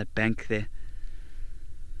head on that bank there.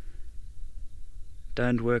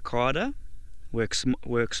 Don't work harder, work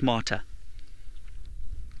smarter.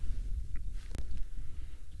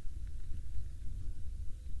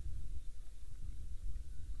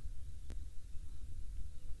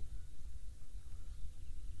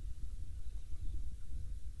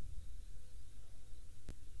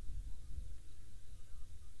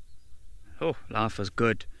 Oh, life is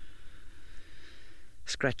good.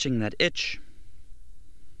 Scratching that itch.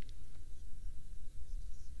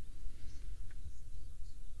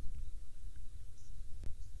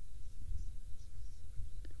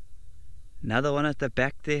 Another one at the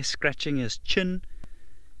back there, scratching his chin.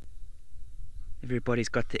 Everybody's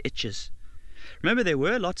got the itches. Remember, there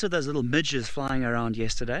were lots of those little midges flying around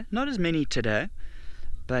yesterday. Not as many today,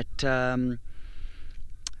 but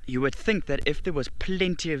you would think that if there was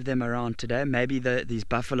plenty of them around today, maybe these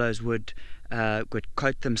buffaloes would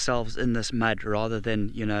coat themselves in this mud rather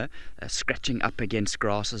than, scratching up against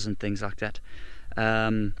grasses and things like that.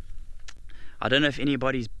 I don't know if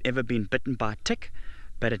anybody's ever been bitten by a tick,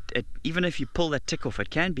 but even if you pull that tick off,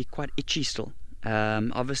 it can be quite itchy still.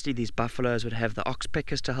 Obviously these buffaloes would have the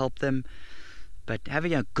oxpeckers to help them, but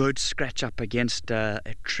having a good scratch up against a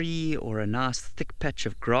tree or a nice thick patch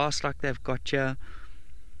of grass like they've got here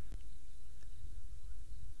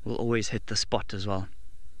will always hit the spot as well.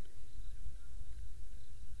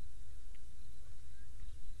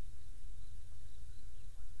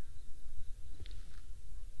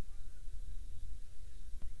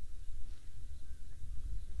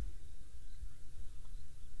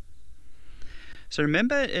 So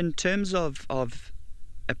remember, in terms of a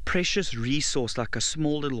precious resource like a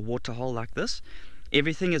small little water hole like this,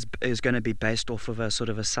 everything is going to be based off of a sort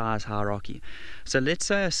of a size hierarchy. So let's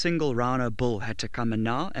say a single rhino bull had to come in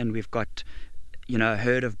now, and we've got a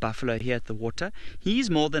herd of buffalo here at the water. He's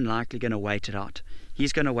more than likely going to wait it out.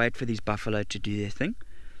 He's going to wait for these buffalo to do their thing.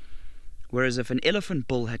 Whereas if an elephant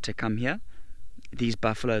bull had to come here, these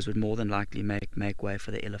buffaloes would more than likely make way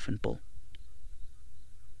for the elephant bull.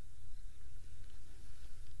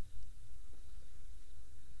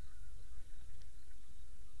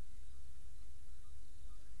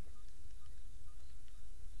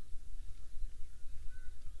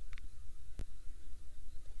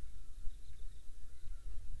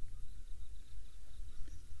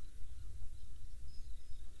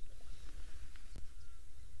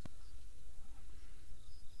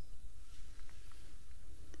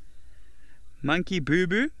 Monkey Boo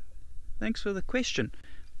Boo, thanks for the question.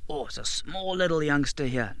 Oh, it's a small little youngster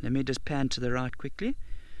here. Let me just pan to the right quickly.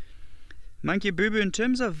 Monkey Boo Boo, in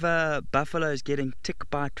terms of buffaloes getting tick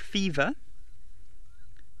bite fever,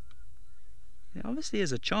 there obviously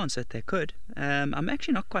is a chance that they could. I'm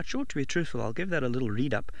actually not quite sure, to be truthful. I'll give that a little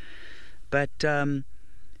read up. But,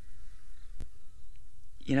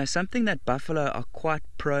 something that buffalo are quite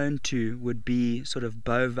prone to would be sort of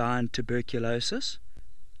bovine tuberculosis.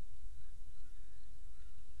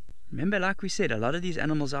 Remember, like we said, a lot of these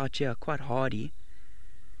animals out here are quite hardy.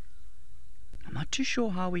 I'm not too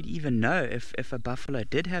sure how we'd even know if a buffalo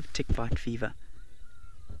did have tick bite fever.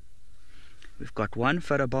 We've got one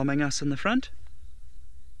photobombing us in the front.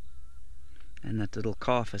 And that little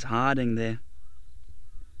calf is hiding there.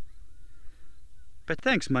 But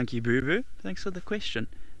thanks, Monkey Boo Boo. Thanks for the question.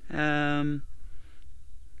 Yeah,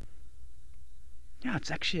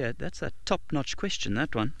 it's actually that's a top-notch question,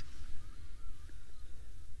 that one.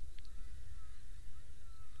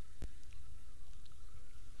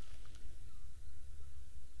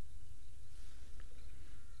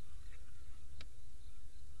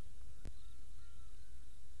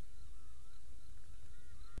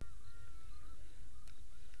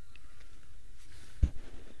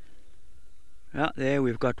 Well, there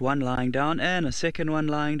we've got one lying down and a second one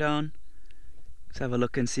lying down. Let's have a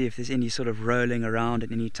look and see if there's any sort of rolling around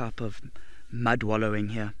and any type of mud wallowing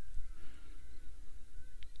here.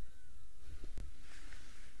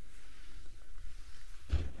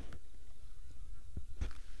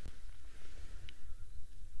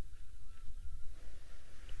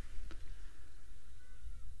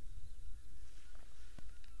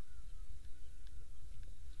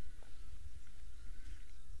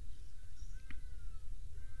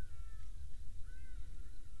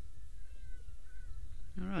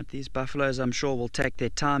 Alright, these buffaloes I'm sure will take their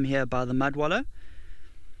time here by the mud wallow.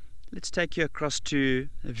 Let's take you across to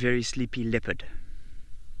a very sleepy leopard.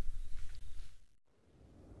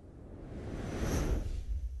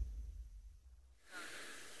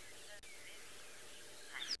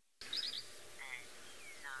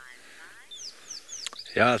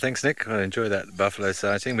 Yeah, thanks Nick. I enjoy that buffalo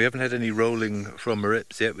sighting. We haven't had any rolling from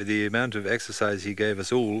Marips yet. With the amount of exercise he gave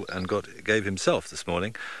us all and gave himself this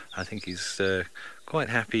morning, I think he's quite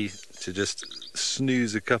happy to just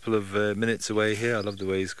snooze a couple of minutes away here. I love the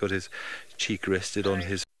way he's got his cheek rested on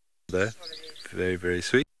his there. Very, very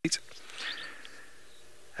sweet.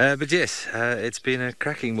 But yes, it's been a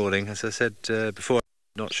cracking morning. As I said before,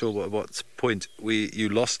 not sure what point you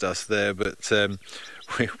lost us there, but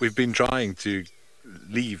we've been trying to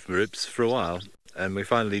leave Marips for a while, and we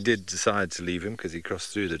finally did decide to leave him because he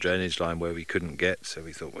crossed through the drainage line where we couldn't get, so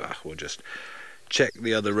we thought, well, we'll just check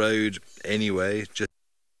the other road anyway.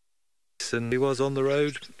 And he was on the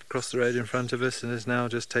road, across the road in front of us, and has now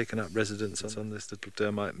just taken up residence on this little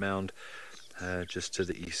termite mound just to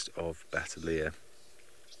the east of Batalia.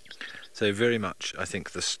 So very much, I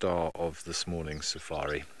think, the star of this morning's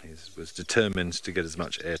safari. He was determined to get as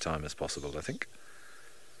much airtime as possible, I think.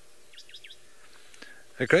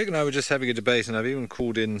 Craig and I were just having a debate, and I've even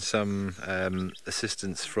called in some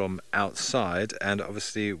assistance from outside, and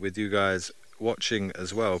obviously with you guys watching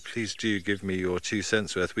as well, please do give me your 2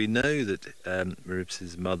 cents worth. We know that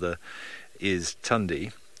Marips' mother is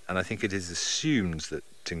Tundi, and I think it is assumed that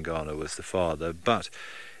Tingana was the father, but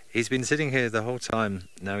he's been sitting here the whole time.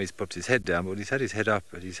 Now he's popped his head down, but he's had his head up,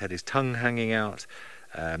 but he's had his tongue hanging out.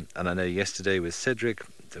 And I know yesterday with Cedric,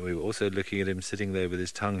 we were also looking at him sitting there with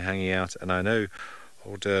his tongue hanging out, and I know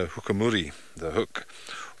old Hukamuri, the hook,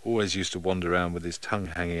 always used to wander around with his tongue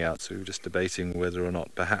hanging out, so we were just debating whether or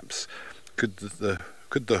not perhaps could the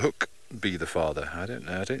hook be the father. I don't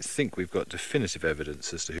know. I don't think we've got definitive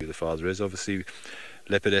evidence as to who the father is. Obviously,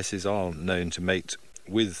 leopardesses are known to mate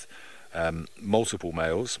with multiple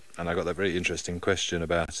males, and I got that very interesting question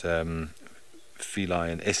about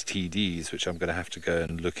feline STDs, which I'm going to have to go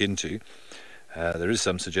and look into. There is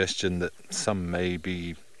some suggestion that some may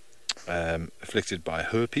be afflicted by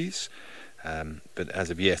herpes, but as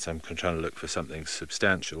of yet I'm trying to look for something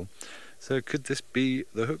substantial. So could this be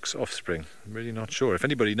the hook's offspring? I'm really not sure. If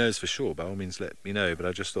anybody knows for sure, by all means let me know, but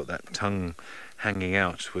I just thought that tongue hanging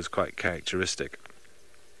out was quite characteristic.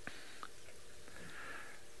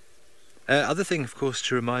 Other thing, of course,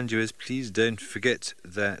 to remind you is please don't forget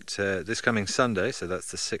that this coming Sunday, so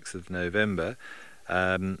that's the 6th of November,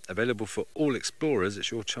 available for all explorers.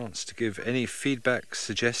 It's your chance to give any feedback,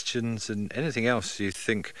 suggestions, and anything else you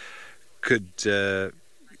think could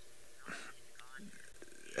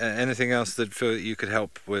anything else that you could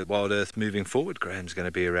help with WildEarth moving forward. Graham's going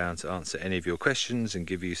to be around to answer any of your questions and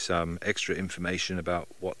give you some extra information about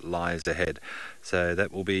what lies ahead. So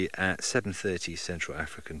that will be at 7:30 Central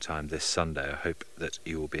African time this Sunday. I hope that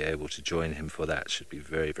you will be able to join him for that. Should be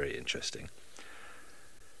very, very interesting.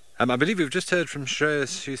 I believe we've just heard from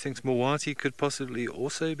Shreyas, who thinks Mwati could possibly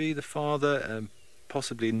also be the father,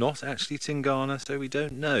 possibly not actually Tingana, so we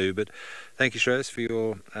don't know. But thank you, Shreyas, for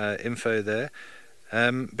your info there.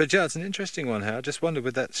 But yeah, it's an interesting one. I just wonder,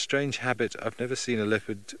 with that strange habit, I've never seen a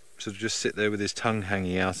leopard sort of just sit there with his tongue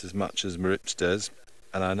hanging out as much as Marips does.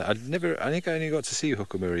 And I think I only got to see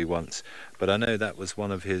Hukamuri once, but I know that was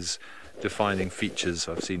one of his defining features.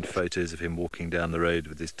 I've seen photos of him walking down the road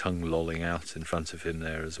with his tongue lolling out in front of him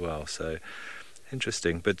there as well. So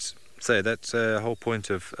interesting. But So that's the whole point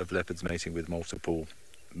of leopards mating with multiple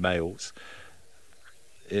males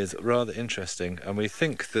is rather interesting, and we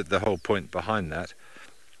think that the whole point behind that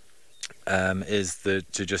is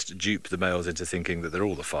to just dupe the males into thinking that they're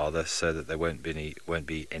all the father, so that there won't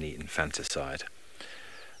be any infanticide.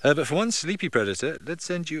 But for one sleepy predator, let's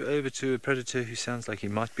send you over to a predator who sounds like he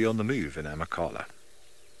might be on the move in Amakhala.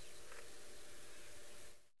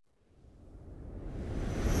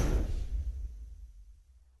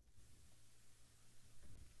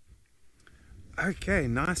 Okay,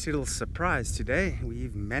 nice little surprise today.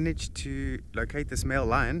 We've managed to locate this male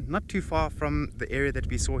lion not too far from the area that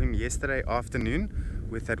we saw him yesterday afternoon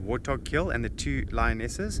with that warthog kill and the 2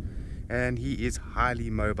 lionesses, and he is highly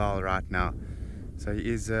mobile right now. So he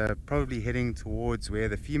is probably heading towards where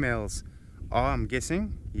the females are, I'm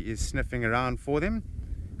guessing. He is sniffing around for them,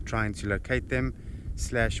 trying to locate them,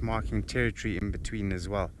 / marking territory in between as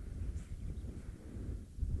well.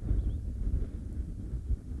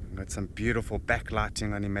 Got some beautiful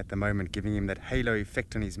backlighting on him at the moment, giving him that halo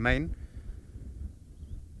effect on his mane.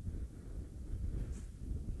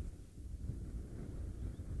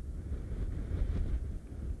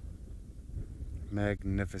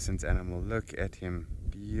 Magnificent animal, look at him,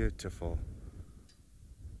 beautiful.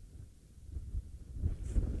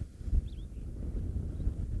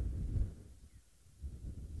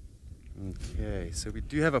 Okay, so we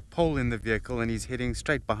do have a pole in the vehicle and he's heading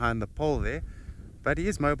straight behind the pole there. But he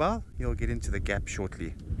is mobile, he'll get into the gap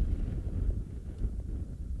shortly.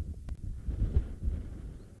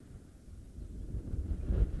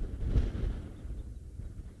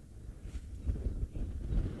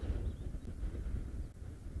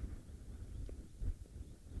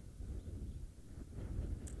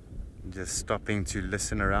 Just stopping to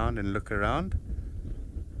listen around and look around.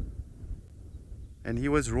 And he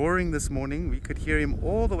was roaring this morning. We could hear him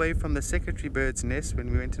all the way from the secretary bird's nest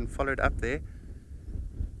when we went and followed up there.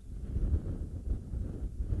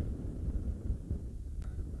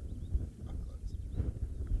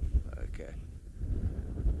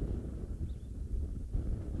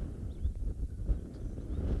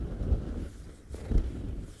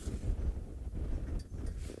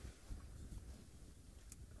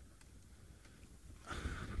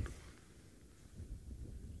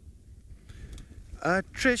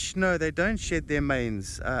 Trish, no, they don't shed their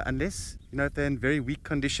manes unless, if they're in very weak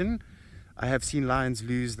condition. I have seen lions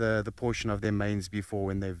lose the portion of their manes before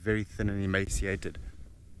when they're very thin and emaciated.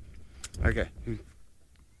 Okay.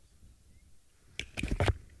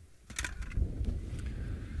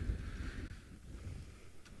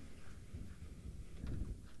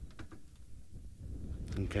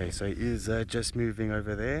 Okay, so he is just moving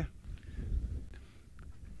over there.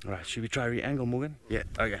 Alright, should we try re-angle, Morgan? Yeah,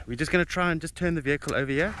 okay. We're just going to try and just turn the vehicle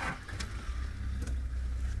over here.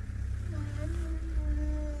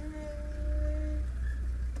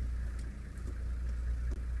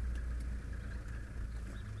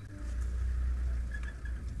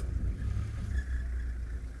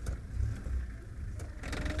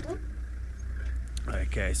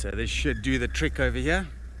 Okay, so this should do the trick over here.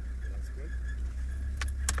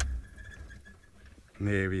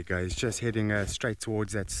 There we go, he's just heading straight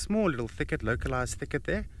towards that small little thicket, localized thicket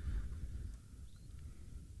there.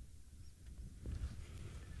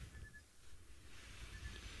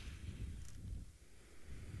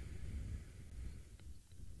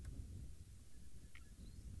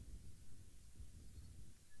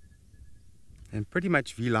 And pretty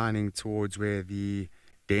much V-lining towards where the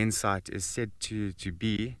den site is said to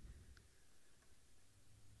be.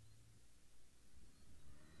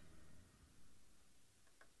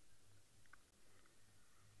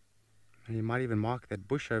 And you might even mark that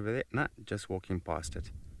bush over there. Nah, just walking past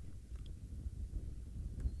it.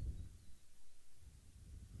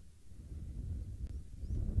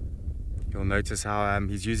 You'll notice how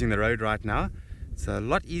he's using the road right now. It's a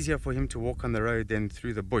lot easier for him to walk on the road than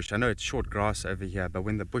through the bush. I know it's short grass over here, but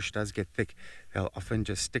when the bush does get thick, they'll often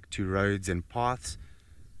just stick to roads and paths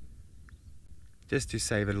just to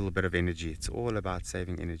save a little bit of energy. It's all about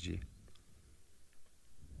saving energy.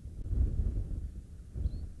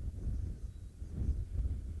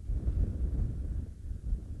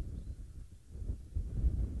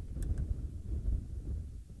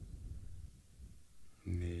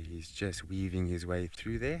 And there, he's just weaving his way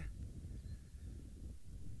through there.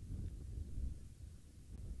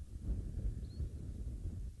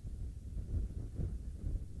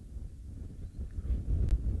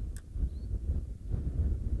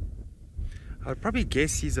 I would probably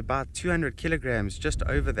guess he's about 200 kilograms, just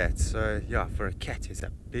over that. So yeah, for a cat, he's a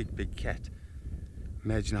big, big cat.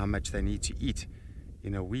 Imagine how much they need to eat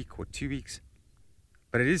in a week or 2 weeks.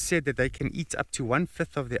 But it is said that they can eat up to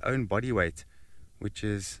 1/5 of their own body weight, which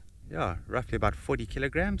is, yeah, roughly about 40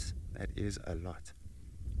 kilograms. That is a lot.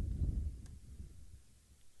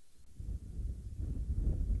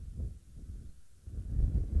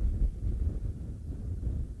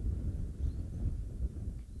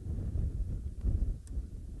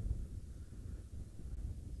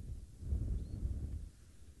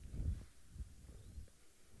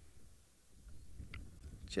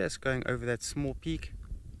 Just going over that small peak.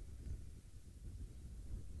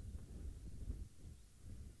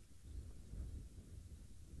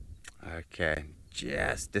 Okay,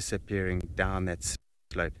 just disappearing down that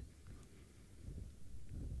slope.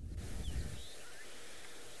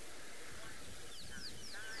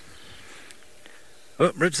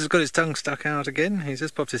 Oh, Ribs has got his tongue stuck out again. He's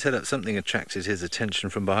just popped his head up. Something attracted his attention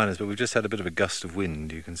from behind us, but we've just had a bit of a gust of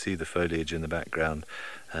wind. You can see the foliage in the background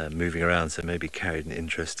moving around, so maybe carried an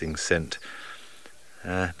interesting scent.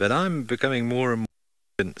 But I'm becoming more and more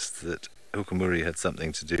convinced that Hukumuri had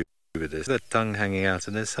something to do with this. The tongue hanging out,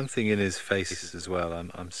 and there's something in his face as well.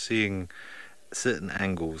 I'm seeing certain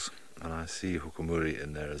angles, and I see Hukumuri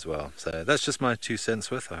in there as well. So that's just my 2 cents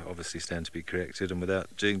worth. I obviously stand to be corrected, and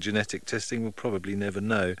without doing genetic testing, we'll probably never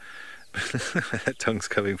know. That tongue's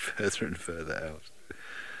coming further and further out.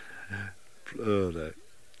 Oh no.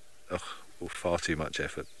 Oh, far too much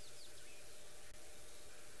effort.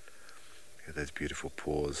 Look at those beautiful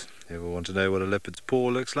paws. You ever want to know what a leopard's paw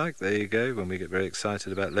looks like? There you go, when we get very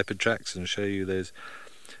excited about leopard tracks and show you those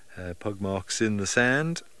pug marks in the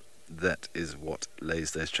sand. That is what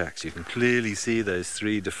lays those tracks. You can clearly see those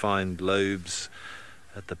 3 defined lobes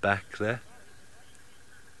at the back there.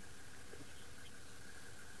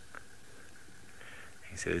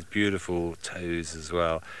 You see those beautiful toes as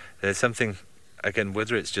well. There's something, again,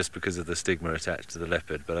 whether it's just because of the stigma attached to the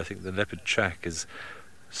leopard, but I think the leopard track is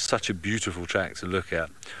such a beautiful track to look at.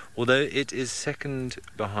 Although it is second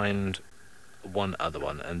behind one other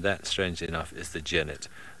one, and that, strangely enough, is the genet,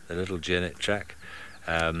 the little genet track.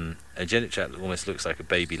 A genet track that almost looks like a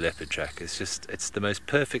baby leopard track. It's the most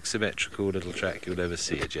perfect symmetrical little track you'll ever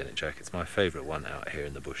see, a genet track. It's my favourite one out here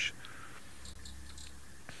in the bush.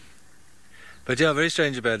 But yeah, very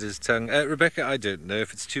strange about his tongue. Rebecca, I don't know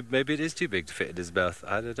if it's maybe it is too big to fit in his mouth.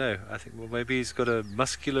 I don't know. I think, well, maybe he's got a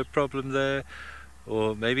muscular problem there,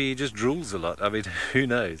 or maybe he just drools a lot. I mean, who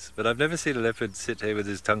knows? But I've never seen a leopard sit here with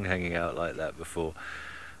his tongue hanging out like that before.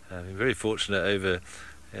 I'm very fortunate over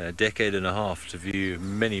a decade and a half to view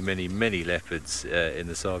many leopards in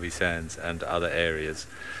the Sabi Sands and other areas.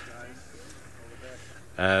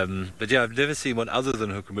 But yeah, I've never seen one other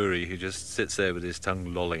than Hukumuri who just sits there with his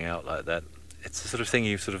tongue lolling out like that. It's the sort of thing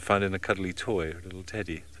you sort of find in a cuddly toy, a little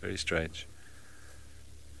teddy. It's very strange.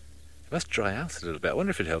 It must dry out a little bit. I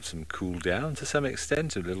wonder if it helps him cool down to some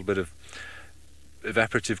extent, a little bit of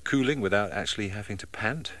evaporative cooling without actually having to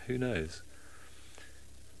pant. Who knows?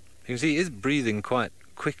 You can see he is breathing quite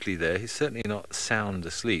quickly there. He's certainly not sound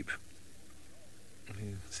asleep. You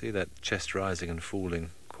can see that chest rising and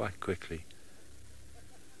falling quite quickly.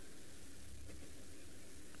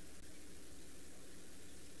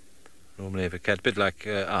 Normally if a cat, a bit like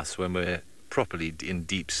us, when we're properly in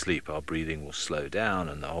deep sleep, our breathing will slow down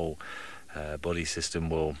and the whole body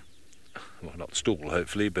system will, well, not stall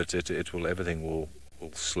hopefully, but it will, everything will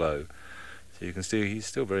slow. So you can see he's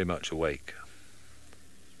still very much awake.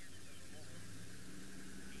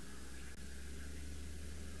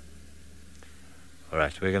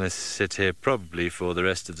 Alright, we're going to sit here probably for the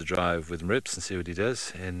rest of the drive with Rips and see what he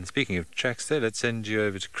does. And speaking of tracks there, let's send you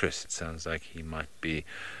over to Chris. It sounds like he might be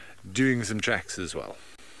doing some tracks as well.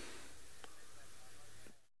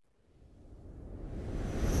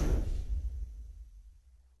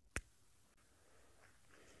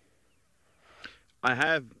 I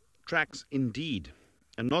have tracks indeed.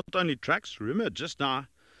 And not only tracks, remember just now,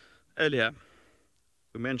 earlier,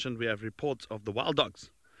 we mentioned we have reports of the wild dogs.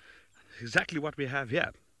 Exactly what we have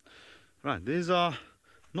here. Right, these are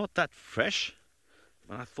not that fresh,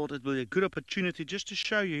 but I thought it would be a good opportunity just to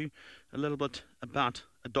show you a little bit about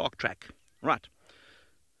a dog track. Right,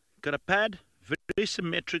 got a pad, very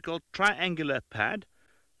symmetrical, triangular pad,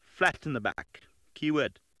 flat in the back.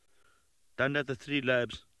 Keyword, don't have the 3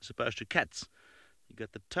 lobes as opposed to cats. You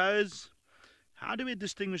got the toes. How do we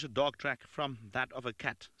distinguish a dog track from that of a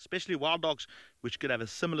cat? Especially wild dogs, which could have a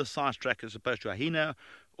similar size track as opposed to a hyena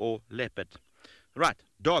or leopard. Right,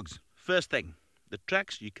 dogs. First thing, the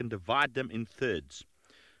tracks, you can divide them in thirds.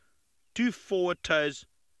 2 forward toes,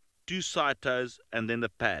 2 side toes, and then the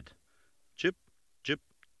pad. Chip, chip,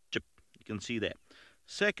 chip. You can see there.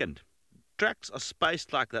 Second, tracks are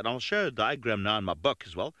spaced like that. I'll show a diagram now in my book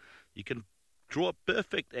as well. You can draw a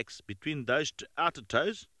perfect X between those two outer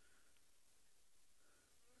toes.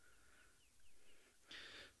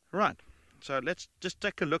 Right, so let's just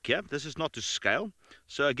take a look here. This is not to scale.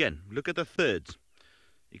 So again, look at the thirds.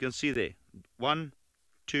 You can see there, 1,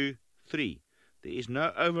 2, 3. There is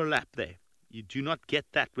no overlap there. You do not get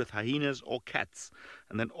that with hyenas or cats.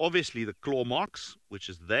 And then obviously the claw marks, which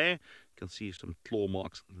is there. You can see some claw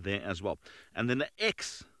marks there as well. And then the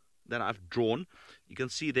X that I've drawn, you can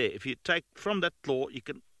see there. If you take from that claw,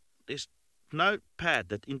 there's no pad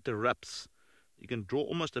that interrupts. You can draw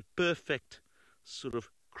almost a perfect sort of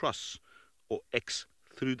cross or X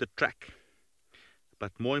through the track.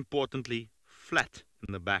 But more importantly, flat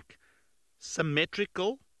in the back.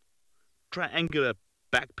 Symmetrical, triangular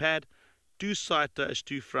back pad. 2 side toes,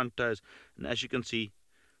 2 front toes, and as you can see,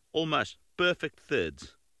 almost perfect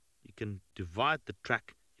thirds. You can divide the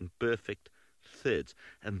track in perfect thirds,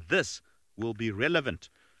 and this will be relevant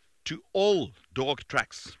to all dog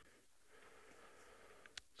tracks.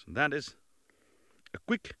 So that is a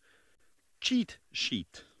quick cheat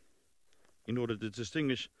sheet in order to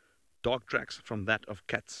distinguish dog tracks from that of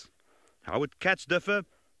cats. How would cats differ?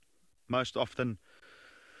 Most often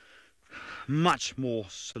much more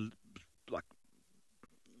like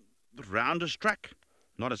the roundish track,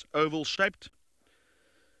 not as oval shaped.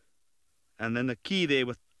 And then the key there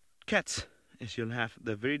with cats is you'll have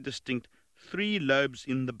the very distinct 3 lobes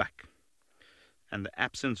in the back and the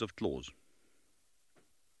absence of claws.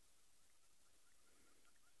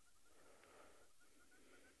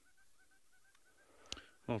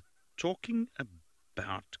 Well, talking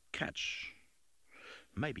about cats,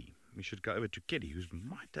 maybe we should go over to Kelly, who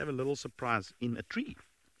might have a little surprise in a tree.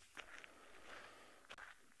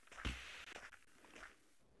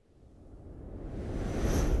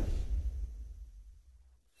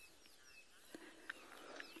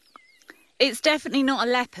 It's definitely not a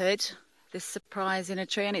leopard, this surprise in a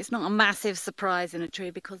tree, and it's not a massive surprise in a tree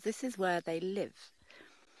because this is where they live.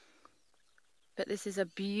 But this is a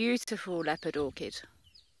beautiful leopard orchid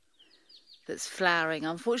that's flowering.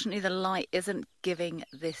 Unfortunately, the light isn't giving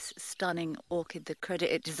this stunning orchid the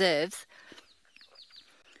credit it deserves.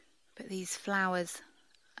 But these flowers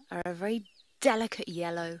are a very delicate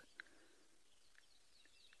yellow,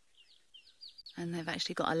 and they've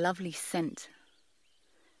actually got a lovely scent.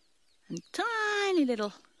 And tiny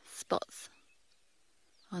little spots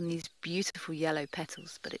on these beautiful yellow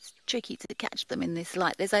petals, but it's tricky to catch them in this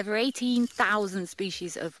light. There's over 18,000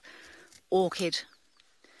 species of orchid,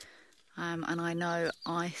 and I know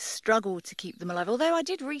I struggle to keep them alive, although I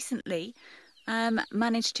did recently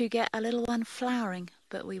manage to get a little one flowering,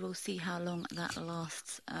 but we will see how long that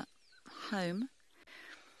lasts at home.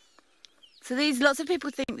 So lots of people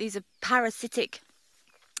think these are parasitic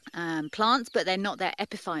plants, but they're not, they're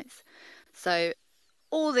epiphytes. So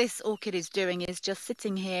all this orchid is doing is just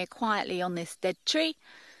sitting here quietly on this dead tree,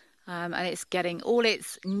 and it's getting all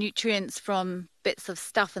its nutrients from bits of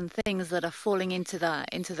stuff and things that are falling into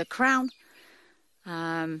the crown,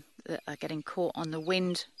 that are getting caught on the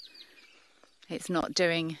wind. It's not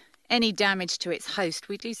doing any damage to its host.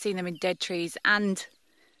 We do see them in dead trees and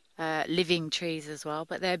living trees as well,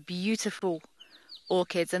 but they're beautiful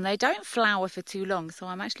orchids, and they don't flower for too long, so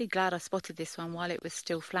I'm actually glad I spotted this one while it was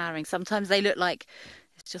still flowering. Sometimes they look like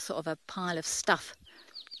it's just sort of a pile of stuff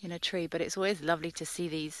in a tree, but it's always lovely to see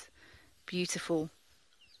these beautiful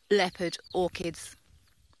leopard orchids.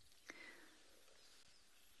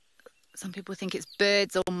 Some people think it's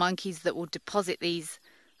birds or monkeys that will deposit these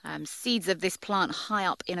seeds of this plant high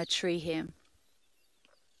up in a tree here.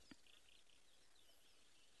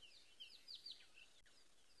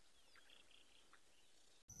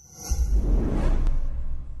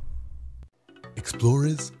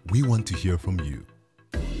 Explorers, we want to hear from you.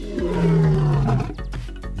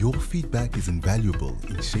 Your feedback is invaluable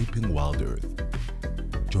in shaping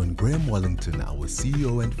WildEarth. Join Graham Wallington, our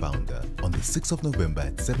CEO and founder, on the 6th of November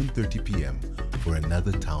at 7:30 p.m. for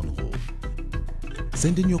another town hall.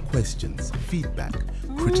 Send in your questions, feedback,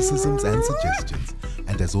 criticisms and suggestions,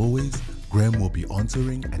 and as always, Graham will be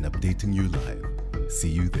answering and updating you live. See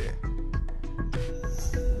you there.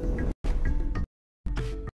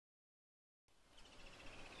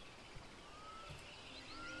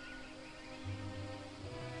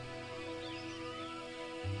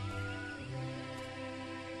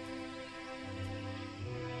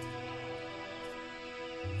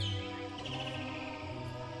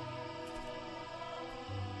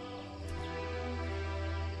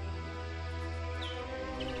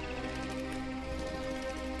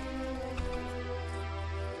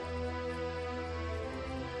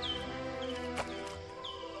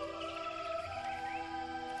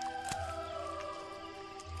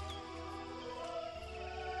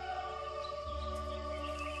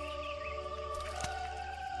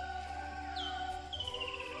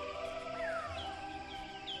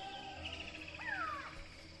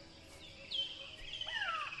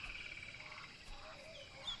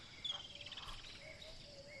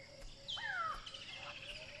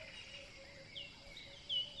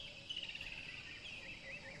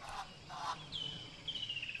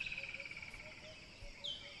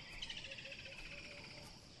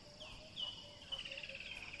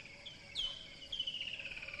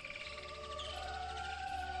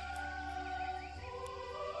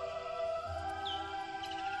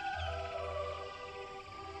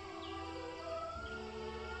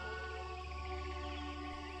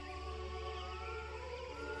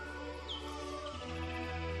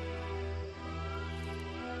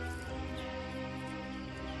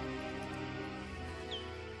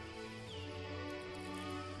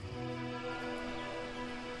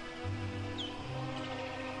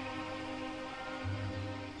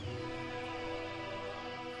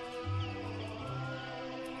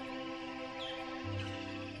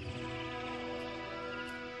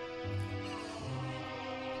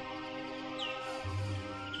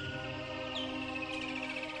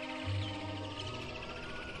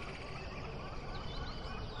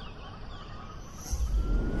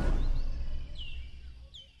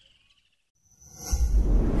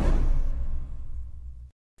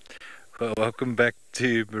 Well, welcome back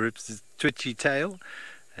to Marips' twitchy tail.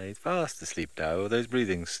 He's fast asleep now, although his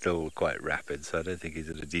breathing's still quite rapid, so I don't think he's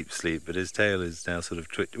in a deep sleep, but his tail is now sort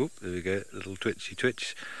of twitch. Oop, there we go, a little twitchy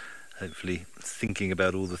twitch. Hopefully thinking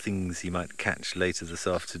about all the things he might catch later this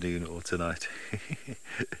afternoon or tonight.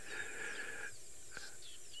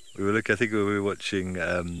 I think when we were watching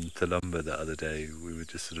Talumba the other day, we were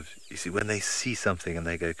just sort of, you see, when they see something and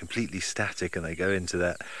they go completely static and they go into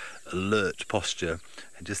that alert posture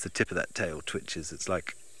and just the tip of that tail twitches, it's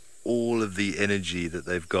like all of the energy that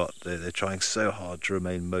they've got, they're trying so hard to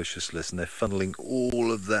remain motionless, and they're funneling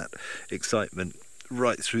all of that excitement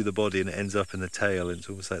right through the body, and it ends up in the tail, and it's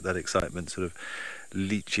almost like that excitement sort of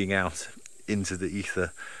leaching out into the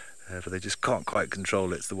ether, but they just can't quite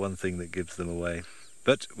control it. It's the one thing that gives them away.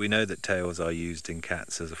 But we know that tails are used in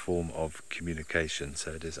cats as a form of communication,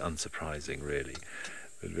 so it is unsurprising really,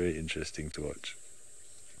 but very interesting to watch.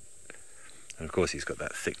 And of course he's got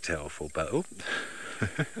that thick tail for battle.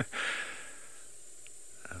 There's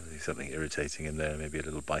something irritating in there, maybe a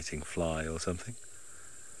little biting fly or something.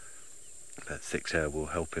 That thick tail will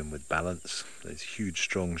help him with balance. Those huge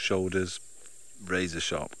strong shoulders, razor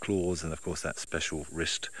sharp claws, and of course that special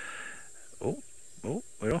wrist. Oh,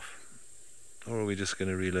 we're off. Or are we just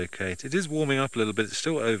going to relocate? It is warming up a little bit. It's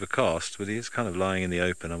still overcast, but he is kind of lying in the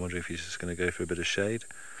open. I wonder if he's just going to go for a bit of shade.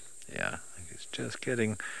 Yeah, I think it's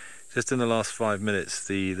just in the last 5 minutes,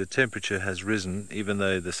 the temperature has risen, even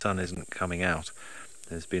though the sun isn't coming out.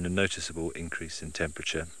 There's been a noticeable increase in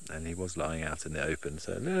temperature, and he was lying out in the open,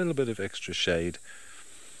 so a little bit of extra shade.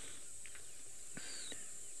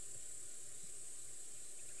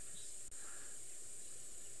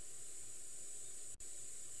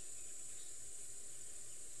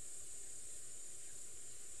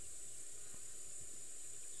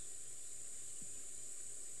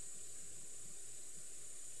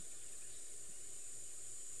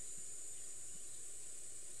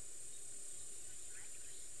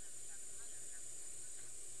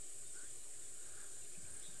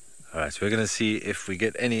 Alright, so we're going to see if we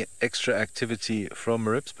get any extra activity from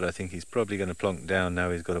Marips, but I think he's probably going to plonk down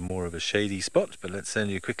now. He's got a more of a shady spot, but let's send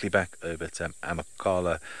you quickly back over to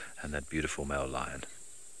Amakala and that beautiful male lion.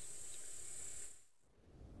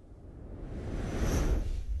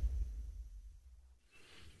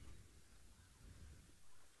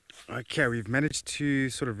 Okay, we've managed to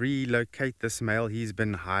sort of relocate this male. He's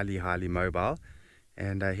been highly mobile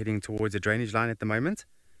and heading towards a drainage line at the moment.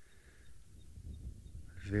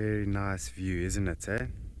 Very nice view, isn't it, eh?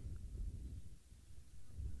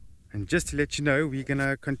 And just to let you know, we're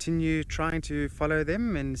gonna continue trying to follow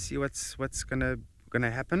them and see what's gonna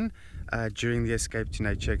happen during the Escape to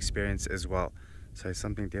Nature experience as well. So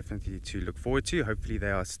something definitely to look forward to. Hopefully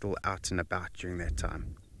they are still out and about during that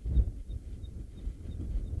time.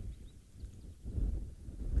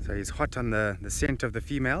 So he's hot on the scent of the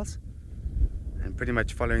females and pretty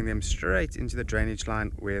much following them straight into the drainage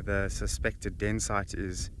line where the suspected den site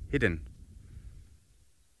is hidden.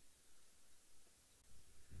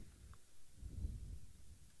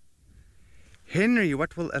 Henry,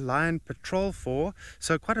 what will a lion patrol for?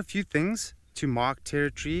 So quite a few things: to mark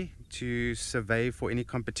territory, to survey for any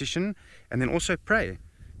competition, and then also prey.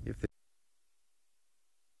 If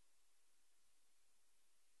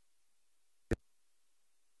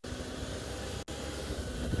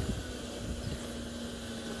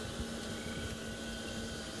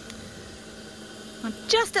I'm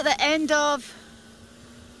just at the end of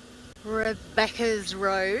Rebecca's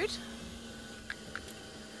Road.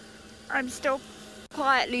 I'm still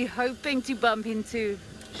quietly hoping to bump into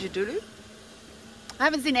Jidulu. I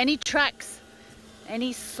haven't seen any tracks,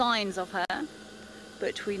 any signs of her,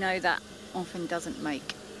 but we know that often doesn't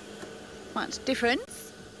make much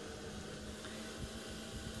difference.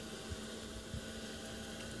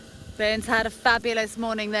 Ben's had a fabulous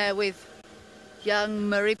morning there with young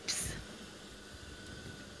Marips.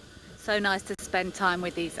 So nice to spend time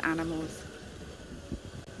with these animals.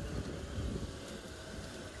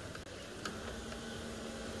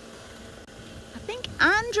 I think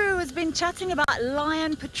Andrew has been chatting about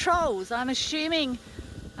lion patrols. I'm assuming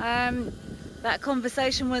that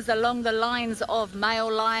conversation was along the lines of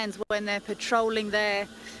male lions when they're patrolling their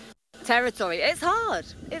territory. It's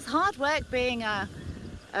hard work being a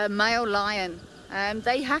male lion.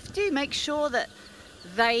 They have to make sure that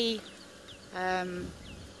they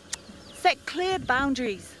set clear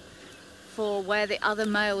boundaries for where the other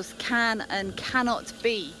males can and cannot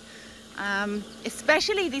be,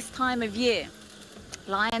 especially this time of year.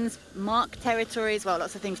 Lions mark territories, well,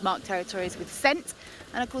 lots of things mark territories with scent,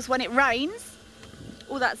 and of course when it rains,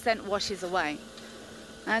 all that scent washes away.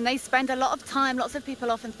 And they spend a lot of time. Lots of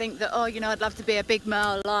people often think that, oh, you know, I'd love to be a big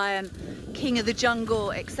male lion, king of the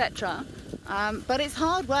jungle, etc. But it's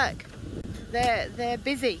hard work. They're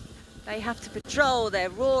busy. They have to patrol. They're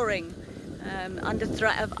roaring, under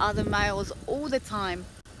threat of other males all the time.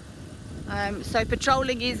 So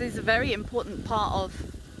patrolling is a very important part of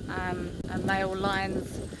a male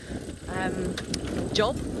lion's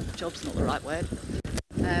job. Job's not the right word.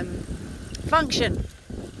 Function.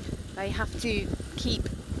 They have to keep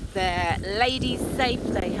their ladies safe.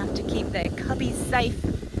 They have to keep their cubbies safe.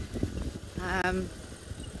 And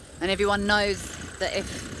everyone knows that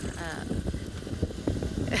if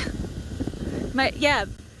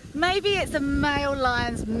maybe it's a male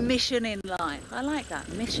lion's mission in life. I like that.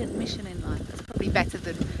 Mission in life. That's probably better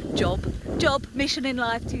than job. Job, mission in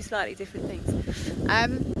life, two slightly different things.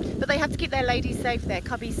 But they have to keep their ladies safe, their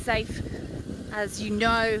cubbies safe. As you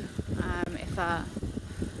know, if a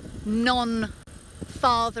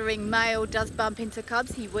non-fathering male does bump into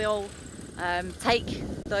cubs, he will take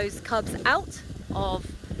those cubs out of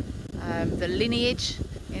the lineage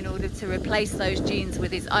in order to replace those genes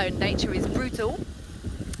with his own. Nature is brutal,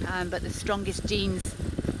 but the strongest genes,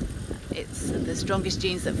 it's the strongest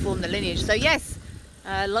genes that form the lineage. So yes,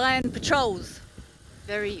 lion patrols,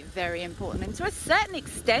 very, very important. And to a certain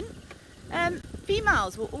extent,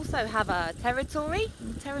 females will also have a territory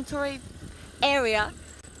area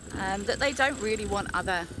that they don't really want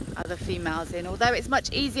other females in. Although it's much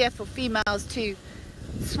easier for females to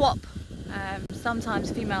swap. Sometimes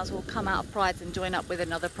females will come out of prides and join up with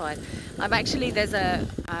another pride. I'm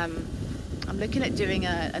looking at doing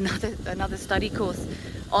another study course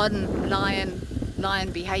on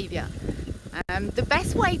lion behaviour. The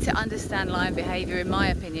best way to understand lion behaviour, in my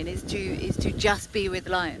opinion, is to just be with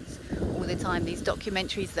lions all the time. These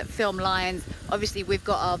documentaries that film lions, obviously we've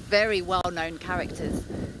got our very well-known characters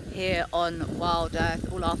here on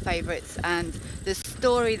WildEarth, all our favourites, and the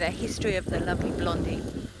story, the history of the lovely Blondie.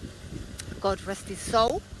 God rest his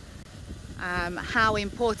soul, how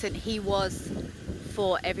important he was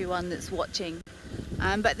for everyone that's watching.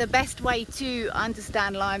 But the best way to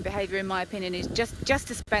understand lion behaviour, in my opinion, is just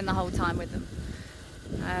to spend the whole time with them.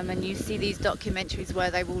 And you see these documentaries where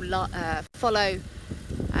they will follow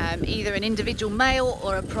either an individual male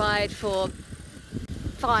or a pride for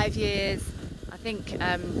 5 years. I think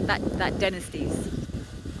that Dennis's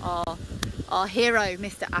our hero,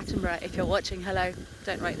 Mr. Attenborough, if you're watching, hello,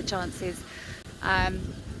 don't rate the chances.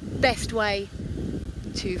 Best way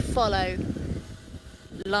to follow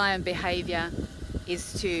lion behaviour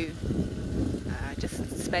is to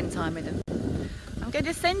just spend time with them. I'm going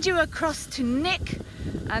to send you across to Nick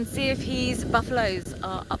and see if his buffaloes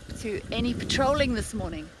are up to any patrolling this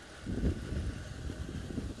morning.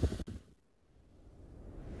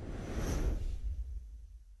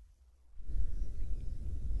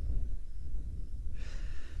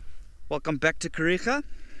 Welcome back to Kariga,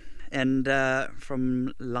 and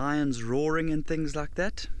from lions roaring and things like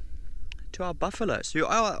that to our buffaloes, who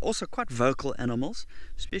are also quite vocal animals,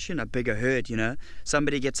 especially in a bigger herd. You know,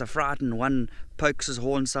 somebody gets a fright and one pokes his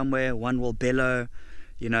horn somewhere, one will bellow.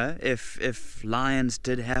 You know, if lions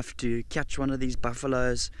did have to catch one of these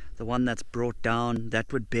buffaloes, the one that's brought down,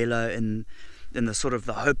 that would bellow in the sort of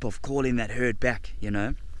the hope of calling that herd back. You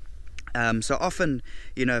know, so often,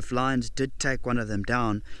 you know, if lions did take one of them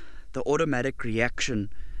down, the automatic reaction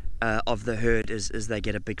of the herd is they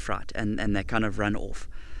get a big fright and they kind of run off.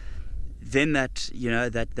 Then that, you know,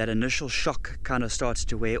 that initial shock kind of starts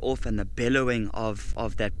to wear off, and the bellowing of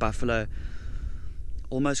that buffalo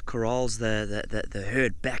almost corrals the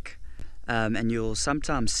herd back. And you'll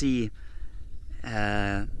sometimes see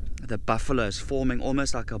the buffaloes forming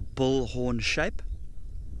almost like a bullhorn shape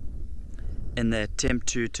in the attempt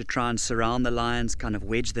to try and surround the lions, kind of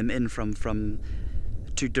wedge them in from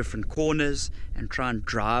two different corners and try and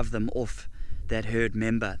drive them off that herd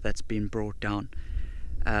member that's been brought down.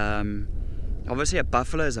 Obviously a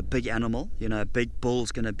buffalo is a big animal, you know, a big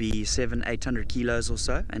bull's going to be 700-800 kilos or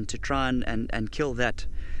so, and to try and kill that,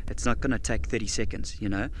 it's not going to take 30 seconds, you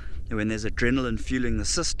know. When there's adrenaline fueling the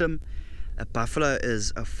system, a buffalo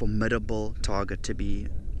is a formidable target to be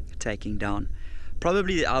taking down.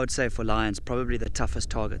 Probably, I would say for lions, probably the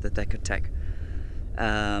toughest target that they could take.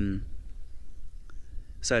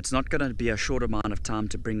 So it's not going to be a short amount of time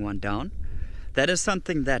to bring one down. That is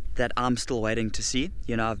something that I'm still waiting to see.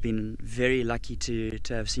 You know, I've been very lucky to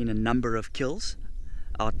have seen a number of kills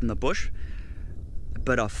out in the bush,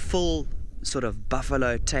 but a full sort of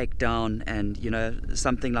buffalo takedown and, you know,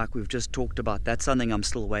 something like we've just talked about, that's something I'm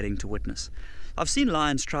still waiting to witness. I've seen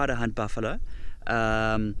lions try to hunt buffalo,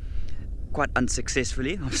 quite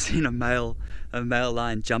unsuccessfully. I've seen a male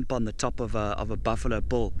lion jump on the top of a buffalo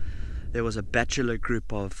bull. There was a bachelor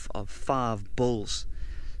group of 5 bulls,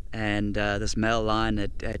 and this male lion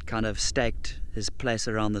had kind of staked his place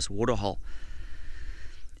around this waterhole,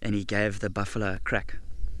 and he gave the buffalo a crack.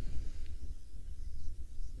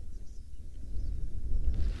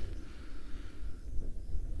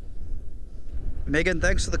 Megan,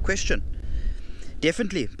 thanks for the question.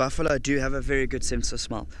 Definitely, buffalo do have a very good sense of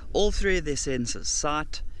smell. All 3 of their senses,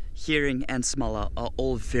 sight, hearing and smell, are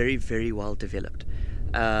all very, very well developed.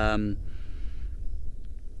 Yeah,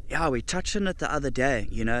 we touched on it the other day,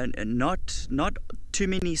 you know, not too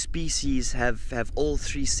many species have all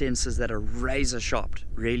 3 senses that are razor sharp,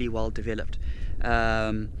 really well developed.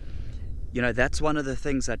 You know, that's one of the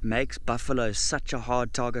things that makes buffalo such a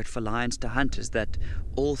hard target for lions to hunt, is that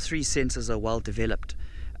all 3 senses are well developed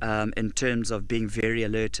in terms of being very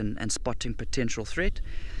alert and spotting potential threat.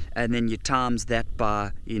 And then you times that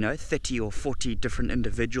by, you know, 30 or 40 different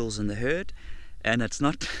individuals in the herd, and it's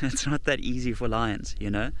not that easy for lions, you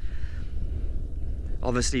know.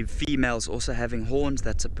 Obviously, females also having horns,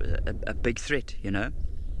 that's a big threat, you know.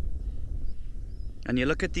 And you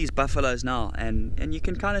look at these buffaloes now, and you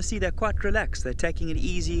can kind of see they're quite relaxed. They're taking it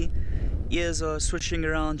easy. Ears are swishing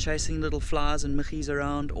around, chasing little flies and michies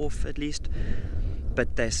around, off at least.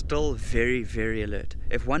 But they're still very, very alert.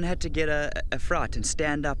 If one had to get a fright and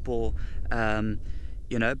stand up or,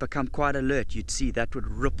 you know, become quite alert, you'd see that would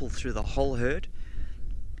ripple through the whole herd.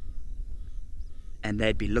 And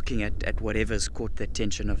they'd be looking at whatever's caught the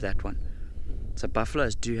attention of that one. So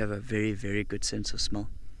buffaloes do have a very, very good sense of smell.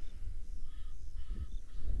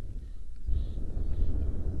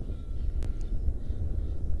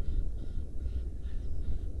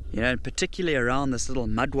 You know, and particularly around this little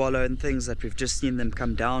mud wallow and things that we've just seen them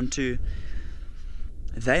come down to,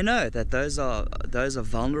 they know that those are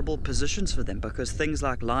vulnerable positions for them, because things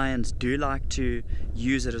like lions do like to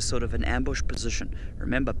use it as sort of an ambush position.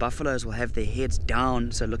 Remember, buffaloes will have their heads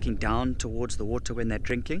down, so looking down towards the water when they're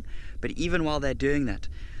drinking, but even while they're doing that,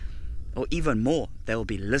 or even more, they will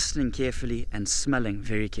be listening carefully and smelling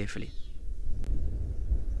very carefully.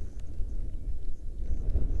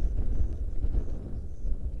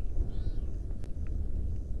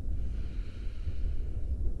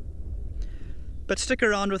 But stick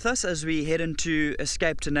around with us as we head into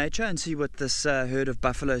Escape to Nature and see what this herd of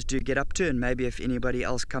buffaloes do get up to, and maybe if anybody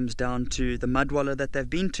else comes down to the mud wallow that they've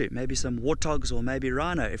been to, maybe some warthogs or maybe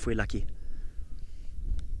rhino if we're lucky.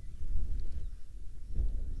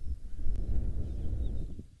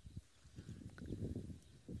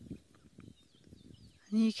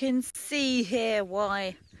 You can see here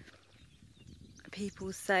why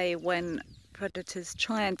people say when predators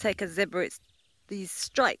try and take a zebra, it's these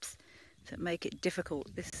stripes that make it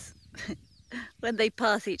difficult. This when they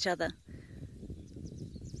pass each other,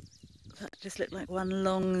 that just looked like one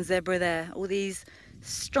long zebra there. All these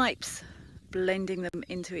stripes blending them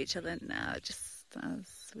into each other. Now, just as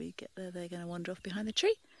we get there, they're going to wander off behind the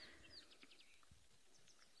tree.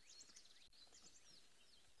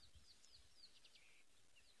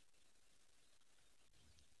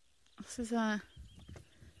 This is a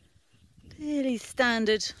fairly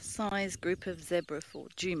standard size group of zebra for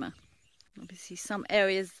Djuma. Obviously, some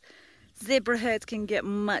areas zebra herds can get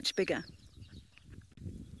much bigger.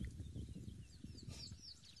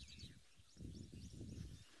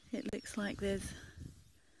 It looks like there's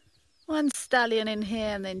one stallion in here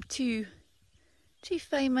and then two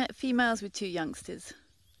females with 2 youngsters.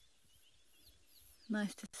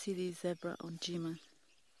 Nice to see these zebra on Djuma.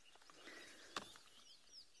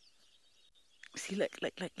 See, look.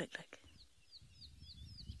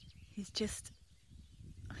 He's just,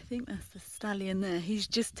 I think that's the stallion there. He's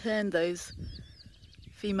just turned those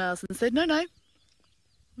females and said, no,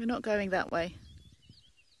 we're not going that way.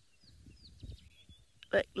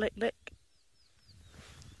 Look.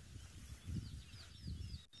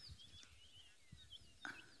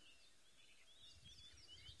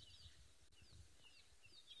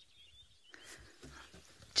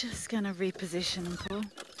 Just going to reposition them, Paul.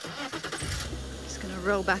 Just going to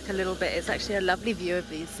roll back a little bit. It's actually a lovely view of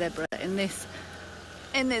these zebra in this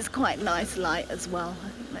quite nice light as well. I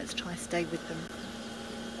think let's try stay with them.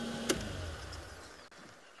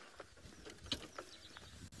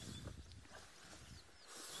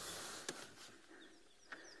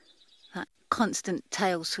 That constant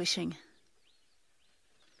tail swishing.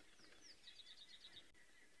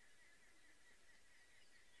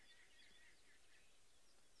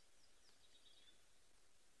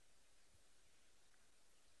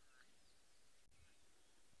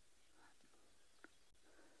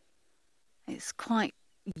 It's quite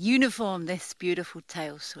uniform, this beautiful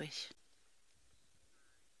tail swish.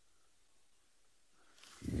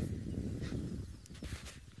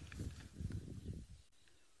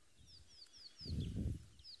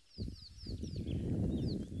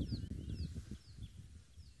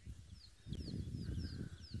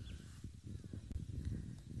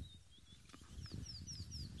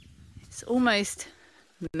 It's almost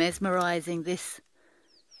mesmerizing, this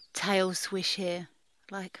tail swish here,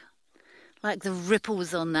 like the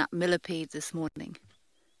ripples on that millipede this morning.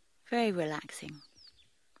 Very relaxing.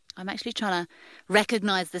 I'm actually trying to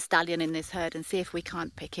recognize the stallion in this herd and see if we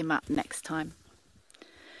can't pick him up next time.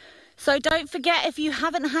 So don't forget, if you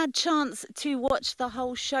haven't had chance to watch the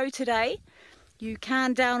whole show today, you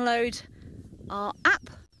can download our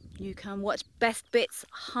app. You can watch best bits,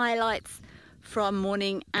 highlights from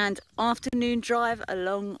morning and afternoon drive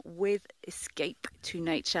along with Escape to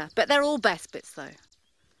Nature. But they're all best bits though.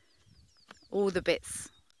 All the bits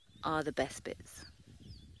are the best bits.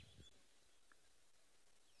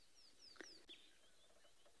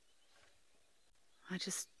 I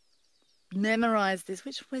just memorised this.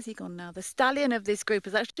 Where's he gone now? The stallion of this group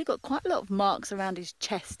has actually got quite a lot of marks around his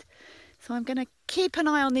chest. So I'm going to keep an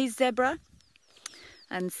eye on these zebra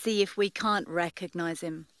and see if we can't recognise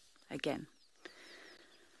him again.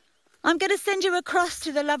 I'm going to send you across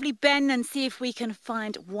to the lovely Ben and see if we can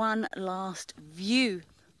find one last view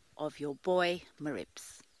of your boy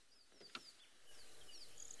Maribs.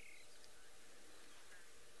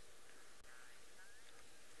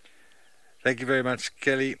 Thank you very much,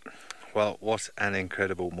 Kelly. Well, what an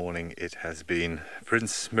incredible morning it has been.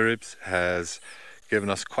 Prince Maribs has given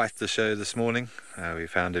us quite the show this morning. We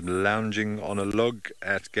found him lounging on a log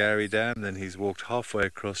at Gary Dam, then he's walked halfway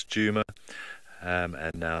across Djuma,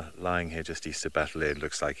 and now lying here just east of Battle Inn.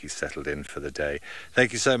 Looks like he's settled in for the day.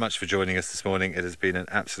 Thank you so much for joining us this morning. It has been an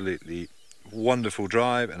absolutely wonderful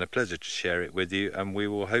drive and a pleasure to share it with you, and we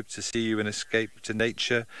will hope to see you in Escape to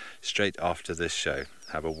Nature straight after this show.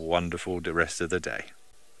 Have a wonderful rest of the day.